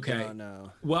people who don't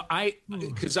know. Well,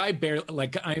 because I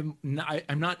barely I'm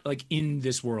not like in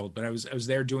this world, but I was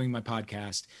there doing my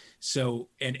podcast. So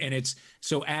and it's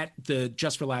so at the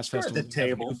Just for Laughs Festival. At the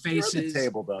table, Faces. You're at the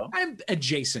table though. I'm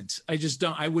adjacent. I just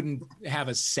don't. I wouldn't have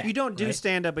a set. You don't do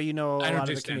stand up, but you know a lot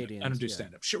of the comedians. I don't do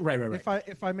stand up. Sure, right.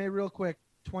 If I may, real quick,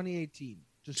 2018.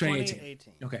 Just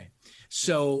 2018. Okay.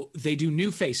 So they do New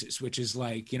Faces, which is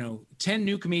like, 10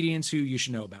 new comedians who you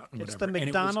should know about. It's the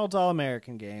McDonald's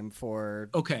All-American game for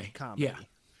comedy. Yeah.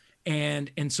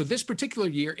 And so this particular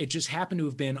year, it just happened to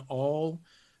have been all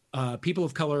people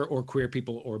of color or queer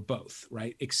people or both,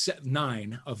 right? Except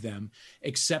 9 of them,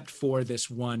 except for this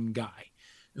one guy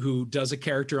who does a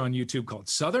character on YouTube called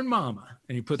Southern Mama,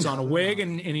 and he puts on a wig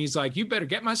and he's like, "You better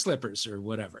get my slippers," or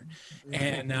whatever.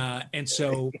 And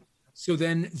so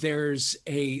then there's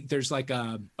like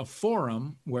a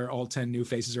forum where all 10 new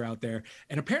faces are out there,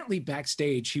 and apparently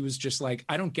backstage he was just like,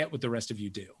 "I don't get what the rest of you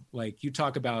do. Like, you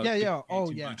talk about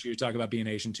much, you talk about being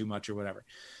Asian too much or whatever."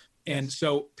 And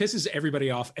so pisses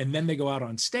everybody off, and then they go out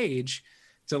on stage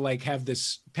to like have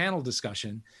this panel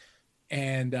discussion,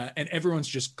 and everyone's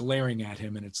just glaring at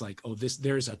him, and it's like, oh,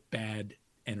 there's a bad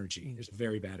energy. There's a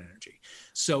very bad energy.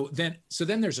 So then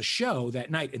there's a show that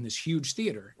night in this huge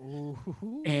theater,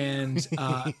 and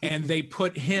they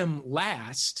put him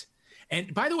last.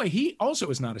 And by the way, he also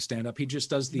is not a stand-up. He just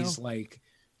does these like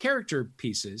character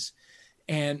pieces,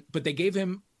 but they gave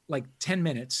him like 10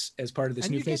 minutes as part of this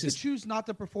and new you faces. Get to choose not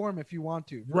to perform if you want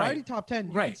to. Variety Top 10,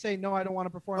 you can say, no, I don't want to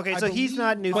perform. Okay, so he's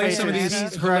not new faces. Some of these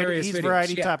he's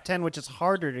Variety Top 10, which is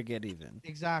harder to get even.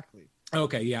 Exactly.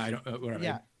 Okay, yeah, I don't whatever.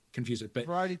 Yeah. Confuse it, but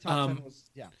Variety Top 10 was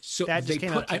So that they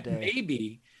came put out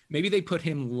today. maybe they put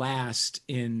him last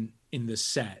in the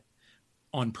set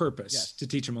on purpose to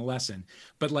teach him a lesson.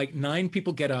 But like 9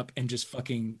 people get up and just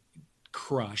fucking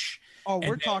crush. Oh,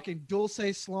 we're talking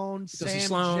Dulce Sloan,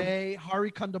 Sam J,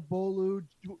 Hari Kondabolu,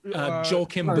 Joel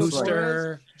Kim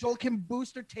Booster,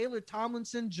 Taylor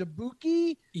Tomlinson,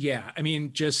 Jabuki. Yeah, I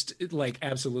mean, just like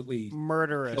absolutely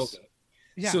murderous.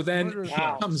 Yeah, so then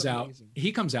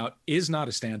he comes out, is not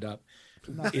a stand-up,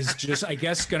 is just, I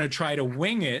guess, going to try to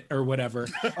wing it or whatever.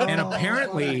 And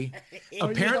apparently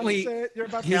Kelsey,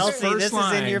 this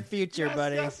is in your future,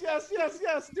 buddy. Yes,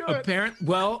 do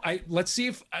it. Let's see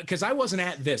if, because I wasn't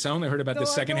at this. I only heard about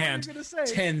this secondhand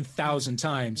 10,000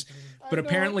 times. But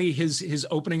apparently his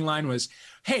opening line was,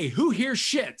 "Hey, who here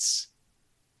shits?"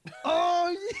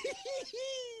 Oh,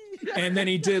 and then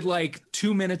he did like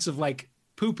 2 minutes of like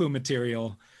poo-poo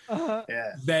material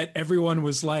that everyone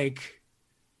was like,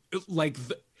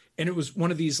 and it was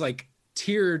one of these like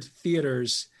tiered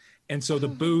theaters, and so the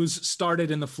boos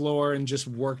started in the floor and just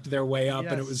worked their way up,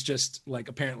 and it was just like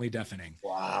apparently deafening.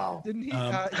 Wow. Didn't he?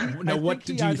 Now, what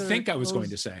did you think I was going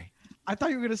to say? I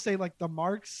thought you were going to say like the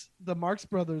Marx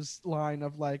Brothers line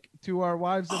of like, to our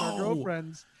wives and our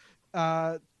girlfriends.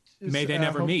 May they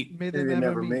never meet. May they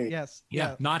never meet. Yes.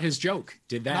 Yeah. Not his joke.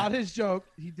 Did that. Not his joke.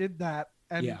 He did that.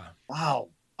 And wow.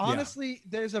 Honestly,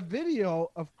 there's a video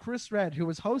of Chris Redd, who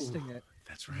was hosting it.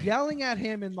 That's right. Yelling at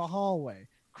him in the hallway.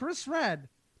 Chris Redd,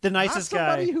 the nicest not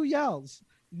somebody guy who yells,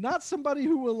 not somebody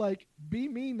who will like be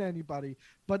mean to anybody,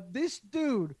 but this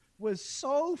dude was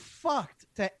so fucked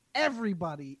to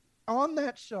everybody on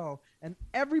that show and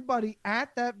everybody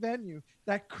at that venue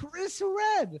that Chris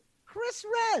Redd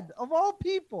of all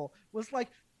people was like,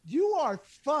 "You are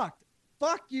fucked.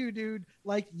 Fuck you, dude,"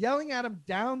 like yelling at him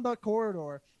down the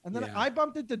corridor. And then I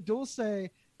bumped into Dulce and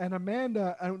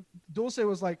Amanda, and Dulce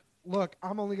was like, "Look,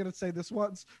 I'm only going to say this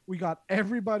once. We got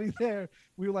everybody there.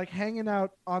 We were like hanging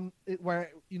out on it where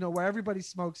everybody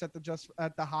smokes at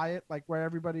the Hyatt, like where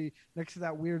everybody next to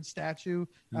that weird statue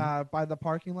by the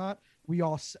parking lot. We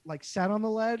all like sat on the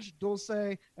ledge, Dulce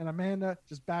and Amanda,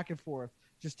 just back and forth,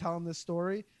 just telling this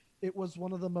story. It was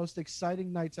one of the most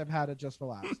exciting nights I've had at Just for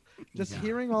Laughs. Just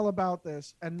hearing all about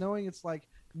this and knowing it's like,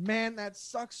 man, that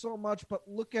sucks so much, but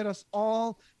look at us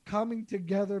all coming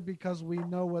together because we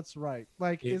know what's right.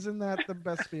 Like, isn't that the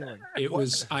best feeling? It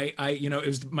was, it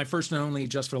was my first and only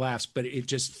Just for Laughs, but it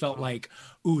just felt like,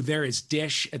 ooh, there is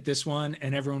Dish at this one.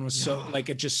 And everyone was so, like,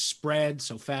 it just spread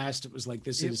so fast. It was like,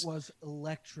 it was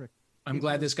electric. I'm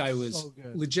glad this guy was so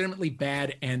legitimately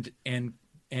bad and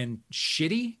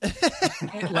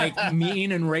shitty, like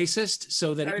mean and racist,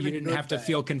 so that you didn't have to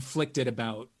feel conflicted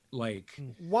about like.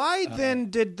 Why then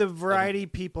did the Variety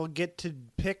people get to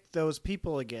pick those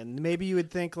people again? Maybe you would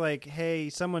think like, hey,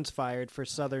 someone's fired for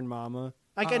Southern Mama.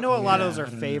 Like I know a lot of those are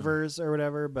favors or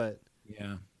whatever, but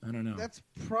yeah, I don't know. That's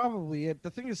probably it. The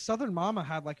thing is, Southern Mama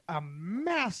had like a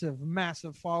massive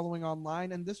following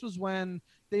online, and this was when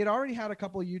they had already had a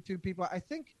couple of YouTube people. I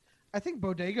think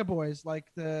Bodega Boys, like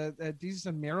the Jesus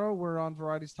and Miro, were on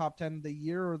Variety's Top 10 the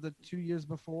year or the 2 years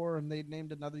before, and they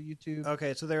named another YouTube.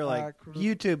 Okay, so they're like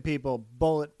YouTube people,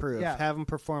 bulletproof. Yeah, have them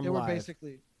perform live. They were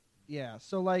basically,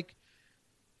 So like,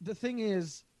 the thing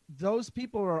is, those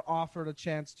people are offered a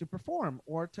chance to perform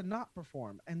or to not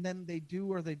perform, and then they do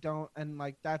or they don't, and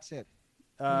like that's it.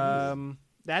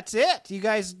 That's it. You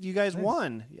guys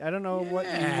won. I don't know what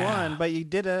you won, but you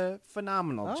did a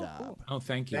phenomenal job. Cool. Oh,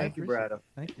 thank you. Thank you, Brad.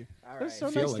 Thank you. All It was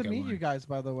right. so nice to meet you guys,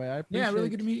 by the way. I appreciate Yeah, really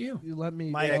good to meet you. You let me.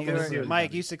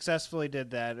 Mike, you successfully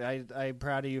did that. I'm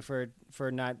proud of you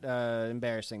for not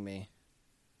embarrassing me.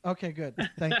 Okay, good.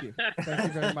 Thank you. Thank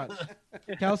you very much.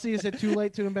 Kelsey, is it too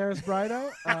late to embarrass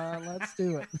Brido? Let's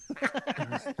do it.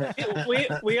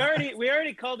 we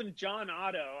already called him John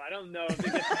Otto. I don't know if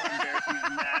it gets more embarrassing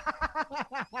than that.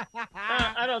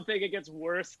 I don't think it gets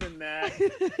worse than that. How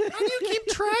do you keep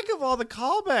track of all the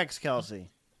callbacks,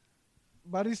 Kelsey?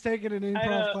 Buddy's taking an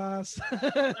improv class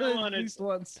at least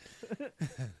once.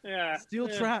 Yeah. Steel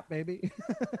trap, baby.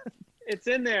 It's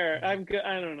in there. I'm good.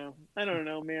 I don't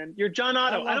know, man. You're John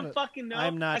Otto. I don't fucking know.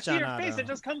 I'm not John John Otto. I see your face. It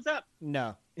just comes up.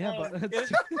 No. Yeah, but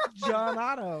it's John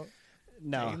Otto.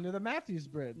 No. Take him to the Matthews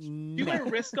Bridge. Do you wear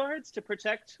wrist guards to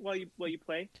protect while you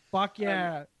play? Fuck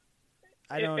yeah.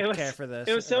 I don't care for this.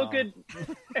 It was so all. good.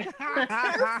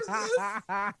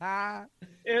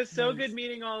 It was so good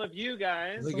meeting all of you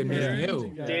guys. Really good meeting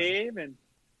you, Dave, and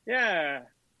yeah.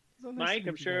 So nice Mike,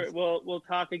 I'm sure we'll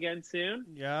talk again soon.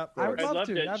 Yep. I would I'd love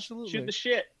to. to Absolutely. shoot the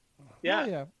shit. Yeah.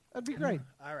 Yeah. That'd be great.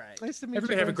 All right. Nice to meet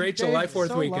Everybody you. have a guys. great Dave, July it's 4th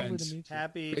so weekend. lovely to meet you.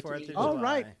 Happy Great 4th to of meet July. All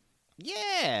right.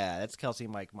 Yeah, that's Kelsey,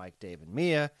 Mike, Dave, and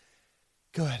Mia.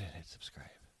 Go ahead and hit subscribe.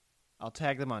 I'll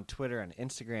tag them on Twitter and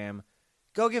Instagram.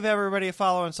 Go give everybody a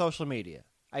follow on social media.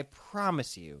 I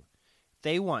promise you,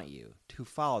 they want you to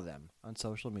follow them on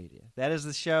social media. That is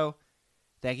the show.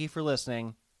 Thank you for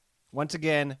listening. Once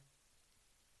again,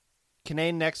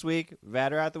 Canadian next week,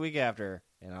 Vader out the week after,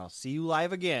 and I'll see you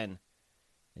live again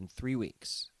in 3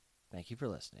 weeks. Thank you for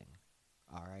listening.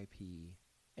 R.I.P.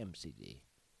 MCD.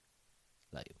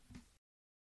 Love you.